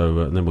 minutes.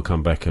 So and then we'll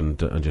come back and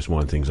just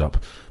wind things up.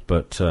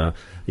 But I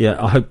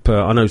hope.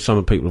 I know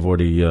some people have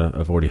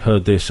already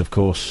heard this, of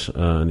course,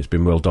 and it's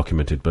been well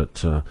documented.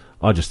 But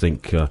I just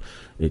think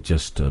it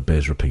just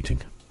bears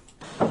repeating.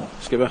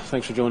 Skipper,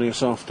 thanks for joining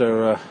us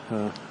after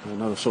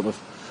another sort of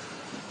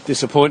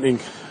disappointing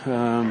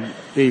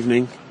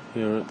evening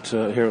here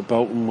at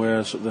Bolton,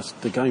 where sort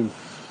of the game.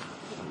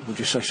 Would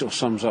you say sort of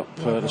sums up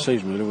the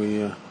season? Really,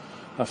 we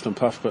huffed and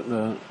puffed, but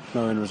no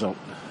end result.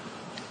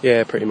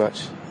 Yeah, pretty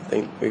much. I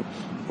think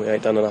we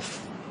ain't done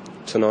enough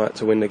tonight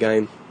to win the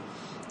game,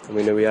 and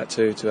we knew we had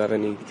to have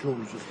any,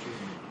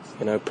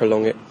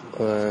 prolong it.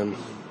 And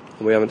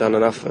we haven't done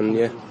enough, and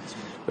we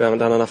haven't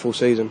done enough all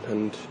season.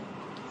 And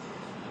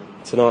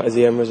tonight is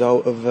the end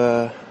result of,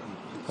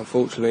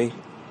 unfortunately,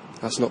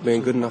 us not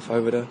being good enough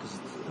over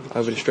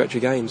the stretch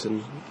of games,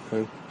 and.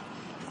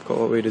 Got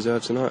what we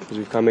deserve tonight because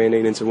we've come here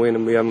needing to win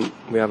and we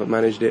haven't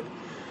managed it,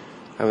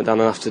 haven't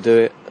done enough to do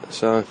it,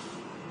 so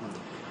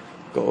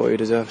got what we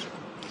deserved.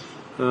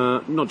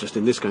 Not just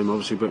in this game,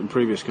 obviously, but in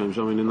previous games.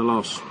 I mean, in the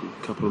last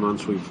couple of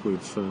months,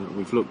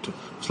 we've looked a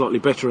slightly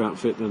better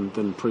outfit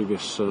than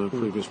previous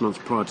months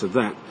prior to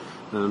that,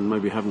 and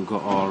maybe haven't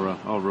got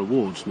our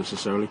rewards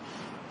necessarily.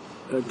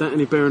 That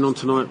any bearing on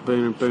tonight?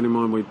 Bearing in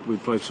mind we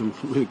played some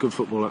really good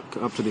football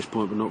up to this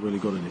point, but not really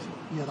got anything.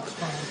 Yeah, that's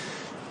fine.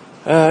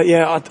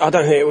 I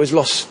don't think it was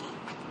lost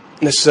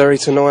necessarily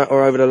tonight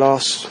or over the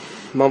last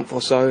month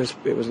or so.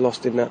 It was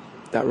lost in that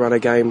run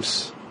of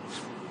games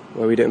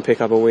where we didn't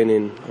pick up a win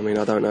in. I mean,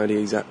 I don't know the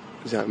exact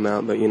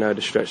amount, but you know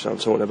the stretch that I'm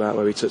talking about,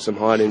 where we took some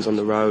hidings on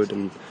the road,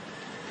 and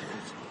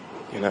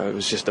you know it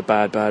was just a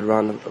bad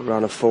run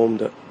of form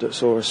that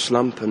saw us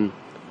slump, and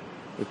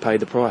we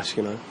paid the price.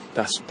 You know,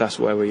 that's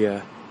where we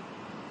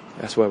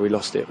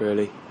lost it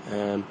really.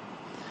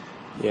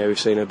 We've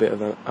seen a bit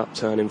of an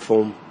upturn in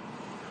form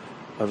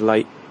of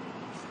late,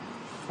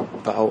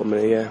 but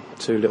ultimately,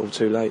 too little,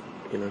 too late.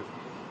 You know.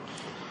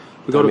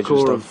 We've got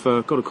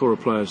a core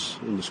of players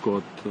in the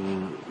squad.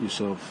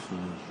 Yourself,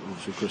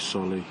 obviously Chris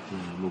Solly,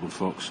 Morgan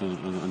Fox,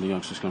 and the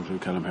youngsters come through,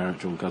 Callum Herrick,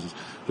 John Cousins,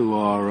 who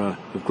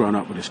have grown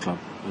up with this club,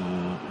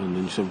 and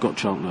then you've got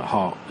Charlton at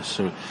heart.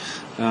 So,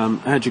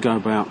 how do you go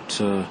about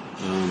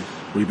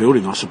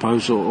rebuilding, I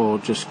suppose, or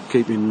just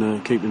keeping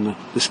the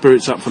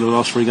spirits up for the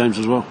last 3 games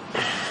as well?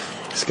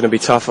 It's going to be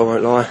tough, I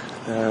won't lie.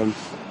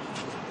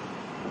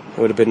 It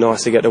would have been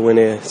nice to get the win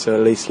here, so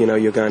at least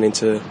you're going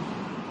into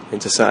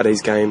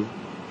Saturday's game.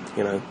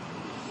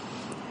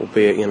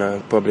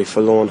 Albeit, probably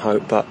forlorn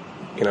hope, but,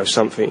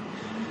 something.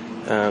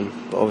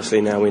 But obviously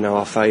now we know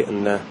our fate,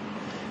 and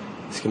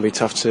it's going to be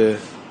tough to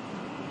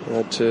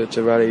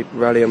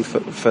rally them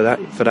for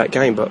that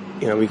game. But,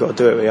 we've got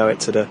to do it. We owe it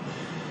to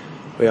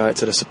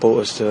the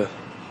supporters to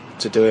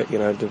do it.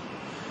 The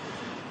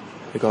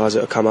guys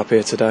that have come up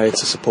here today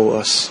to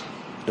support us,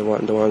 the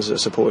ones that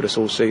supported us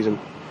all season,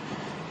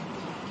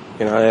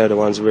 they're the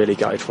ones really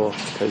gutted for,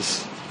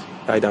 because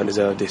they don't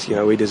deserve this.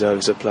 We deserve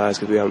it as players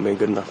because we haven't been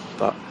good enough.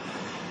 But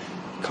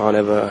can't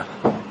ever,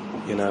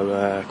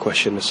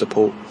 question the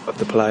support of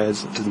the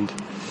players and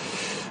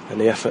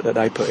the effort that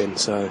they put in.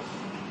 So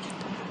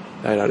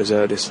they don't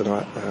deserve this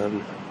tonight.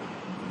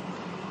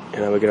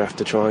 We're going to have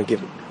to try and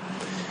give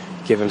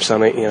them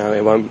something.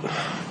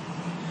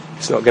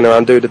 It's not going to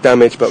undo the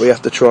damage, but we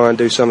have to try and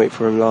do something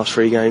for them last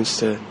 3 games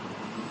to,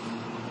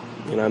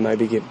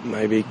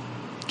 maybe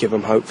give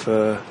them hope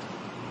for,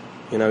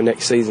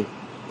 next season.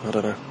 I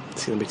don't know.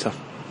 It's going to be tough.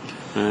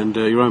 And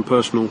your own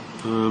personal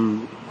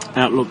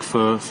outlook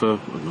for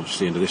not just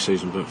the end of this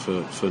season, but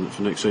for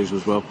next season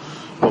as well.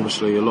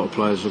 Obviously, a lot of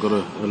players have got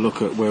to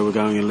look at where we're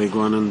going in League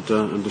One and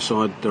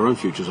decide their own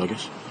futures, I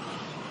guess.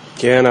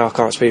 Yeah, no, I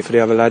can't speak for the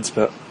other lads,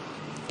 but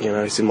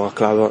it's in my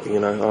club.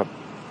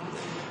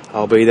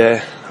 I'll be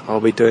there.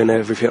 I'll be doing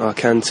everything I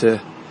can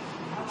to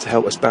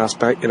help us bounce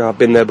back. I've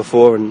been there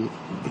before and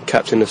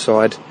captain the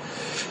side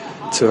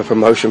to a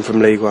promotion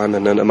from League One,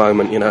 and at the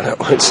moment, that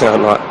won't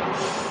sound like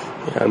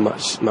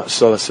much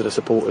solace to the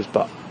supporters,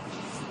 but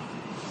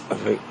I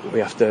think we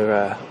have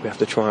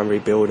to try and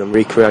rebuild and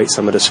recreate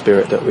some of the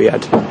spirit that we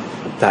had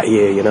that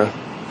year,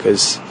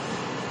 because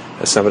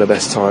that's some of the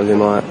best times in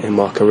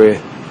my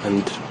career,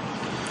 and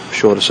I'm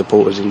sure the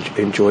supporters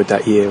enjoyed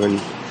that year,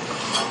 and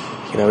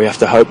we have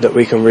to hope that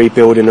we can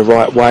rebuild in the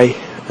right way,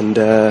 and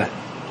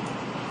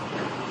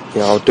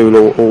I'll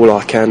do all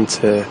I can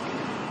to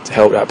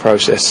help that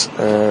process,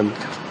 and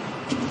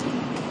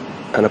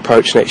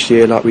approach next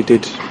year like we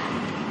did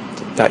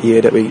that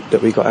year that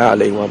we got out of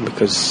League One,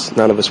 because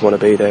none of us want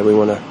to be there. We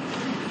want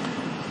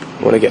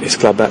to get this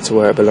club back to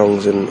where it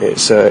belongs, and it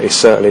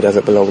certainly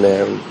doesn't belong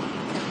there. And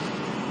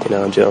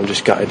I'm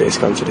just gutted that it's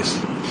come to this.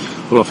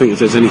 Well, I think if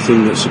there's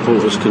anything that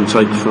supporters can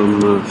take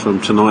from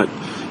tonight,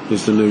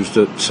 is the news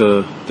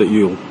that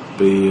you'll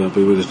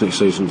be with us next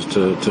season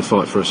to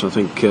fight for us. I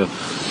think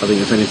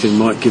if anything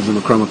might give them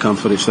a crumb of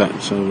comfort, it's that.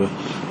 So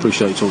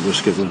appreciate talking to us,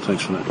 Skipper.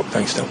 Thanks for that.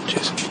 Thanks, Tom.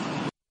 Cheers.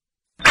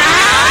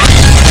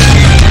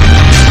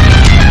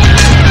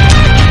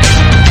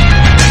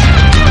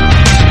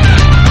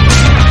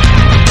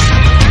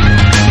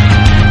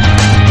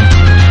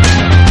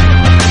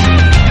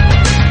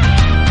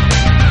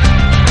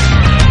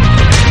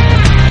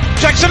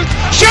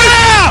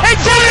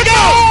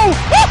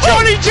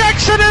 Johnny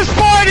Jackson has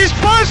fired his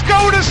first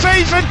goal of the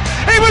season.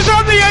 He was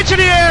on the edge of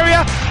the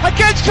area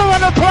against a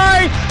run of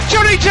play.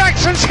 Johnny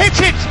Jackson's hit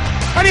it,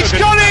 and it's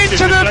gone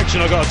into the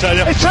deflection. I've got to tell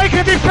you, it's taken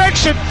a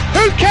deflection.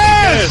 Who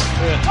cares?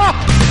 Yeah. Oh.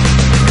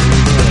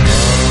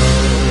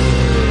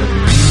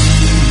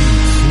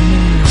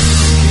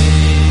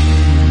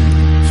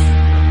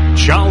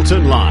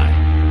 Charlton Live.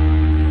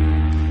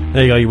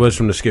 There you go, your words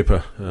from the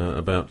skipper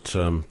about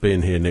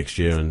being here next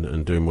year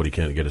and doing what he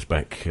can to get us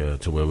back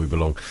to where we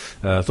belong.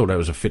 I thought that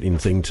was a fitting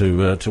thing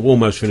to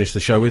almost finish the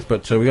show with,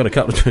 but we got a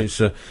couple of days.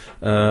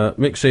 Mick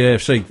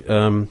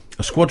CAFC,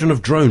 a squadron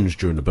of drones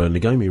during the Burnley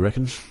game, he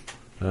reckons.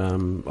 I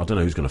don't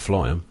know who's going to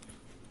fly them.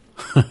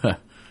 I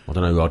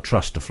don't know who I'd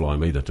trust to fly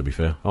them either, to be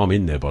fair. I'm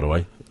in there, by the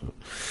way.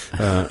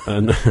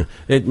 And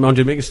mind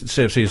you,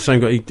 CFC, the same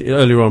guy.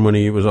 Earlier on, when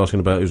he was asking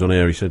about who's on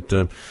air, he said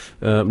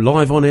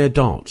live on air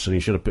darts, and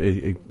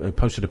he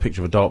posted a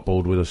picture of a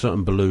dartboard with a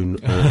certain balloon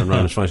and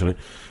Rowan's face on it,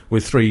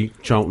 with 3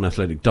 Charlton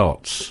Athletic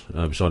darts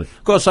beside it.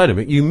 Got to say to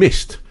him, you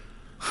missed.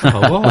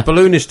 The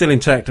balloon is still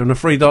intact, and the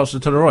 3 darts are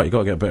to the right. You've got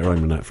to get a better aim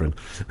than that, friend.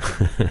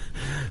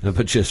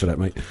 But cheers for that,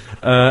 mate.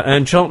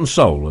 And Charlton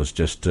Soul has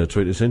just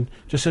tweeted us in.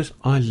 Just says,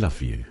 "I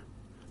love you."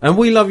 And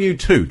we love you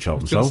too,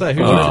 Charlton Soul. Say,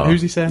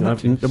 who's he saying that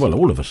to? Well,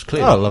 all of us,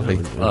 clearly. Oh, lovely.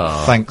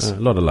 Thanks. A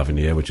lot of love in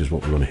the air, which is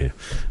what we want to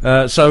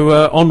hear.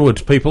 So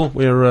onward, people.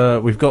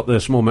 We've got the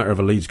small matter of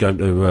a Leeds game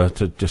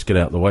to just get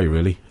out of the way,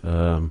 really.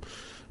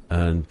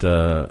 And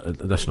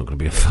that's not going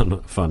to be a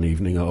fun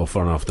evening or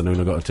fun afternoon,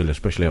 I've got to tell you,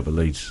 especially up at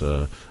Leeds.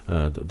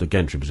 The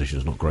gantry position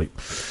is not great.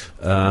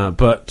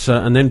 But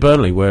and then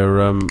Burnley,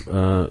 where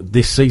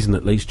this season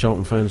at least,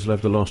 Charlton fans will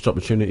have the last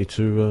opportunity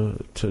to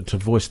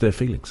voice their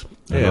feelings.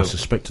 And I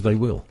suspect they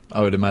will.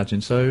 I would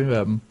imagine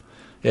so.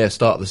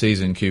 Start of the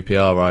season,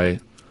 QPR, I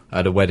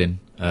had a wedding,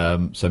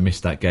 so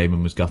missed that game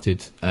and was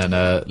gutted. And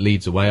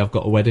Leeds away, I've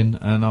got a wedding,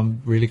 and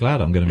I'm really glad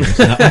I'm going to be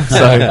missing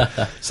that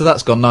one. So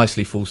that's gone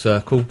nicely full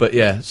circle. But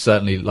yeah,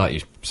 certainly, like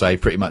you say,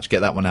 pretty much get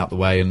that one out the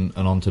way and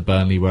on to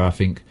Burnley, where I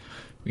think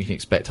we can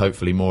expect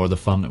hopefully more of the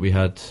fun that we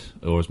had,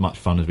 or as much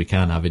fun as we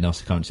can have in our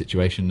current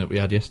situation that we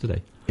had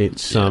yesterday.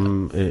 It's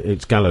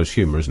gallows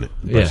humour, isn't it?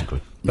 Basically.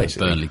 Yeah.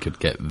 Basically. Burnley could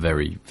get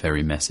very,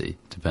 very messy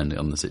depending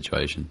on the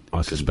situation.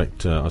 I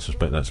suspect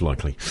that's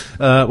likely.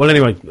 Well,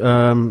 anyway,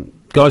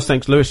 guys,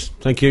 thanks, Lewis.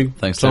 Thank you.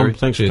 Thanks, Tom. Terry.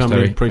 Thanks Cheers, for coming.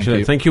 Terry.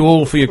 Appreciate it. Thank you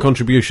all for your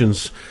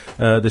contributions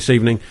this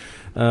evening.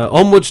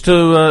 Onwards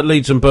to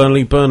Leeds and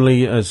Burnley.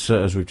 Burnley, as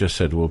we've just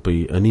said, will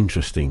be an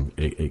interesting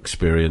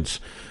experience.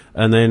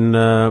 And then,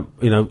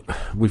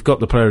 we've got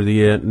the Player of the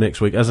Year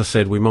next week. As I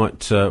said, we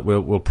might,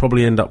 we'll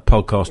probably end up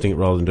podcasting it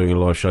rather than doing a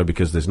live show,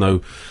 because there's no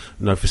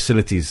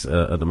facilities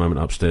at the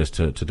moment upstairs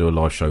to do a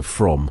live show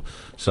from.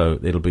 So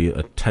it'll be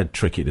a tad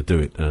tricky to do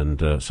it.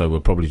 And so we'll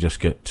probably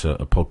just get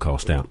a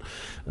podcast out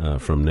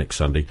from next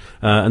Sunday.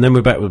 And then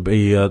we're back with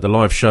the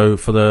live show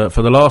for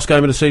the last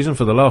game of the season,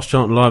 for the last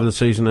Charlton Live of the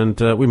season. And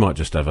we might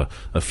just have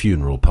a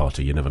funeral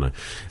party. You never know.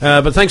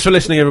 But thanks for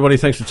listening, everybody.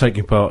 Thanks for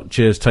taking part.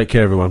 Cheers. Take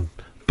care, everyone.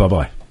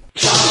 Bye-bye.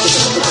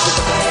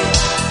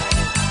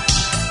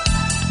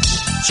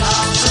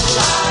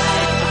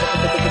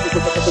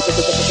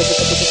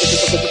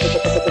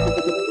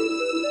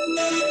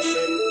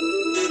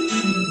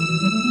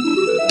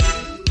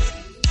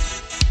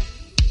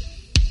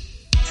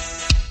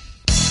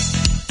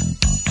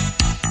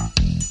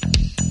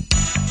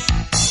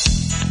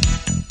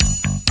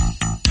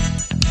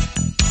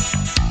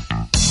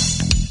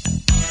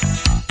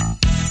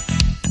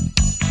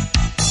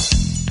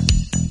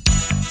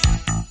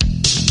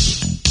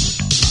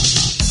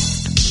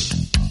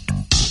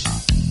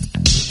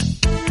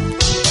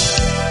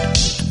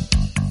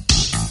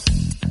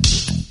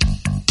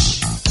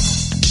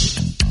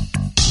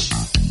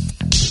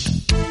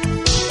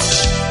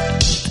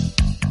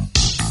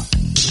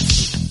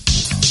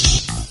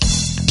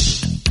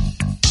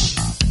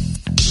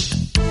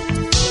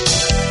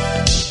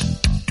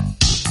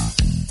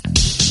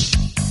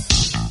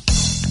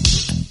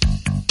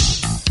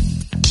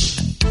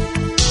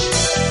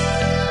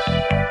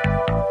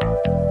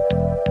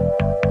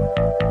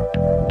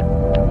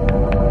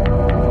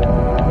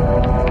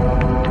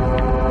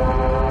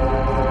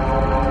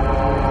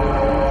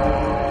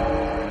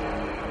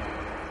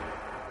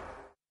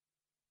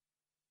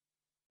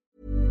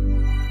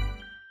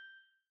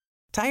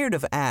 Tired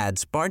of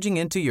ads barging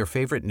into your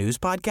favorite news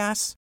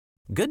podcasts?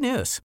 Good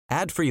news.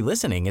 Ad-free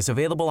listening is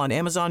available on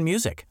Amazon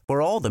Music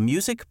for all the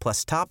music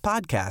plus top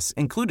podcasts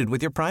included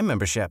with your Prime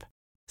membership.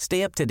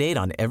 Stay up to date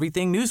on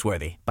everything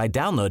newsworthy by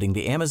downloading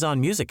the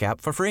Amazon Music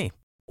app for free,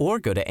 or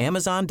go to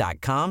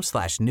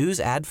amazon.com/news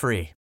ad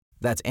free.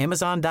 That's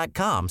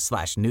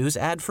amazon.com/news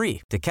ad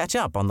free to catch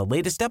up on the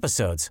latest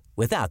episodes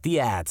without the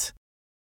ads.